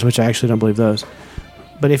mortality numbers, which I actually don't believe those,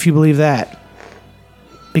 but if you believe that,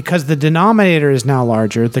 because the denominator is now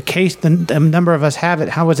larger, the number of us have it.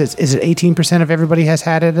 How is it? Is it 18% of everybody has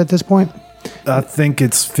had it at this point? I think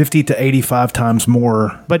it's 50 to 85 times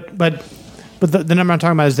more. But the number I'm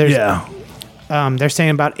talking about is they're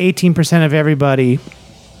saying about 18% of everybody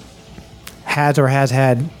has or has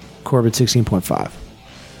had COVID 16.5.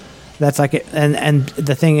 That's like it, and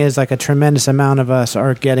the thing is, like, a tremendous amount of us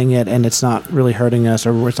are getting it, and it's not really hurting us,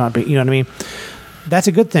 or it's not, you know what I mean? That's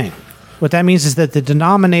a good thing. What that means is that the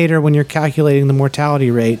denominator, when you're calculating the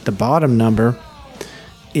mortality rate, the bottom number,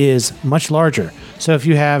 is much larger. So if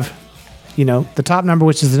you have, the top number,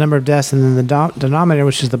 which is the number of deaths, and then the denominator,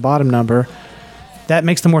 which is the bottom number, that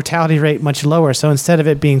makes the mortality rate much lower. So instead of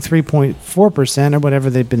it being 3.4% or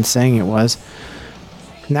whatever they've been saying it was,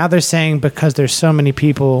 now they're saying because there's so many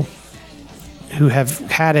people who have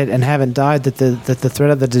had it and haven't died that the threat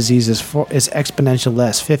of the disease is exponential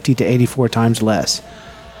less, 50 to 84 times less,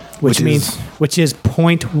 which is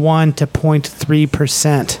 0.1 to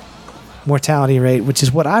 0.3% mortality rate, which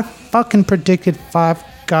is what I fucking predicted 5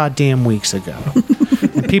 goddamn weeks ago.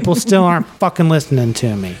 And people still aren't fucking listening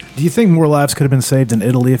to me. Do you think more lives could have been saved in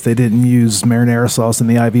Italy if they didn't use marinara sauce in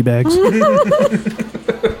the IV bags?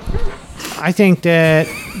 I think that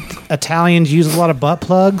Italians use a lot of butt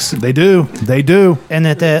plugs. They do. And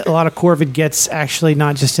that a lot of Corvid gets actually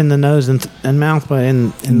not just in the nose and mouth, but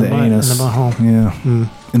in the butt, anus. in the butthole. Yeah.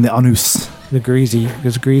 In the anus. The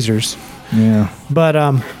greasers. Yeah. But,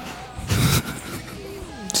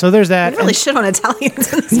 so there's that. We really shit on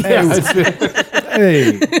Italians in this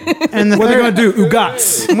Hey. And what are they going to do?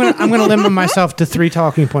 Ugats. I'm going to limit myself to 3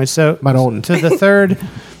 talking points. So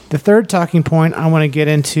the third talking point I want to get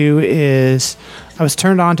into is I was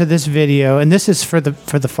turned on to this video, and this is for the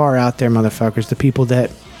far out there motherfuckers, the people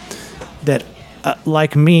that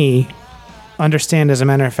like me understand, as a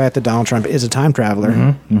matter of fact, that Donald Trump is a time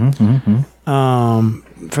traveler.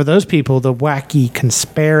 For those people, the wacky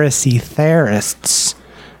conspiracy theorists,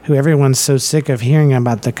 who everyone's so sick of hearing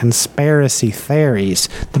about the conspiracy theories,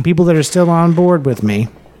 the people that are still on board with me,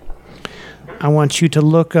 I want you to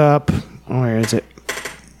look up. Where is it?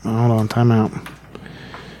 Hold on, time out.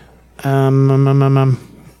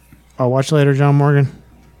 I'll watch later, John Morgan.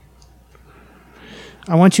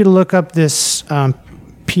 I want you to look up this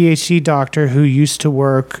PhD doctor who used to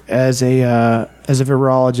work as a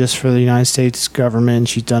virologist for the United States government.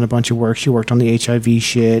 She's done a bunch of work. She worked on the HIV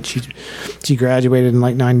shit. She graduated in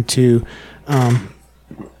like 92. I'm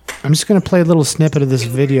just going to play a little snippet of this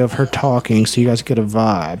video of her talking so you guys get a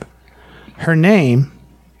vibe. Her name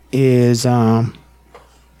is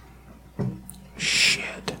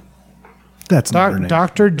That's not her name.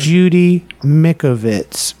 Dr. Judy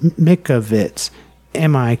Mikovits. Mikovits.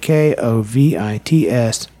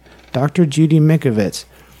 Mikovits. Dr. Judy Mikovits.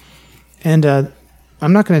 And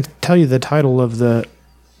I'm not going to tell you the title of the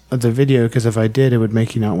of the video because if I did, it would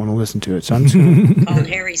make you not want to listen to it. So I'm just gonna, Called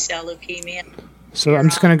hairy cell leukemia. so I'm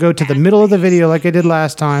just going to go to the middle of the video like I did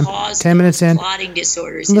last time. 10 minutes in. Clotting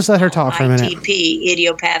disorders. Let's let her talk for a minute. ITP,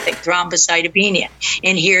 idiopathic thrombocytopenia.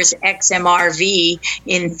 And here's XMRV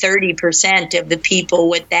in 30% of the people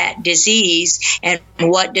with that disease. And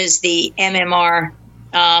what does the MMR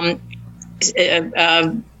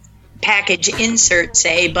package insert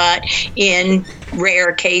say? But in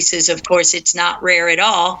rare cases, of course, it's not rare at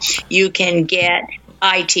all, you can get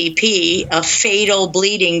ITP, a fatal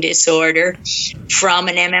bleeding disorder, from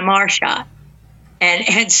an MMR shot.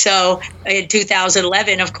 And so in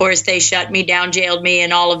 2011, of course, they shut me down, jailed me,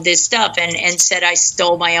 and all of this stuff, and said I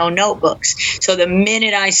stole my own notebooks. So the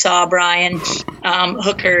minute I saw Brian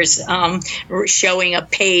Hooker's showing a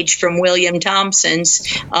page from William Thompson's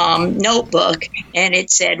notebook, and it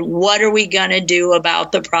said, what are we going to do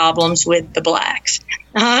about the problems with the blacks?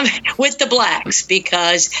 With the blacks,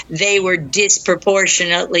 because they were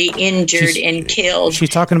disproportionately injured and killed. She's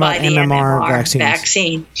talking about by the MMR vaccines.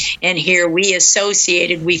 vaccine. And here we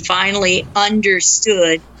finally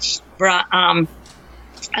understood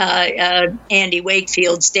Andy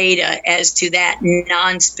Wakefield's data as to that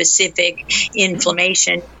non-specific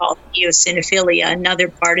inflammation called eosinophilia, another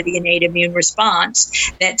part of the innate immune response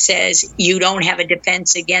that says you don't have a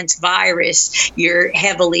defense against virus. You're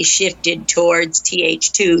heavily shifted towards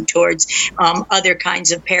Th2, towards other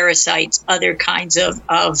kinds of parasites, other kinds of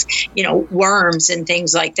worms and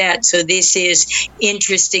things like that. So this is,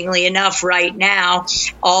 interestingly enough, right now,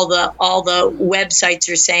 all the websites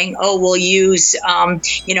are saying, oh, we'll use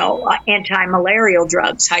anti-malarial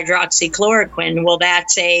drugs, hydroxychloroquine. Well,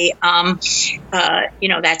 that's a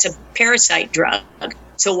parasite drug.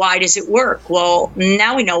 So why does it work? Well,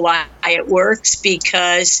 now we know why it works,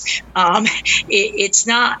 because it's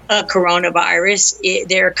not a coronavirus.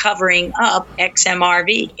 They're covering up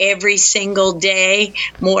XMRV. Every single day,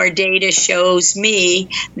 more data shows me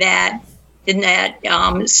that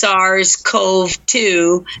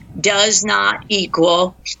SARS-CoV-2 does not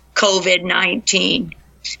equal COVID-19.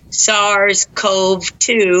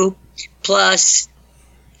 SARS-CoV-2 plus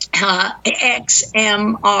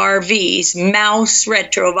XMRVs, mouse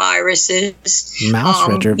retroviruses,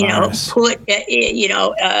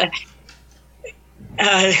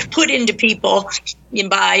 put into people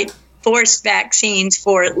by forced vaccines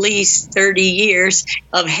for at least 30 years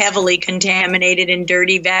of heavily contaminated and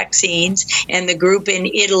dirty vaccines. And the group in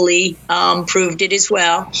Italy proved it as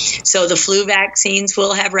well. So the flu vaccines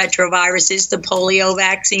will have retroviruses. The polio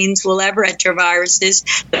vaccines will have retroviruses.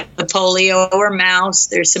 The polio or mouse,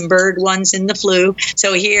 there's some bird ones in the flu.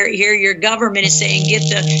 So here your government is saying,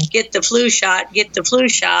 get the flu shot, get the flu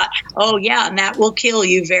shot. Oh yeah, and that will kill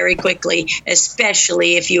you very quickly,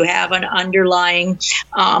 especially if you have an underlying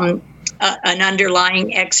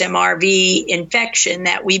XMRV infection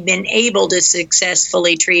that we've been able to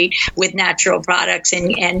successfully treat with natural products,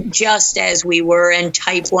 and just as we were in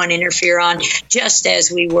type 1 interferon, just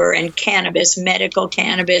as we were in cannabis, medical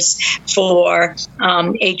cannabis for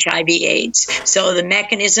HIV/AIDS. So the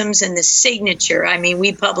mechanisms and the signature,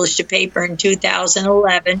 we published a paper in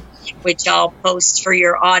 2011, which I'll post for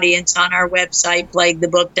your audience on our website,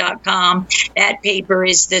 plaguethebook.com. That paper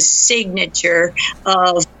is the signature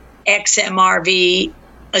of XMRV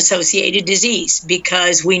associated disease,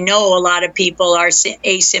 because we know a lot of people are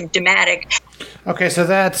asymptomatic. Okay, so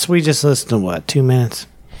we just listened to what, 2 minutes?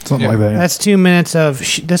 Something like that. That's 2 minutes of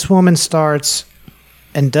this woman starts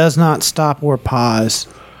and does not stop or pause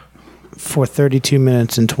for 32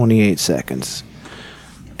 minutes and 28 seconds.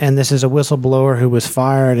 And this is a whistleblower who was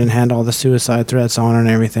fired and had all the suicide threats on her and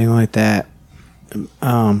everything like that.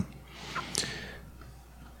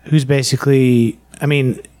 Who's basically,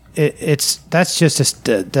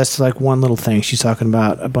 that's like one little thing. She's talking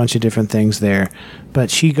about a bunch of different things there,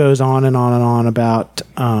 but she goes on and on and on about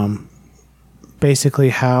basically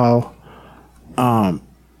how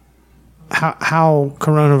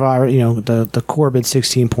coronavirus, the Corbett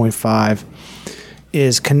 16.5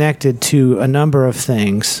 is connected to a number of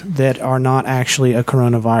things that are not actually a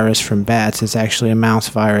coronavirus from bats. It's actually a mouse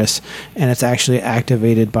virus, and it's actually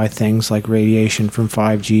activated by things like radiation from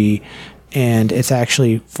 5G. And it's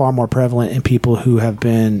actually far more prevalent in people who have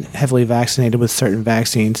been heavily vaccinated with certain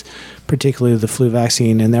vaccines, particularly the flu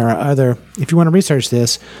vaccine. And there are other, if you want to research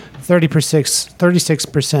this,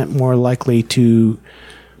 36% more likely to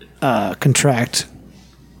contract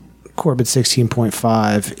Corbett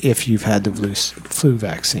 16.5 if you've had the flu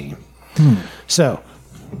vaccine. So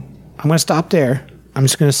I'm going to stop there. I'm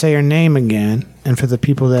just going to say her name again. And for the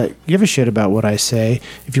people that give a shit about what I say,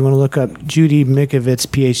 if you want to look up Judy Mikovits,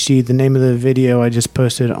 PhD, the name of the video I just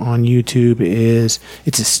posted on YouTube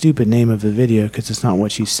it's a stupid name of the video because it's not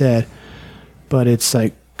what she said, but it's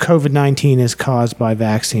like COVID-19 is caused by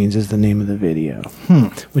vaccines is the name of the video,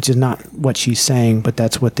 which is not what she's saying, but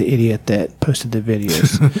that's what the idiot that posted the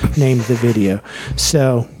videos named the video.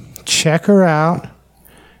 So check her out.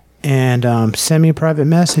 And send me a private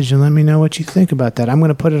message and let me know what you think about that. I'm going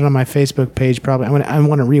to put it on my Facebook page. Probably I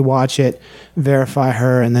want to rewatch it, verify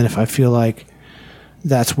her, and then if I feel like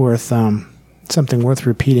that's worth something worth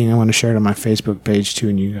repeating, I want to share it on my Facebook page too,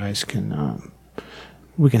 and you guys can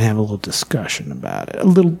we can have a little discussion about it.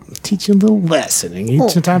 Teach you a little lesson, and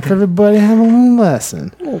it's time for everybody to have a little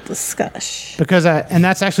lesson, A little discussion. because and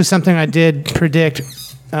that's actually something I did predict.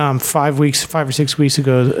 5 or 6 weeks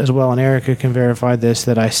ago as well, and Erica can verify this,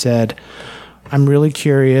 that I said I'm really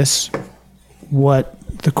curious what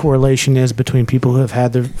the correlation is between people who have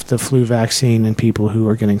had the flu vaccine and people who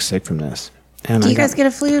are getting sick from this. And Do you guys get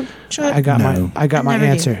a flu shot? I got my never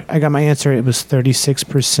answer. do. I got my answer. It was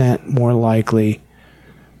 36% more likely.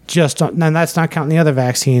 Now that's not counting the other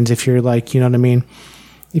vaccines. If you're like, you know what I mean.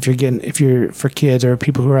 If you're for kids or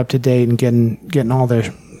people who are up to date and getting all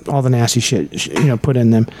the nasty shit, put in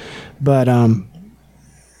them. But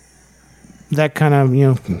that kind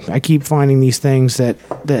of, I keep finding these things that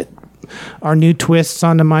are new twists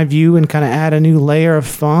onto my view and kind of add a new layer of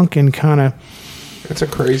funk and kind of. That's a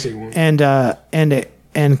crazy one.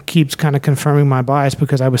 And keeps kind of confirming my bias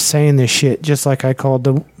because I was saying this shit just like I called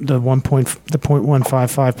the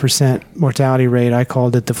 0.155% mortality rate. I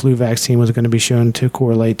called it the flu vaccine was going to be shown to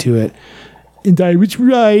correlate to it, and I was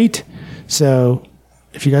right. So.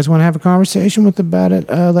 If you guys want to have a conversation about it,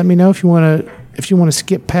 let me know. If you want to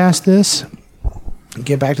skip past this,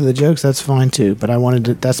 get back to the jokes, that's fine too. But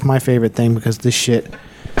that's my favorite thing because this shit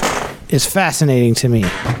is fascinating to me.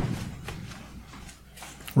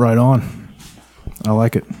 Right on. I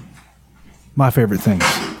like it. My favorite things.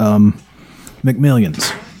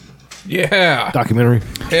 McMillions. Yeah. Documentary.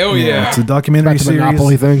 Hell yeah. It's a documentary About the series.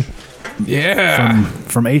 Monopoly thing. Yeah.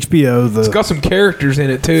 From HBO. It's got some characters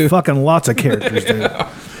in it too. Fucking lots of characters, dude.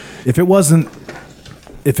 If it was a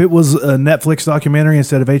Netflix documentary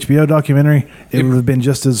instead of HBO documentary, it would have been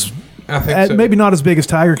just as, I think so. maybe not as big as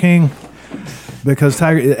Tiger King, because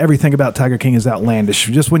everything about Tiger King is outlandish.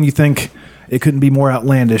 Just when you think it couldn't be more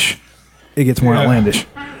outlandish, it gets more outlandish.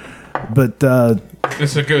 But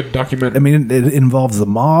it's a good documentary. I mean, it involves the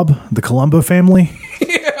mob, the Colombo family.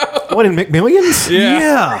 What, in McMillions?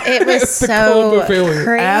 Yeah. It was The so Colombo family.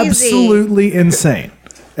 crazy. Absolutely insane.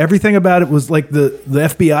 Everything about it was like the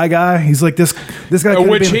FBI guy. He's like this guy.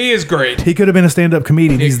 Which he is great. He could have been a stand-up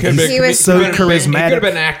comedian. He's He was so great. He could charismatic. have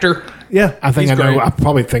been an actor. Yeah, I think He's I know. great. I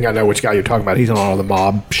probably think I know which guy you're talking about. He's on all the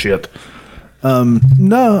mob shit.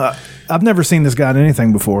 No, I've never seen this guy in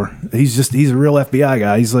anything before. He's a real FBI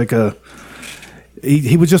guy. He's like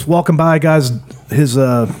he was just walking by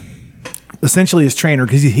essentially his trainer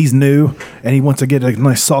because he's new and he wants to get a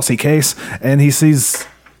nice saucy case, and he sees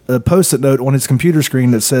a post-it note on his computer screen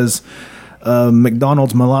that says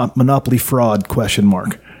McDonald's Monopoly fraud ?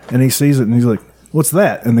 And he sees it and he's like, what's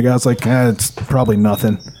that? And the guy's like, it's probably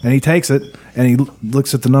nothing. And he takes it and he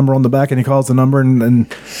looks at the number on the back and he calls the number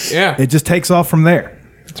and Yeah. it just takes off from there.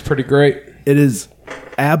 It's pretty great. It is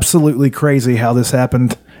absolutely crazy how this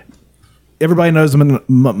happened. Everybody knows the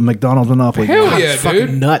McDonald's Monopoly. Hell game. yeah, Fucking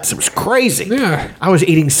dude. nuts. It was crazy. Yeah. I was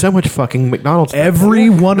eating so much fucking McDonald's. Every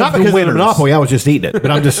one Not of the because of the winners. Monopoly. I was just eating it. But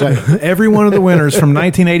I'm just saying. Every one of the winners from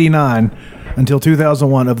 1989 until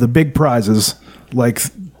 2001 of the big prizes, like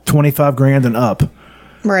 25 grand and up.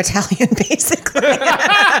 We're Italian, basically.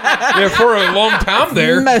 Yeah, for a long time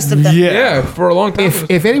there. Most of them. Yeah, for a long time.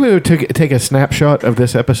 If anybody would take a snapshot of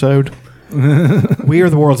this episode, we are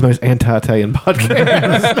the world's most anti-Italian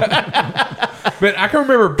podcast. But I can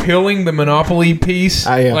remember peeling the Monopoly piece,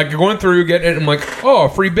 Yeah. like going through, getting it, and I'm like, oh, a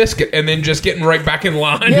free biscuit, and then just getting right back in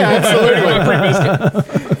line. Yeah, absolutely. Free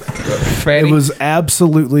biscuit. Fatty. It was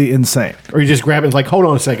absolutely insane. Or you just grab it and like, hold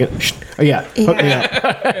on a second. Shh. Oh, yeah.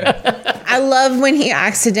 I love when he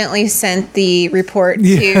accidentally sent the report to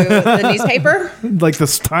the newspaper. Like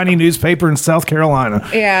this tiny newspaper in South Carolina.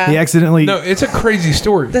 Yeah. He accidentally. No, it's a crazy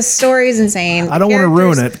story. The story is insane. I don't want to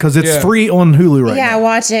ruin it because it's free on Hulu right Yeah, now.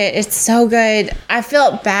 watch it. It's so good. I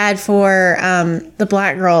felt bad for the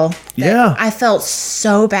black girl. Yeah. I felt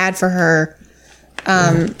so bad for her.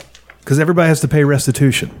 Because everybody has to pay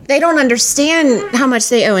restitution. They don't understand how much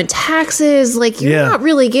they owe in taxes. Like, you're Yeah. not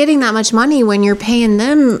really getting that much money when you're paying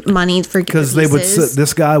them money for Because they would.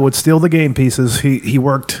 This guy would steal the game pieces. He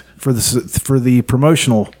worked for the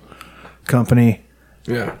promotional company,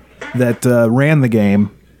 Yeah. that ran the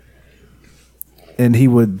game, and he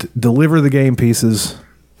would deliver the game pieces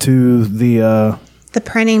to the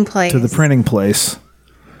printing place.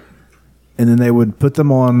 and then they would put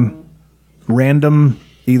them on random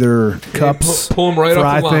either cups, pull 'em right off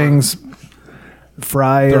fry the line. things,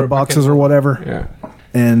 fry Throw it back boxes in. or whatever. Yeah.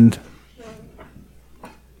 And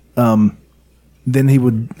then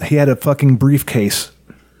he had a fucking briefcase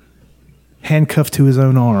handcuffed to his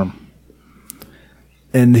own arm,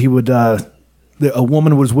 and he would a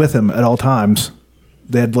woman was with him at all times.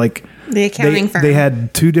 They had like The accounting firm. They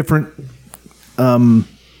had two different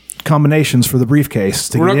combinations for the briefcase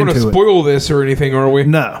to We're not get going to into it. spoil this or anything, are we?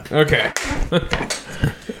 No. Okay.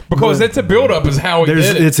 Because that's a build-up is how he did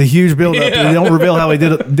it. It's a huge build-up. Yeah. They don't reveal how he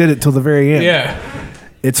did it till the very end. Yeah.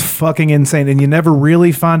 It's fucking insane, and you never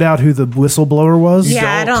really find out who the whistleblower was.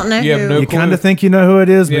 Yeah, I don't know You have who. no You clue. kind of think you know who it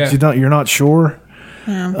is, but Yeah. you're not sure.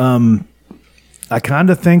 Yeah. I kind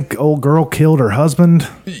of think old girl killed her husband.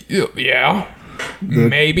 Yeah.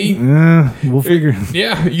 Maybe. We'll figure.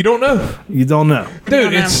 Yeah, you don't know. You don't know.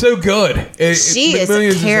 Dude, it's so good. She is McMillions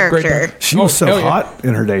a great character. guy. She was so hell yeah. hot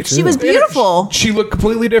in her day too. She was beautiful. She looked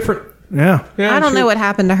completely different. Yeah, Yeah, I don't she- know what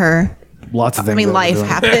happened to her. lots of things. I mean, that were life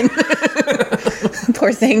doing. happened.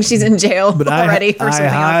 Poor thing. She's in jail But already for I something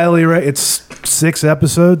else. highly rate. It's 6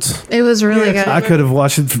 episodes. It was really good. I could have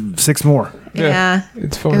watched it for 6 more. Yeah.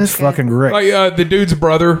 It's fun. It was It's fucking great. Like the dude's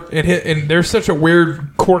brother, and they're such a weird,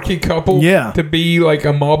 quirky couple. Yeah. To be like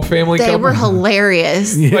a mob family They couple. were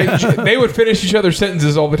hilarious. Like, they would finish each other's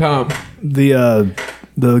sentences all the time.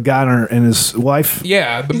 The guy and his wife.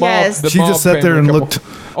 Yeah, the Yes. mob. The She mob just sat there family and couple. looked.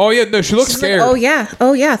 Oh yeah, no, she looked She's like, scared.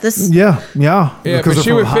 oh yeah, this. Yeah. Yeah, Because but she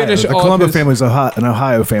they're would from Ohio. finish The all of Colombo his- family's an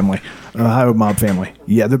Ohio family, an Ohio mob family.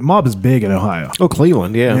 Yeah, the mob is big in Ohio. Oh,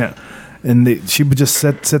 Cleveland, yeah. Yeah, and she would just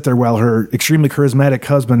sit there while her extremely charismatic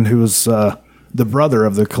husband, who was the brother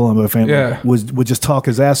of the Colombo family, Yeah. would just talk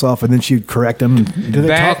his ass off, and then she'd correct him. Do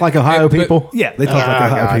they talk like Ohio but- people? Yeah, they talk like Ah,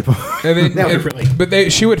 Ohio God. people. And then,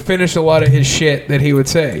 but she would finish a lot of his shit that he would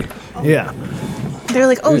say. Yeah, They're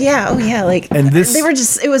like, oh yeah, like. And this- they were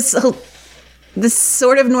just. It was this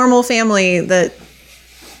sort of normal family that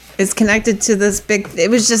is connected to this big. It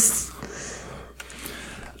was just.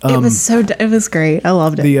 It was so. It was great. I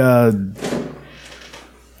loved it. the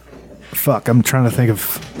fuck, I'm trying to think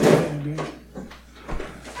of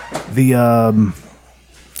the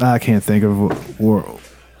I can't think of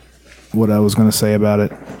what I was going to say about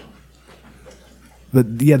it. But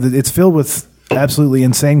yeah, it's filled with absolutely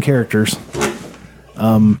insane characters.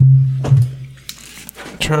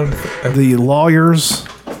 Trying to, The lawyers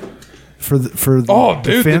for the oh,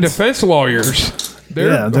 dude, the defense lawyers.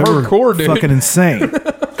 They're they were hardcore, dude. fucking insane.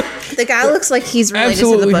 The guy looks like he's related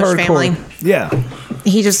Absolutely to the Bush hardcore. family. Yeah,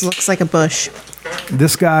 He just looks like a Bush.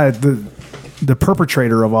 this guy, the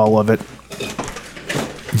perpetrator of all of it,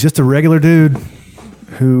 just a regular dude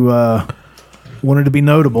who wanted to be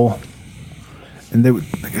notable, and they would,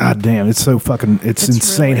 god damn, it's so fucking, it's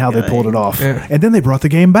insane really how they good. pulled it off. Yeah. And then they brought the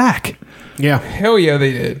game back. Yeah. Hell yeah,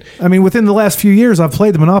 they did. I mean, within the last few years, I've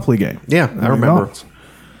played the Monopoly game. Yeah, I remember.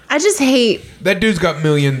 I just hate. That dude's got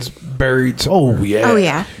millions buried. Oh yeah. Oh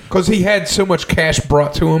yeah, Because he had so much cash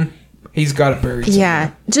brought to him, he's got it buried.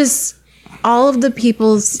 yeah. Just all of the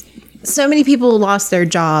people's. So many people lost their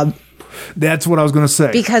job That's what I was going to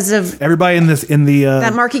say. because of Everybody in the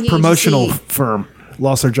That marketing promotional agency. firm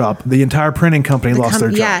lost their job. The entire printing company lost their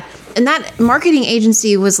job. Yeah, and that marketing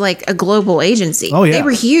agency was like a global agency. Oh, yeah. They were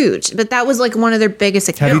huge, but that was like one of their biggest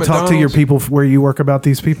Have accounts. you talked to your people where you work about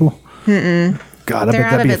these people? God, I They're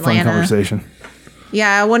bet out that'd be a of fun Atlanta. conversation.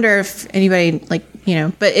 Yeah, I wonder if anybody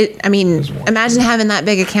but I mean, imagine having that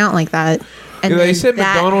big account like that. And Yeah, they then said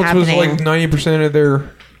that McDonald's was happening. like 90% of their.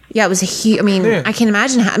 Yeah, it was a huge. I mean, Yeah. I can't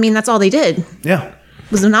imagine. I mean, that's all they did Yeah.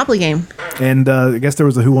 was the Monopoly game. And I guess there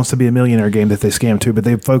was a Who Wants to Be a Millionaire game that they scammed too, but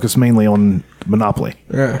they focused mainly on Monopoly.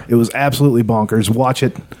 Yeah. It was absolutely bonkers. Watch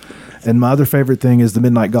it. And my other favorite thing is the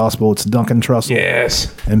Midnight Gospel. It's Duncan Trussell Yes.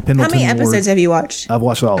 and How Pendleton many Ward. episodes have you watched? I've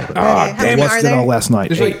watched all of it. Ah, How damn many it. are watched it there? all last night.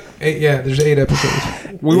 There's like 8, yeah, there's 8 episodes.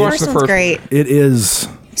 We watched the one's first. great. It is.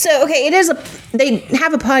 So okay, it is they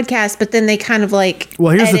have a podcast, but then they kind of like.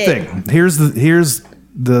 Well, here's the edit. thing. Here's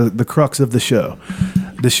the crux of the show.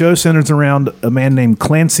 The show centers around a man named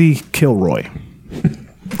Clancy Kilroy.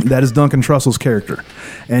 That is Duncan Trussell's character,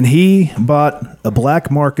 and he bought a black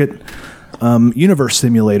market universe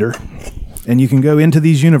simulator. And you can go into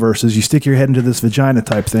these universes. You stick your head into this vagina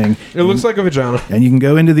type thing, It looks like a vagina. and you can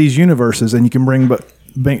go into these universes, and you can bring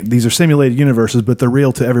these are simulated universes, but they're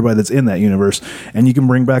real to everybody that's in that universe, and you can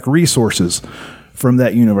bring back resources from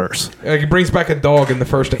that universe. Like he brings back a dog in the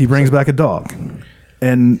first. He brings back a dog,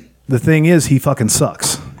 and the thing is, he fucking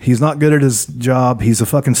sucks. He's not good at his job. He's a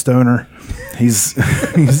fucking stoner. He's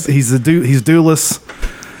he's dooless.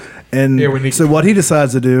 And so what he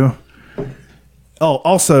decides to do. Oh,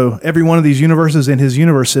 also, every one of these universes in his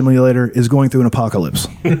universe simulator is going through an apocalypse.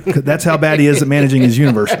 That's how bad he is at managing his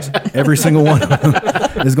universes. Every single one of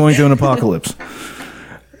them is going through an apocalypse.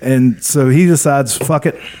 And so he decides, fuck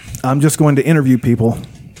it, I'm just going to interview people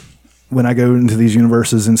when I go into these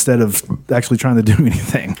universes instead of actually trying to do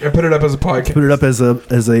anything. And put it up as a podcast. Put it up as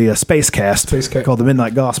a space cast called The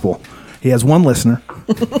Midnight Gospel. He has one listener.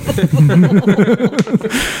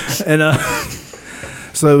 And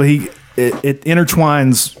so it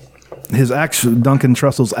intertwines his actual Duncan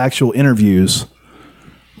Trussell's actual interviews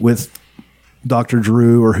with Dr.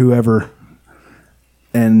 Drew or whoever,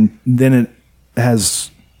 and then it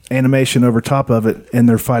has animation over top of it, and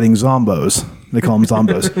they're fighting zombos. They call them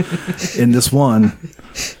zombos in this one,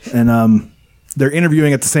 and they're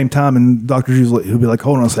interviewing at the same time, and Dr. Drew's like, he'll be like,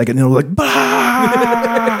 hold on a second, and he'll be like, bah!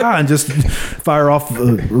 And just fire off a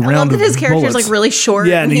round of I love that his character's bullets. like really short.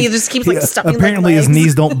 Yeah, and he just keeps like stuffing. Apparently, like, his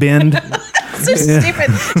knees don't bend. So stupid.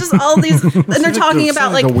 Just all these, and they're talking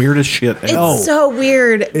about like the weirdest shit. It's so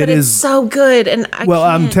weird, but it's so good. And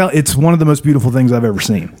I'm telling, it's one of the most beautiful things I've ever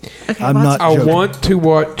seen. Okay, I'm not. I joking. want to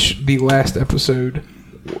watch the last episode.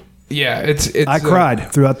 Yeah, it's. I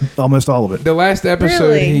cried throughout almost all of it. The last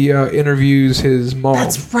episode, Really? he interviews his mom.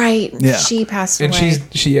 That's right. Yeah. She passed and away.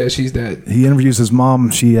 she's dead. He interviews his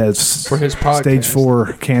mom. She has For his podcast. stage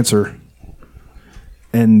 4 cancer,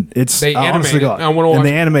 and it's They honest to animate it. God. I wanna watch and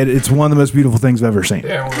they animate it. It's one of the most beautiful things I've ever seen.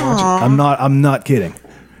 Yeah, I want to watch it. I'm not kidding.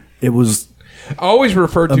 It was I always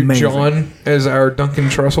referred to amazing. John as our Duncan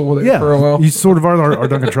Trussell with it yeah. for a while. You sort of are our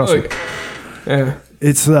Duncan Trussell. Like, yeah.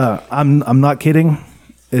 It's I'm not kidding.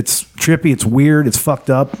 It's trippy, it's weird, it's fucked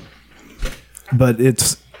up. But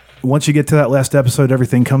it's once you get to that last episode,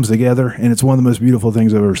 everything comes together, and it's one of the most beautiful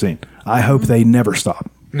things I've ever seen. I hope they never stop.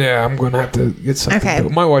 Yeah, I'm going to have to get something. Okay. To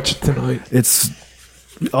it. Might watch it tonight. It's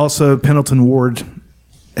also Pendleton Ward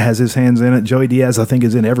has his hands in it. Joey Diaz, I think,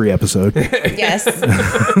 is in every episode. Yes.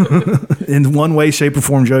 In one way, shape, or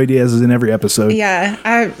form, Joey Diaz is in every episode.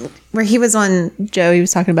 Yeah. Where he was on Joe, he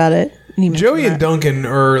was talking about it. And he mentioned Joey and that. Duncan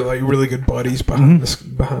are like really good buddies behind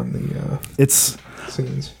the It's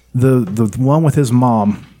scenes. the one with his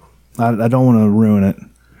mom. I don't want to ruin it.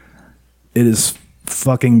 It is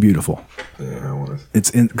fucking beautiful. Yeah, I want to. It's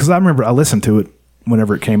in because I remember I listened to it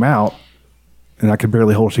whenever it came out, and I could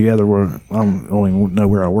barely hold it together. Where I don't only know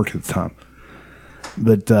where I worked at the time,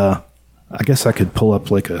 but I guess I could pull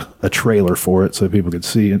up like a trailer for it so people could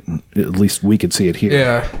see it. And at least we could see it here.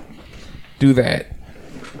 Yeah, do that.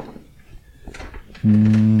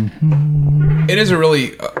 It is a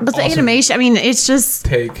really But the awesome animation, I mean, it's just,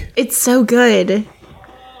 take. it's so good.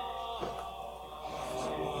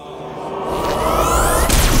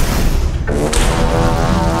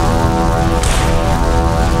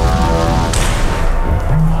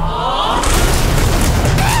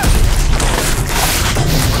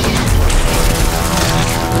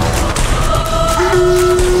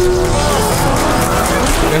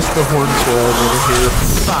 That's the Hornswoggle over here.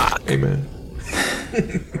 Fuck. Amen.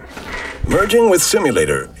 Merging with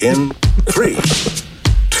simulator in 3,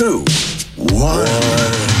 2, 1.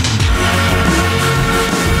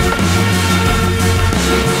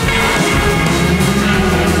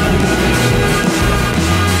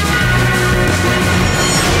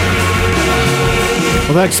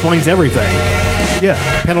 Well, that explains everything. Yeah,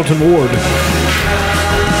 Pendleton Ward.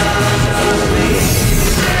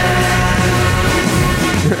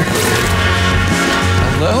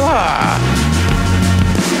 Aloha.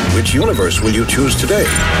 Which universe will you choose today?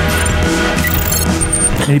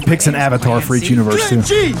 and he picks an avatar for each universe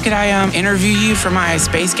too. Could I interview you for my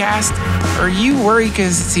space cast? Are you worried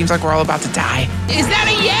because it seems like we're all about to die? Is that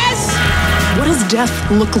a yes? What does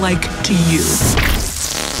death look like to you?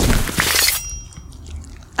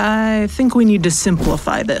 I think we need to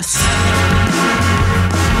simplify this.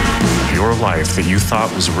 Your life that you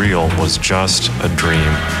thought was real was just a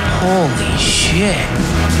dream. Holy shit.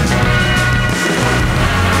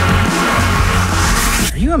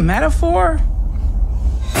 Are you a metaphor?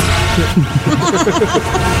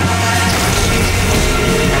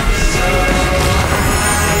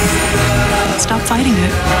 Stop fighting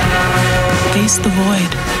it. Face the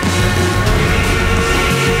void.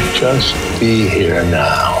 Just be here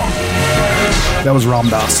now. That was Ram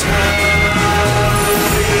Dass.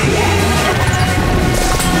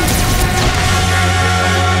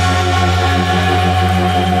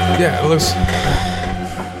 Yeah, it looks.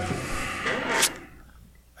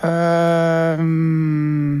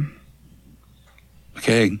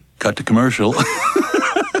 Okay, cut to commercial.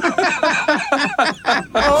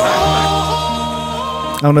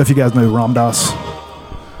 don't know if you guys know Ram Dass.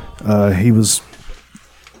 He was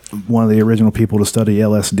one of the original people to study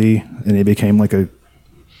LSD, and he became like a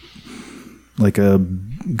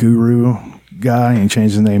guru guy, and he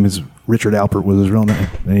changed his name. His Richard Alpert was his real name,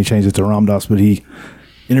 and he changed it to Ram Dass. But he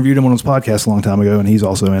interviewed him on his podcast a long time ago, and he's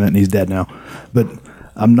also in it, and he's dead now. But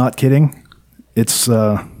I'm not kidding. It's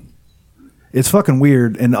fucking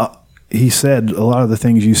weird, and he said a lot of the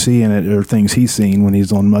things you see in it are things he's seen when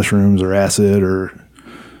he's on mushrooms or acid or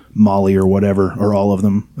Molly or whatever, or all of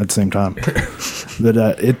them at the same time. But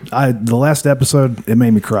the last episode, it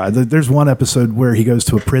made me cry. There's one episode where he goes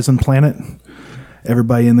to a prison planet.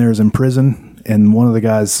 Everybody in there is in prison, and one of the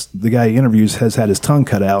guy he interviews has had his tongue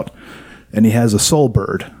cut out, and he has a soul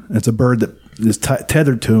bird. It's a bird that is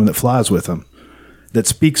tethered to him that flies with him, that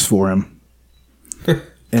speaks for him.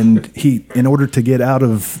 And he, in order to get out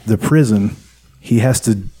of the prison, he has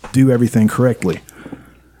to do everything correctly.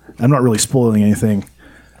 I'm not really spoiling anything.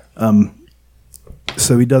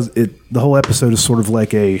 So he does it. The whole episode is sort of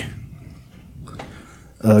like a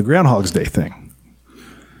Groundhog's Day thing.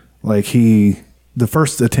 Like the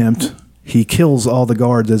first attempt, he kills all the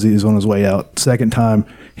guards as he's on his way out. Second time,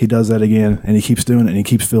 he does that again, and he keeps doing it, and he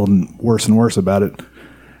keeps feeling worse and worse about it.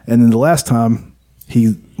 And then the last time,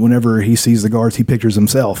 whenever he sees the guards, he pictures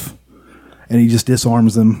himself, and he just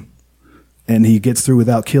disarms them, and he gets through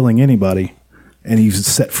without killing anybody, and he's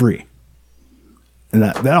set free. And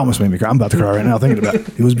that almost made me cry. I'm about to cry right now thinking about it.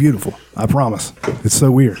 It was beautiful. I promise. It's so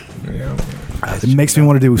weird. Yeah. It makes me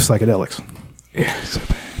want to do psychedelics. Yeah, so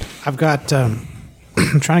bad. I've got.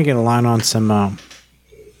 I'm trying to get a line on some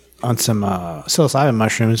psilocybin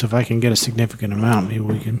mushrooms. If I can get a significant amount, maybe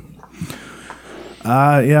we can.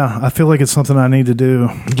 Yeah, I feel like it's something I need to do.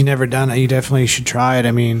 You never done it? You definitely should try it.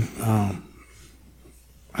 I mean,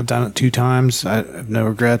 I've done it 2 times. I have no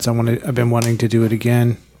regrets. I've been wanting to do it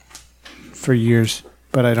again for years,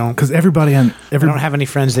 but I don't. Because I don't have any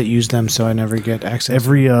friends that use them, so I never get access.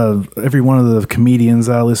 Every one of the comedians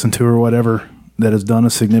I listen to or whatever that has done a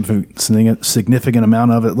significant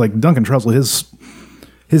amount of it, like Duncan Trussell,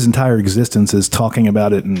 his entire existence is talking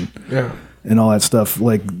about it and all that stuff.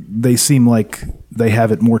 Like, they seem like they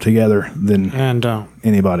have it more together than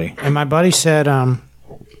anybody. And my buddy said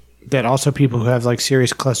that also people who have like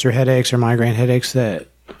serious cluster headaches or migraine headaches, that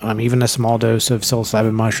even a small dose of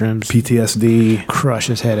psilocybin mushrooms, PTSD,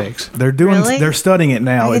 crushes headaches. They're studying it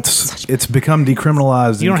now. It's become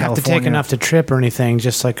decriminalized. You don't in have California. to take enough to trip or anything.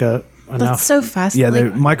 Just like enough. That's so fascinating.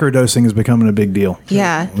 Yeah, microdosing is becoming a big deal.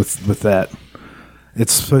 Yeah, with that,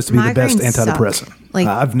 it's supposed to be the best Migraines antidepressant. suck. Like,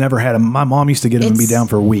 I've never had them. My mom used to get them and be down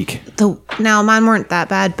for a week. Now mine weren't that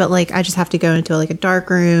bad, but like I just have to go into like a dark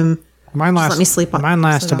room. Mine lasts. Let me sleep. Mine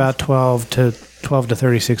lasts about 12 to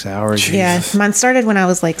 36 hours. Yeah, mine started when I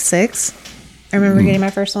was like 6. I remember getting my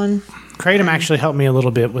first one. Kratom actually helped me a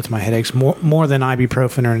little bit with my headaches, more than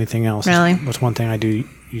ibuprofen or anything else. Really? That's one thing I do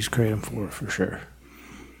use Kratom for sure.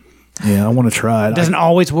 Yeah, I want to try it. It doesn't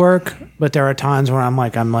always work, but there are times where I'm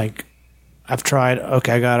like, I've tried.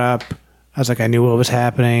 Okay, I got up. I was like, I knew what was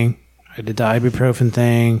happening. I did the ibuprofen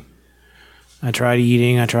thing. I tried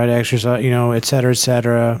eating. I tried exercise, et cetera, et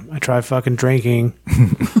cetera. I tried fucking drinking.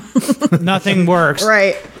 Nothing works.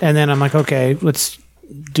 Right. And then I'm like, okay, let's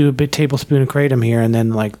do a big tablespoon of Kratom here. And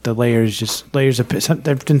then like the layers of, there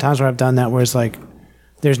have been times where I've done that where it's like,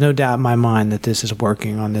 there's no doubt in my mind that this is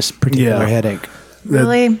working on this particular headache.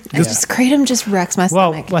 Really? Kratom just wrecks my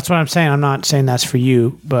stomach. Well, that's what I'm saying. I'm not saying that's for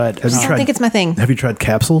you, but I don't think it's my thing. Have you tried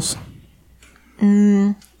capsules?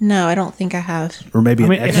 No, I don't think I have. Or maybe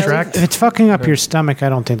an extract? If it's fucking up your stomach, I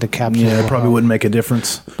don't think the capsule. Yeah, it probably wouldn't make a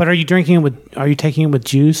difference. But are you taking it with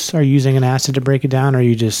juice? Are you using an acid to break it down? Or are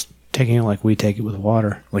you just taking it like we take it with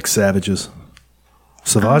water? Like Savages?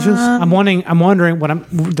 Savages? I'm wondering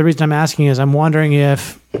the reason I'm asking is I'm wondering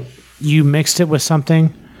if you mixed it with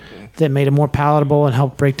something that made it more palatable and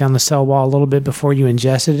helped break down the cell wall a little bit before you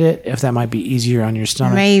ingested it, if that might be easier on your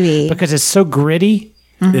stomach. Maybe. Because it's so gritty.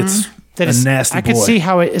 It's a nasty I could boy. see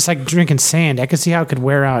how it's like drinking sand. I could see how it could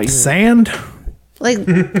wear out. Sand? Like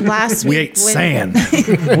last week. We ate sand.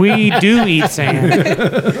 We do eat sand.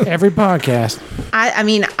 Every podcast.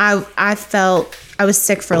 I felt I was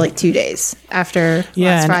sick for like 2 days after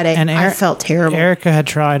last Friday. And I felt terrible. Erica has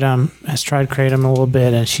tried Kratom a little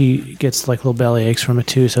bit, and she gets like little belly aches from it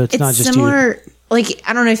too. So it's not just similar. You. Like,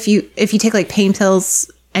 I don't know if you take like pain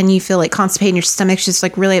pills and you feel like constipated and your stomach's just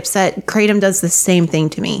like really upset. Kratom does the same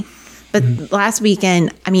thing to me. But last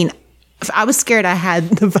weekend, I was scared I had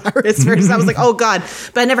the virus first. I was like, oh God,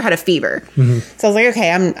 but I never had a fever. So I was like,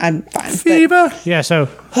 okay, I'm fine. Fever? Yeah. So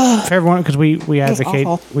for everyone, because we advocate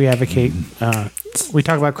We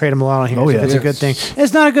talk about Kratom a lot on here. Oh, yeah. It's a good thing.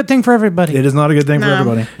 It's not a good thing for everybody. It is not a good thing for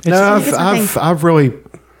everybody. I've really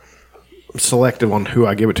selective on who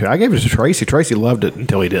I give it to. I gave it to Tracy. Tracy loved it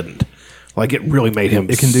until he didn't. Like, it really made him.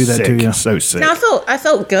 It can do that sick, to you. So sick. Now I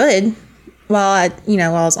felt good while I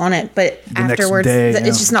was on it, but afterwards,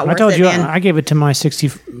 it's just not worth it. I told you, I gave it to my 60.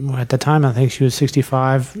 At the time, I think she was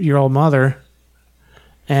 65-year-old mother,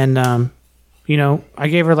 and I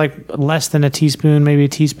gave her like less than a teaspoon, maybe a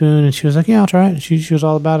teaspoon, and she was like, "Yeah, I'll try it." She was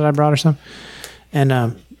all about it. I brought her some,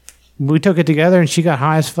 and we took it together, and she got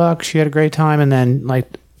high as fuck. She had a great time, and then like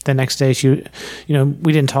the next day,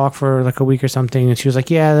 we didn't talk for like a week or something, and she was like,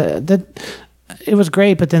 "Yeah, that it was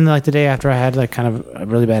great," but then like the day after, I had like kind of a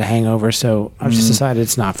really bad hangover, so I've just decided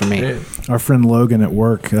it's not for me. Our friend Logan at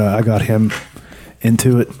work, I got him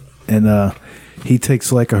into it, and he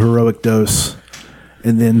takes like a heroic dose,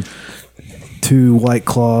 and then 2 White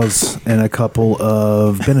Claws and a couple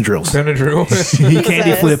of Benadryls. He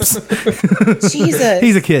candy flips. Jesus.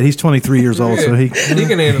 He's a kid. He's 23 years old, so he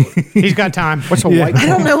can handle it. He's got time. What's a White Claw? I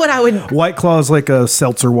don't know what I would. White Claw is like a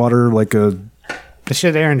seltzer water, like a the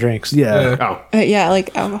shit Aaron drinks. Yeah. Yeah,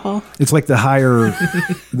 like alcohol. It's like the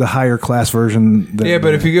higher class version. Yeah,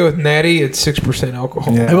 but if you go with Natty, it's 6%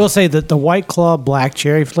 alcohol. Yeah. I will say that the White Claw black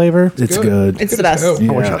cherry flavor, it's good. It's the best.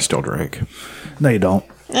 I wish I still drank. No, you don't.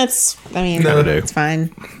 It's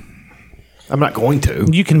fine. I'm not going to.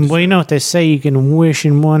 You can, well, you know what they say, you can wish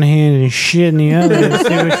in one hand and shit in the other and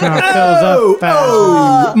see which one fills up fast.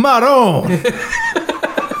 Oh, Maron!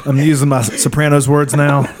 I'm using my Sopranos words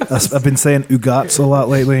now. I've been saying ugats a lot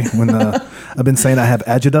lately. When I've been saying I have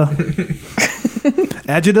agita.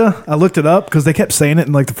 Agita. I looked it up because they kept saying it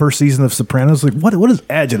in like the first season of Sopranos. Like, what is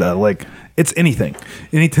agita? Like, it's anything.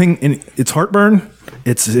 It's heartburn.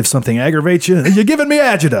 It's if something aggravates you. You're giving me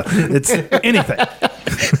agita. It's anything.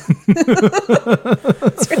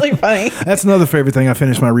 It's really funny. That's another favorite thing. I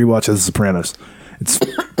finished my rewatch of The Sopranos. It's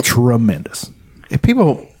tremendous. If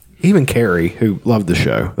people, even Carrie, who loved the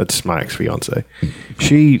show, that's my ex-fiance,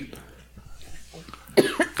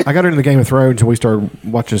 I got her into Game of Thrones and we started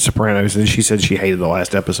watching Sopranos, and she said she hated the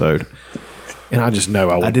last episode. And I just know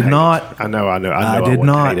I wouldn't. I did not. I know. I did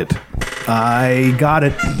not. Hate it. I got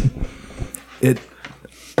it.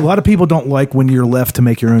 A lot of people don't like when you're left to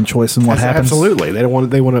make your own choice and what happens. Absolutely, they don't want.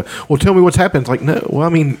 They want to. Well, tell me what's happened. It's like, no. Well, I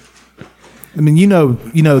mean, you know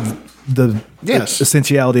the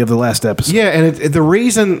essentiality of the last episode. Yeah, and the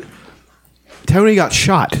reason Tony got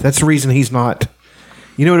shot. That's the reason he's not.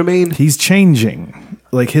 You know what I mean? He's changing.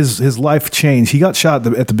 Like his life changed. He got shot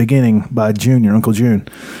at the beginning by Uncle June,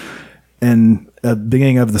 and at the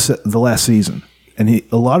beginning of the last season, and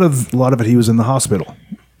a lot of it he was in the hospital,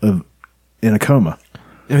 in a coma.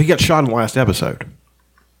 And he got shot in the last episode.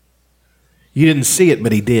 You didn't see it,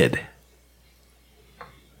 but he did.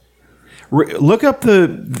 Look up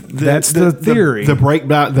that's the theory. The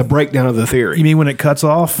breakdown of the theory. You mean when it cuts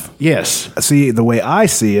off? Yes. See, the way I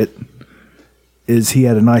see it is he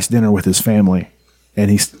had a nice dinner with his family, and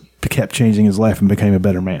he kept changing his life and became a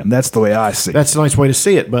better man. That's the way I see it. That's a nice way to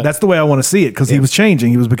see it, but that's the way I want to see it because he was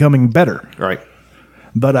changing. He was becoming better. Right.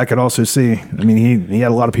 But I could also see. I mean, he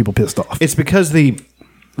had a lot of people pissed off. It's because the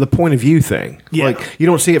point of view thing. Yeah. Like, you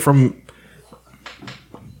don't see it from.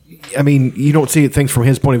 I mean, you don't see things from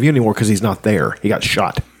his point of view anymore because he's not there. He got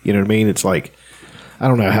shot. You know what I mean? It's like, I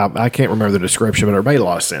don't know how. I can't remember the description, but it made a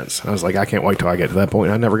lot of sense. I was like, I can't wait till I get to that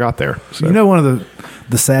point. I never got there. So. You know, one of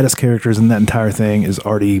the saddest characters in that entire thing is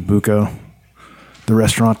Artie Bucco, the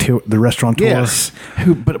restaurateur. Yes,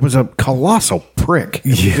 but it was a colossal prick.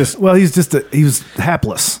 Yes. Well, he was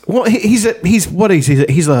hapless. Well, he's a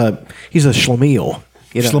schlemiel.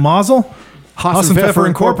 You know? Schlemazel? Haas and Pfeffer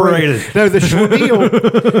Incorporated. No, the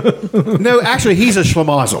schlemiel. No, actually, he's a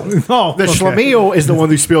schlemazel. Oh, the schlemiel is the one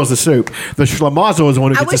who spills the soup. The schlemazel is the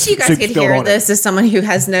one who I gets wish the you guys soup could spilled hear on this as someone who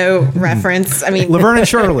has no reference. I mean, Laverne and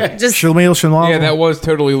Shirley. Just Schlemiel. Yeah, that was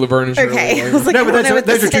totally Laverne and Shirley. okay. I was like, No, I but don't know what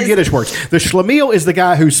those are this two is. Yiddish words. The schlemiel is the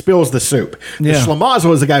guy who spills the soup. The Yeah.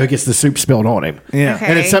 schlemazel is the guy who gets the soup spilled on him. Yeah. Okay.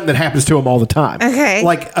 And it's something that happens to him all the time. Okay.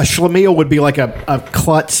 Like a schlemiel would be like a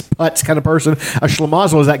klutz, putz kind of person. A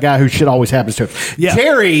schlemazel is that guy who shit always happens to him. Yeah.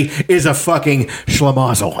 Terry is a fucking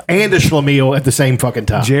schlemazel and a schlemiel at the same fucking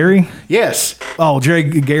time. Jerry? Yes. Oh, Gary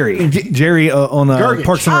on Gergen.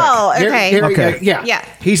 Parks and Rec. Oh, okay. Gary, Okay. Yeah. Yeah.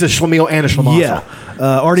 He's a schlemiel and a schlemazel. Yeah.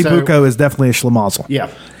 Artie So- Bucco is definitely a schlemazel. Yeah.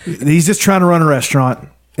 He's just trying to run a restaurant,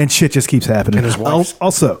 and shit just keeps happening. And his wife's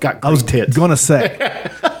also, got I was great tits. going to say,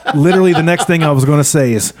 literally the next thing I was going to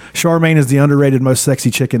say is Charmaine is the underrated, most sexy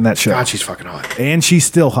chick in that show. God, she's fucking hot. And she's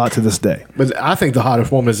still hot to this day. But I think the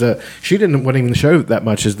hottest woman is she wasn't even in the show that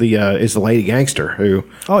much is the lady gangster who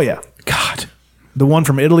Oh, yeah. God. The one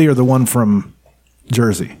from Italy or the one from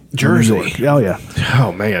Jersey. Jersey. New York. Oh, yeah.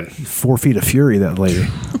 Oh, man. 4 feet of fury, that lady.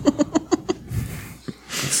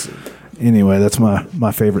 Anyway, that's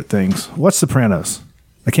my favorite things. What's Sopranos?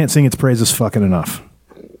 I can't sing its praises fucking enough.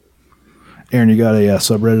 Aaron, you got a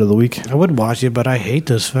subreddit of the week? I would watch it, but I hate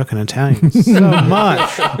those fucking Italians so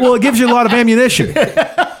much. Well, it gives you a lot of ammunition.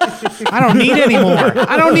 I don't need any more.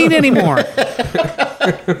 I don't need any more.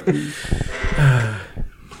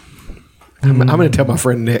 I'm going to tell my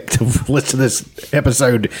friend Nick to listen to this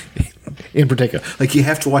episode in particular. Like, you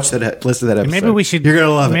have to watch that, listen to that episode. Maybe we should. You're going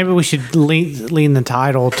to love it. Maybe we should lean the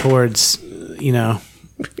title towards,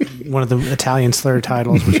 one of the Italian slur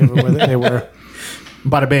titles, whichever they were.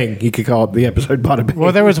 Bada Bing. You could call it the episode Bada Bing.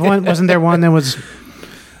 Well, there was one. Wasn't there one that was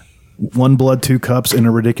One Blood, Two Cups, and a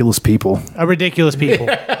Ridiculous People? a ridiculous people?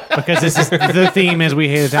 Because this is the theme is we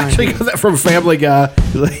hate Italian. Actually, got that from Family Guy.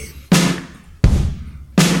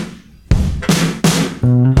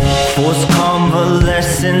 Forced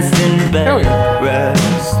convalescence in bed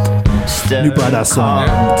rest. New Bright song.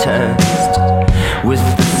 Contest with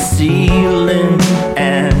the ceiling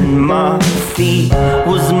and my feet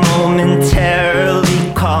was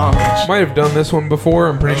momentarily calm. Might have done this one before.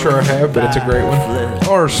 I'm pretty sure I have, but it's a great one.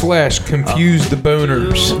 r/confuse the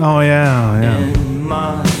boners. Oh, yeah. In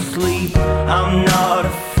my sleep, I'm not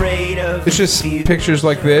afraid of. It's just pictures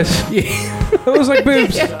like this. Yeah. It was like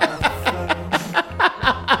boobs.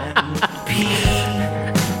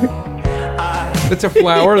 It's a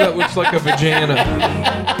flower that looks like a vagina.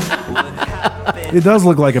 It does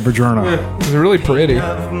look like a vagina. Yeah, it's really pretty.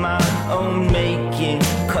 Of my own making,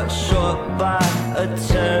 cut short by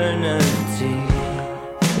eternity.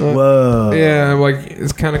 Whoa. Yeah, like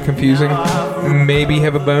it's kind of confusing. Maybe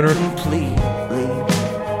have a boner.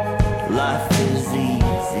 Life is easy.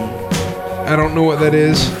 I don't know what that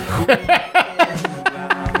is.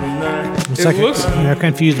 It's like looks a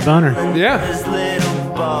confused boner. Yeah.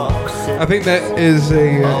 I think that is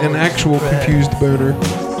an actual confused boner.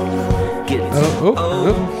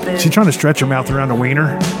 Is she trying to stretch her mouth around a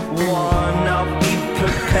wiener?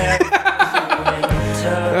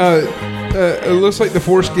 It looks like the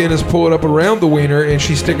foreskin is pulled up around the wiener, and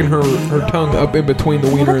she's sticking her tongue up in between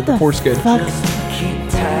the wiener and the foreskin.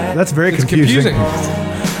 That's very confusing.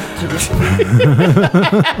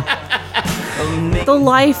 The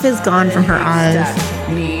life is gone from her eyes.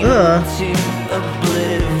 Ugh.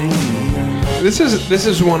 This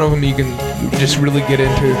is one of them you can just really get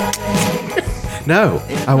into. No,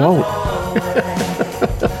 I won't.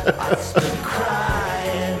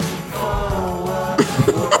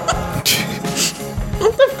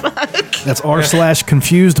 What the fuck? That's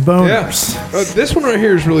r/confused boners. Yeah. This one right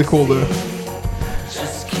here is really cool though.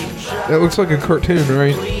 That looks like a cartoon,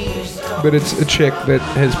 right? But it's a chick that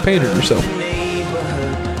has painted herself.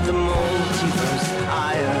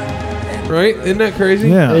 Right? Isn't that crazy?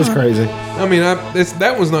 Yeah. It is crazy. I mean,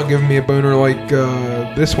 that was not giving me a boner like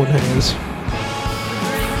this one has.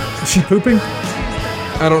 Is she pooping?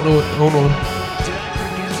 I don't know. Hold on.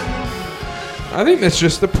 I think that's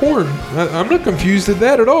just the porn. I'm not confused at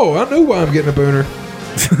that at all. I know why I'm getting a boner.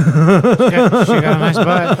 She got a nice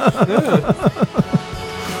butt. Yeah.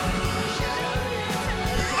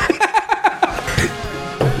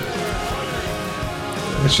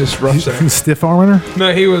 It's just rough there. Stiff arming her?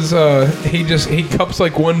 No, he was. He cups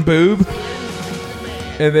like one boob,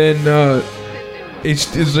 and then it's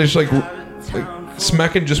just like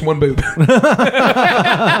smacking just one boob.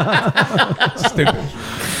 Stupid.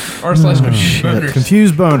 r/confused boners.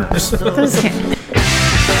 Confused boners.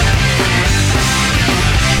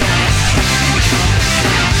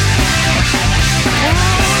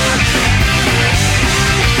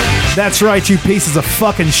 That's right, you pieces of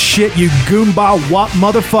fucking shit, you Goomba wop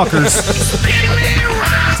motherfuckers.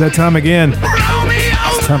 It's that time again.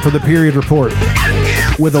 It's time for the period report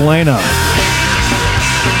with Elena.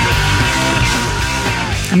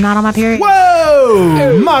 I'm not on my period.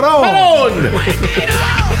 Whoa! Maron!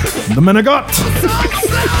 The Menegot.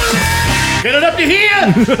 Get it up to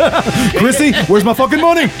here! Chrissy, where's my fucking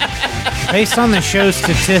money? Based on the show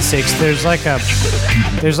statistics, there's like a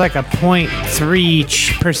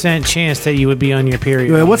 0.3% chance that you would be on your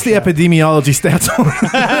period. What's the epidemiology stats on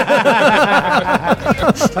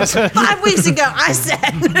it? 5 weeks ago, I said.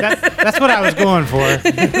 That's what I was going for.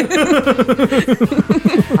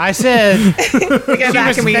 I said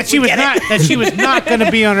that she was not going to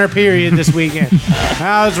be on her period this weekend.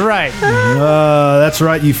 I was right. That's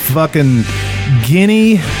right, you fucking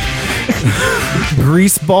guinea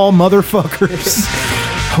greaseball motherfuckers.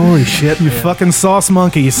 Holy shit, you fucking sauce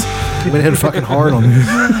monkeys. Went ahead fucking hard on me.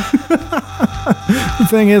 The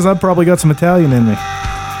thing is, I've probably got some Italian in me.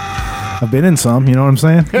 I've been in some. You know what I'm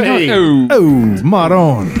saying? Hey.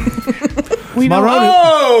 Maron.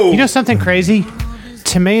 You know something crazy?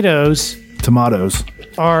 Tomatoes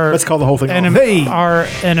are. Let's call the whole thing off. Are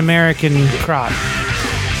an American crop.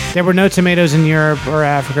 There were no tomatoes in Europe or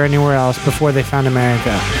Africa or anywhere else before they found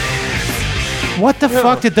America. What the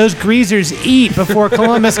fuck did those greasers eat before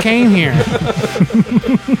Columbus came here?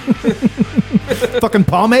 Fucking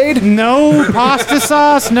pomade? No pasta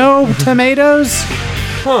sauce, no tomatoes.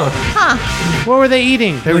 What were they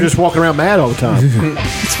eating? They were just walking around mad all the time.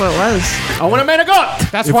 That's what it was. I want a man of God.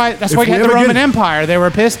 That's why you had the Roman Empire. They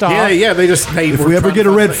were pissed off. Yeah. If we ever get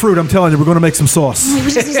a red fruit, I'm telling you, we're going to make some sauce. We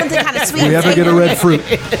just do something kind of sweet. If we ever get a red fruit.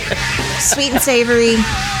 Sweet and savory.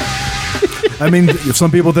 I mean,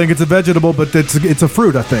 some people think it's a vegetable, but it's a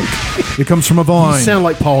fruit, I think. It comes from a vine. You sound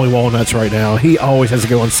like Paulie Walnuts right now. He always has to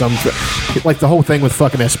go on some... Like the whole thing with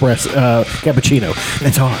fucking espresso, cappuccino.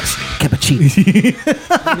 That's ours. Cappuccino.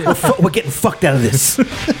 We're getting fucked out of this.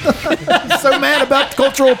 So mad about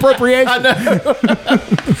cultural appropriation. I know.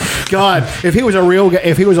 God, if he was a real guy,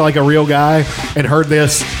 if he was like a real guy and heard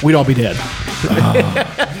this, we'd all be dead.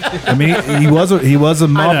 I mean, he was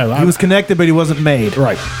connected, but he wasn't made.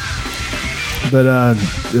 Right. But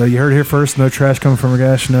you heard it here first. No trash coming from our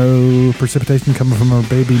gas. No precipitation coming from our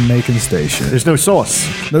baby making station. There's no sauce.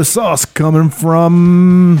 No sauce coming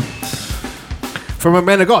from a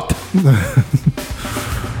man of God.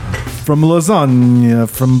 From lasagna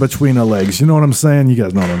from between our legs. You know what I'm saying? You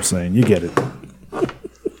guys know what I'm saying. You get it.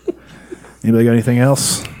 Anybody got anything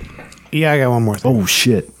else? Yeah, I got one more thing. Oh,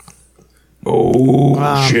 shit.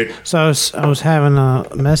 Shit. So I was having a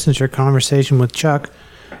messenger conversation with Chuck,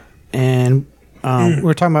 and we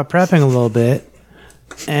were talking about prepping a little bit.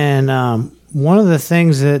 And one of the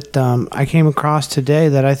things that I came across today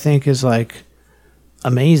that I think is like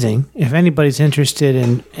amazing, if anybody's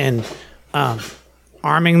interested in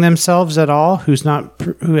arming themselves at all, who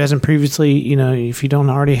hasn't previously, if you don't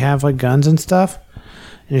already have like guns and stuff,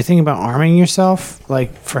 and you're thinking about arming yourself,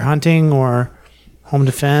 like for hunting or home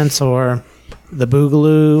defense or the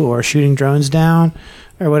boogaloo or shooting drones down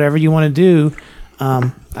or whatever you want to do,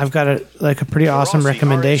 I've got a pretty awesome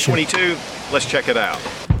recommendation. RS-22, let's check it out.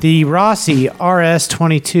 The Rossi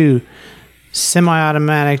RS-22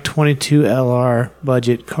 semi-automatic 22 LR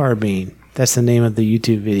budget carbine. That's the name of the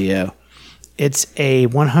YouTube video. It's a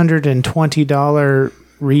 $120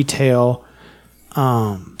 retail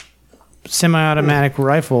semi-automatic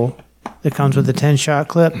rifle that comes with a 10-shot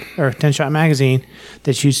clip or 10-shot magazine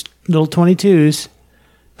that shoots little 22s.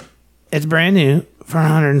 It's brand new for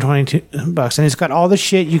 $122, and it's got all the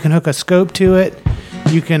shit. You can hook a scope to it.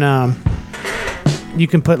 You can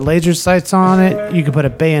put laser sights on it. You can put a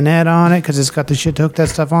bayonet on it because it's got the shit to hook that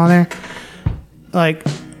stuff on there. Like,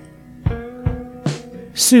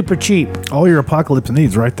 super cheap. All your apocalypse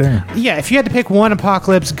needs right there. Yeah, if you had to pick one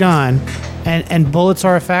apocalypse gun, and bullets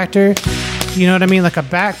are a factor, you know what I mean? Like a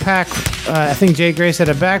backpack, I think Jay Gray said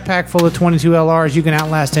a backpack full of 22 LRs, you can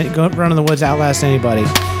go run in the woods, outlast anybody.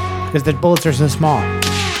 Because the bullets are so small.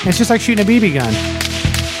 And it's just like shooting a BB gun.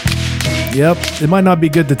 Yep. It might not be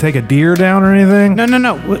good to take a deer down or anything.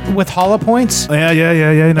 No. With hollow points? Yeah.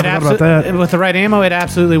 You never thought about that. With the right ammo, it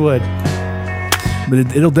absolutely would.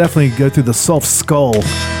 But it'll definitely go through the soft skull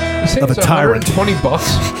of a tyrant.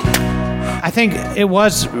 $120. I think it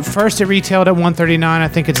was first. It retailed at $139. I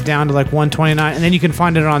think it's down to like $129, and then you can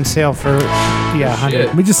find it on sale for $100.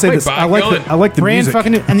 Let me just say this: I like the brand music.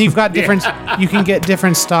 fucking, and you've got different. You can get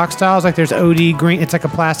different stock styles. Like there's OD green. It's like a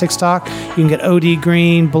plastic stock. You can get OD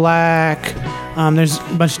green, black. There's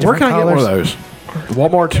a bunch of different Where can colors. I get one of those?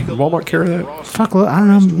 Walmart carry that? Fuck, I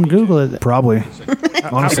don't know. Google it. Probably.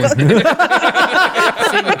 Honestly.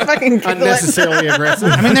 Unnecessarily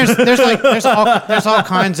aggressive. I mean, there's all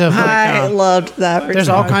kinds of. I loved that. There's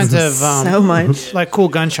all kinds of so much like cool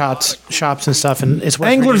gun shops and stuff, and it's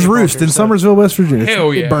West Angler's Virginia Roost culture, in so- Summersville, West Virginia.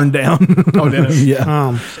 Hell yeah. It burned down. Oh, did it?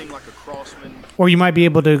 Yeah. Or you might be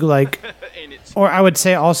able to like, or I would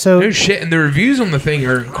say also. No shit, and the reviews on the thing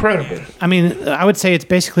are incredible. I mean, I would say it's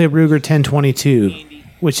basically a Ruger 1022,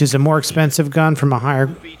 which is a more expensive gun from a higher,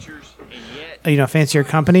 fancier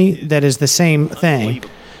company that is the same thing.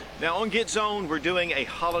 Now on Get Zone, we're doing a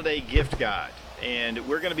holiday gift guide, and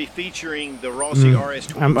we're going to be featuring the Rossi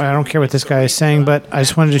RS-22. I don't care what this guy is saying, but I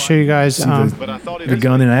just wanted to show you guys The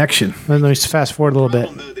gun in action. Let me just fast forward a little bit.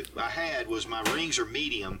 I had was my rings are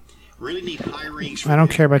medium. Really need high rings. I don't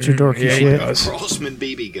care about your dorky shit. Crossman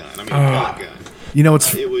BB gun. I mean, gun. You know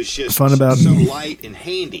what's It was just fun about so light and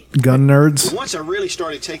handy. gun nerds But once I really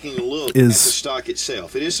started taking a look is at the stock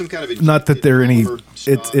itself, it is some kind of a not that they're any.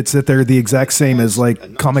 It's that they're the exact same as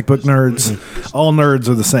like comic book nerds. All nerds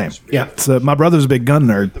are the same. Yeah. So my brother's a big gun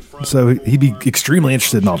nerd, so he'd be extremely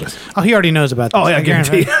interested in all this. Oh, he already knows about this. Oh, yeah, I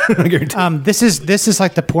guarantee. I guarantee. This is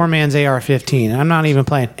like the poor man's AR-15. I'm not even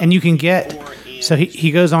playing. And you can get. So he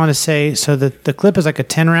goes on to say, so the clip is like a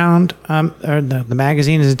 10 round, or the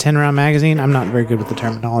magazine is a 10 round magazine. I'm not very good with the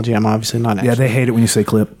terminology. I'm obviously not. Actually, Yeah, they hate it when you say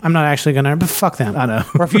clip. I'm not actually gonna, but fuck them. I know.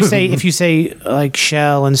 Or if you say like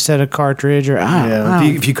shell instead of cartridge, or I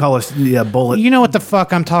don't If you call us bullet. you know what the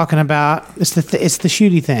fuck I'm talking about. It's the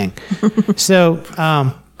shooty thing. So,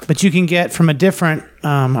 but you can get from a different,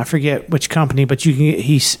 I forget which company, but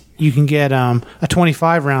you can get a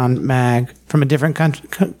 25 round mag from a different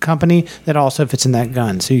company that also fits in that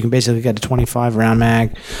gun. So you can basically get a 25 round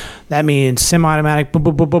mag. That means semi-automatic, as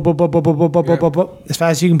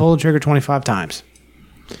fast as you can pull the trigger 25 times.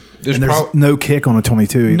 And there's no kick on a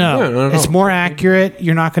 22. No, it's more accurate.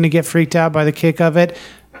 You're not going to get freaked out by the kick of it.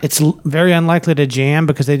 It's very unlikely to jam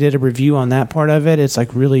because they did a review on that part of it. It's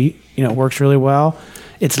like really, it works really well.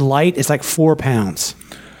 It's light. It's like 4 pounds.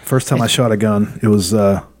 First time I shot a gun, it was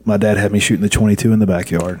my dad had me shooting the 22 in the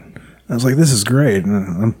backyard. I was like, this is great. And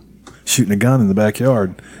I'm shooting a gun in the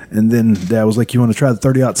backyard. And then Dad was like, you want to try the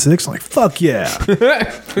 30-06? I'm like, fuck yeah.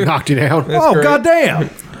 Knocked you down. Goddamn.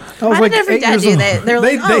 I was Why did every dad do that? They're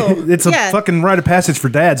like, it's a fucking rite of passage for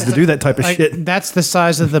dads to do that type of shit. That's the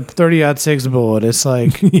size of the 30-06 bullet. It's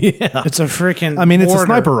like, it's a freaking. I mean, it's mortar. a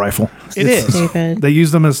sniper rifle. It is. They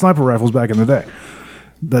used them as sniper rifles back in the day.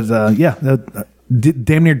 But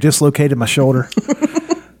damn near dislocated my shoulder.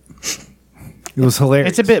 It was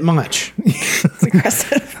hilarious. It's a bit much. It's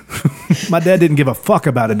aggressive. My dad didn't give a fuck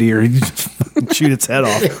about a deer. He just shoot its head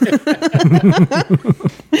off.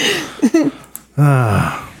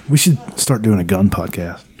 We should start doing a gun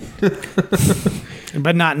podcast.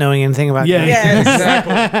 But not knowing anything about guns.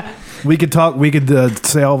 Exactly. We could talk. We could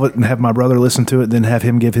say all of it and have my brother listen to it, then have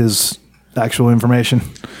him give his actual information.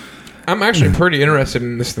 I'm actually pretty interested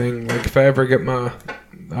in this thing. Like, if I ever get my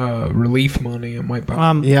relief money, I might buy.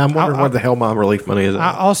 I'm wondering what the hell my relief money is.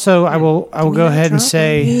 I will go ahead and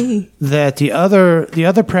say that the other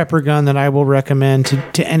prepper gun that I will recommend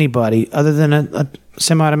to anybody other than a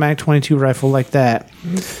semi-automatic 22 rifle like that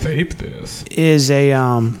Tape this is a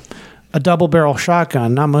double barrel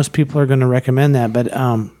shotgun. Not most people are going to recommend that, but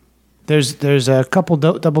there's a couple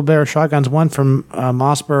double barrel shotguns. One from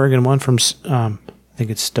Mossberg and one from I think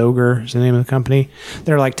it's Stoger is the name of the company.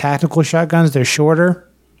 They're like tactical shotguns. They're shorter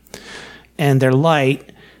and they're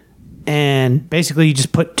light. And basically, you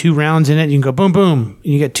just put 2 rounds in it. You can go boom, boom,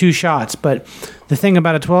 and you get 2 shots. But the thing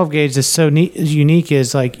about a 12 gauge that's so unique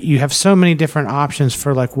is like you have so many different options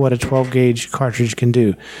for like what a 12 gauge cartridge can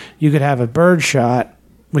do. You could have a bird shot,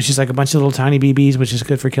 which is like a bunch of little tiny BBs, which is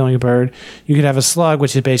good for killing a bird. You could have a slug,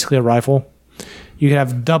 which is basically a rifle. You could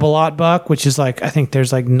have double aught buck, which is like, I think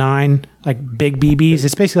there's like 9 like big BBs.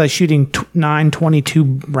 It's basically like shooting 9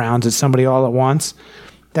 22 rounds at somebody all at once.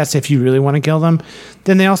 That's if you really want to kill them.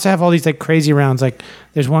 Then they also have all these like crazy rounds. Like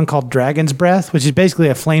there's one called Dragon's Breath, which is basically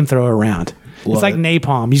a flamethrower round. It's like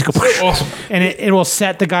napalm. You just go, awesome. And it will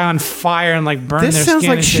set the guy on fire and like burn This their sounds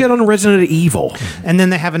skin. like and shit on Resident Evil. And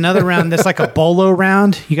then they have another round that's like a bolo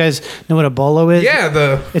round. You guys know what a bolo is?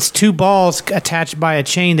 Yeah, it's 2 balls attached by a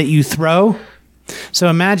chain that you throw. So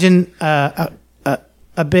imagine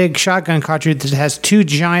a big shotgun cartridge that has 2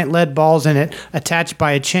 giant lead balls in it attached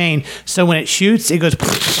by a chain. So when it shoots, it goes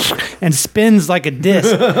and spins like a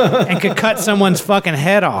disc and could cut someone's fucking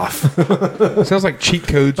head off. Sounds like cheat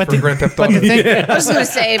codes for Grand Theft Auto. I was going to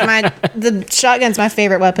say the shotgun's my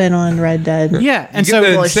favorite weapon on Red Dead. Yeah, and You so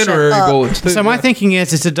get the incendiary bullets too, So my yeah. thinking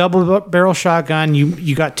is, it's a double barrel shotgun.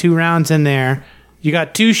 You got 2 rounds in there. You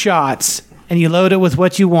got 2 shots, and you load it with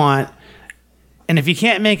what you want. And if you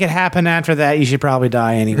can't make it happen after that, you should probably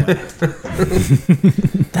die anyway.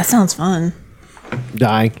 That sounds fun.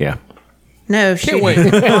 Dying, yeah. No, Can't wait.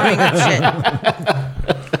 blowing up shit.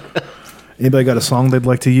 Anybody got a song they'd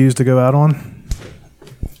like to use to go out on?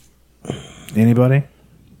 Anybody?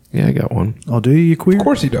 Yeah, I got one. Oh, do you queer? Of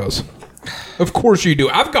course he does. Of course you do.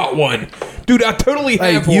 I've got one. Dude, I totally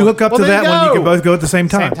have one. You hook up to that one, you can both go at the same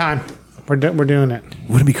time. Same time. We're doing it.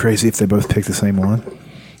 Wouldn't it be crazy if they both picked the same one?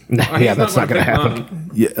 Yeah, that's not going to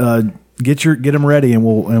happen. Yeah, get them ready, and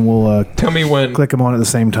we'll tell me when. Click them on at the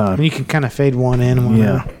same time. And you can kind of fade one in and one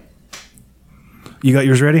out. You got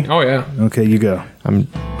yours ready? Oh yeah. Okay, you go. All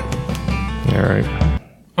right.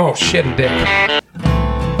 Oh shit, a dick.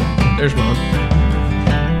 There's mine.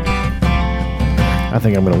 I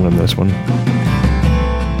think I'm going to win this one.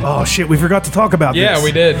 Oh shit, we forgot to talk about this. Yeah,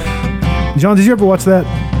 we did. John, did you ever watch that?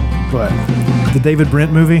 What? The David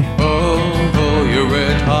Brent movie?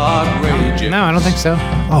 No, I don't think so.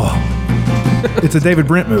 Oh. It's a David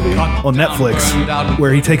Brent movie on Netflix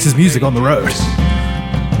where he takes his music on the road.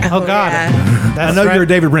 Oh God. I know you're a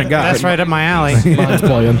David Brent guy. That's right up my alley. Mine's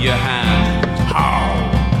playing.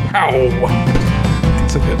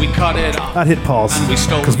 We cut it off. I'd hit pause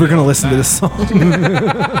because we're going to listen to this song.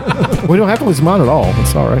 We don't have to listen to mine at all.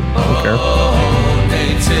 It's all right. I don't care.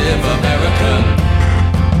 Native American.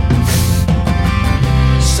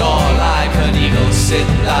 Soar like an eagle, sit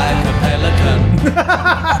like a pelican.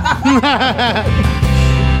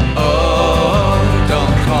 Oh,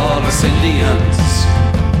 don't call us Indians.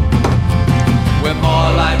 We're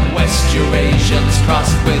more like West Eurasians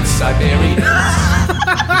crossed with Siberians.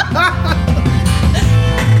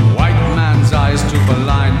 White man's eyes too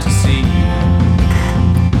blind to see.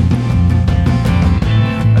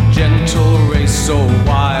 A gentle race so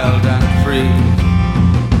wild and free.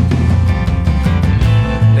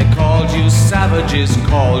 They called you savages,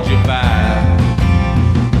 called you bad.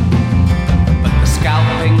 But the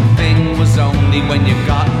scalping thing was only when you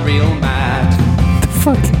got real mad. The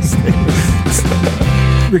fuck is this?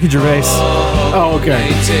 Ricky Gervais. Oh, okay.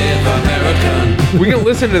 Native American. We can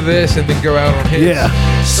listen to this and then go out on his. Yeah.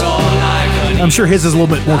 I'm sure his is a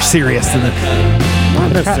little bit more serious than it.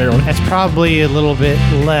 Not necessarily. That's probably a little bit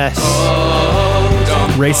less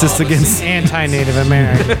Racist against anti-Native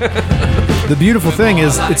American. The beautiful thing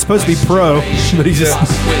is it's supposed to be pro, but he's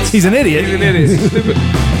an idiot. He's an idiot. Stupid.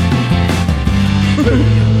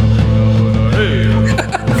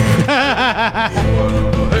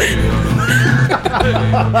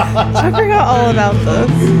 I forgot all about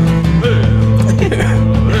this.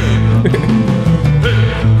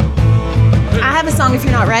 I have a song if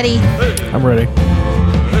you're not ready. I'm ready.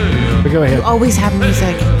 But go ahead. You always have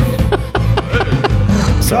music.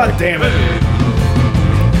 God damn it.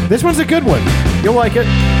 This one's a good one. You'll like it.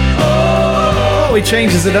 Oh, he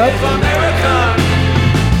changes it up.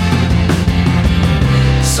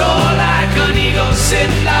 Soar like an eagle, sit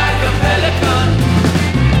like a pelican.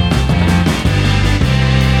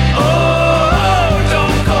 Oh,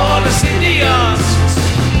 don't call us Indians.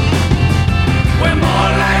 We're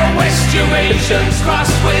more like West Eurasians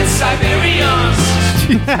crossed with Siberians.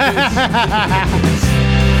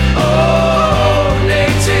 Oh,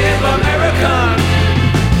 Native American.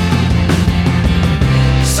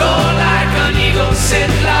 Soar like an eagle, sit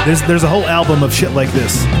like There's a whole album of shit like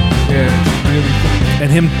this. Yeah, really.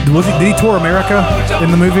 And him, did he tour America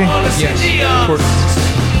in the movie? Yes, of course.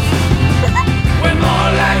 We're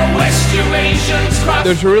more like West Eurasians crossed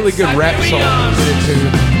There's a really good rap song in it too.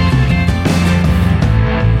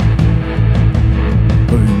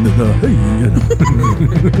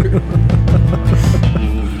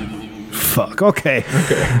 Fuck. Okay.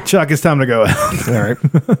 Chuck, it's time to go out. All right.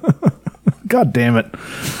 God damn it.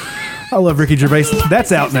 I love Ricky Gervais.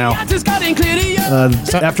 That's out now.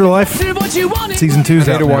 Afterlife season 2's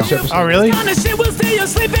out now. Oh, really?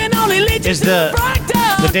 Is the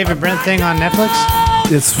David Brent thing on Netflix?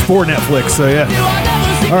 It's for Netflix, so yeah.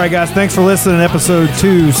 All right, guys. Thanks for listening to episode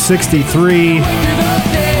 263.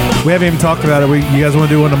 We haven't even talked about it. You guys want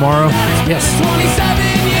to do one tomorrow? Yes.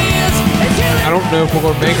 I don't know if we're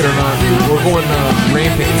going to make it or not. We're going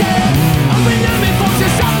ramping.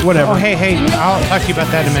 Whatever. Oh, hey, I'll talk to you about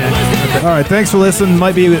that in a minute. All right, thanks for listening.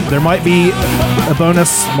 There might be a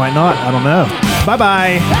bonus, might not. I don't know.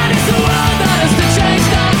 Bye-bye. It's the world that is to change.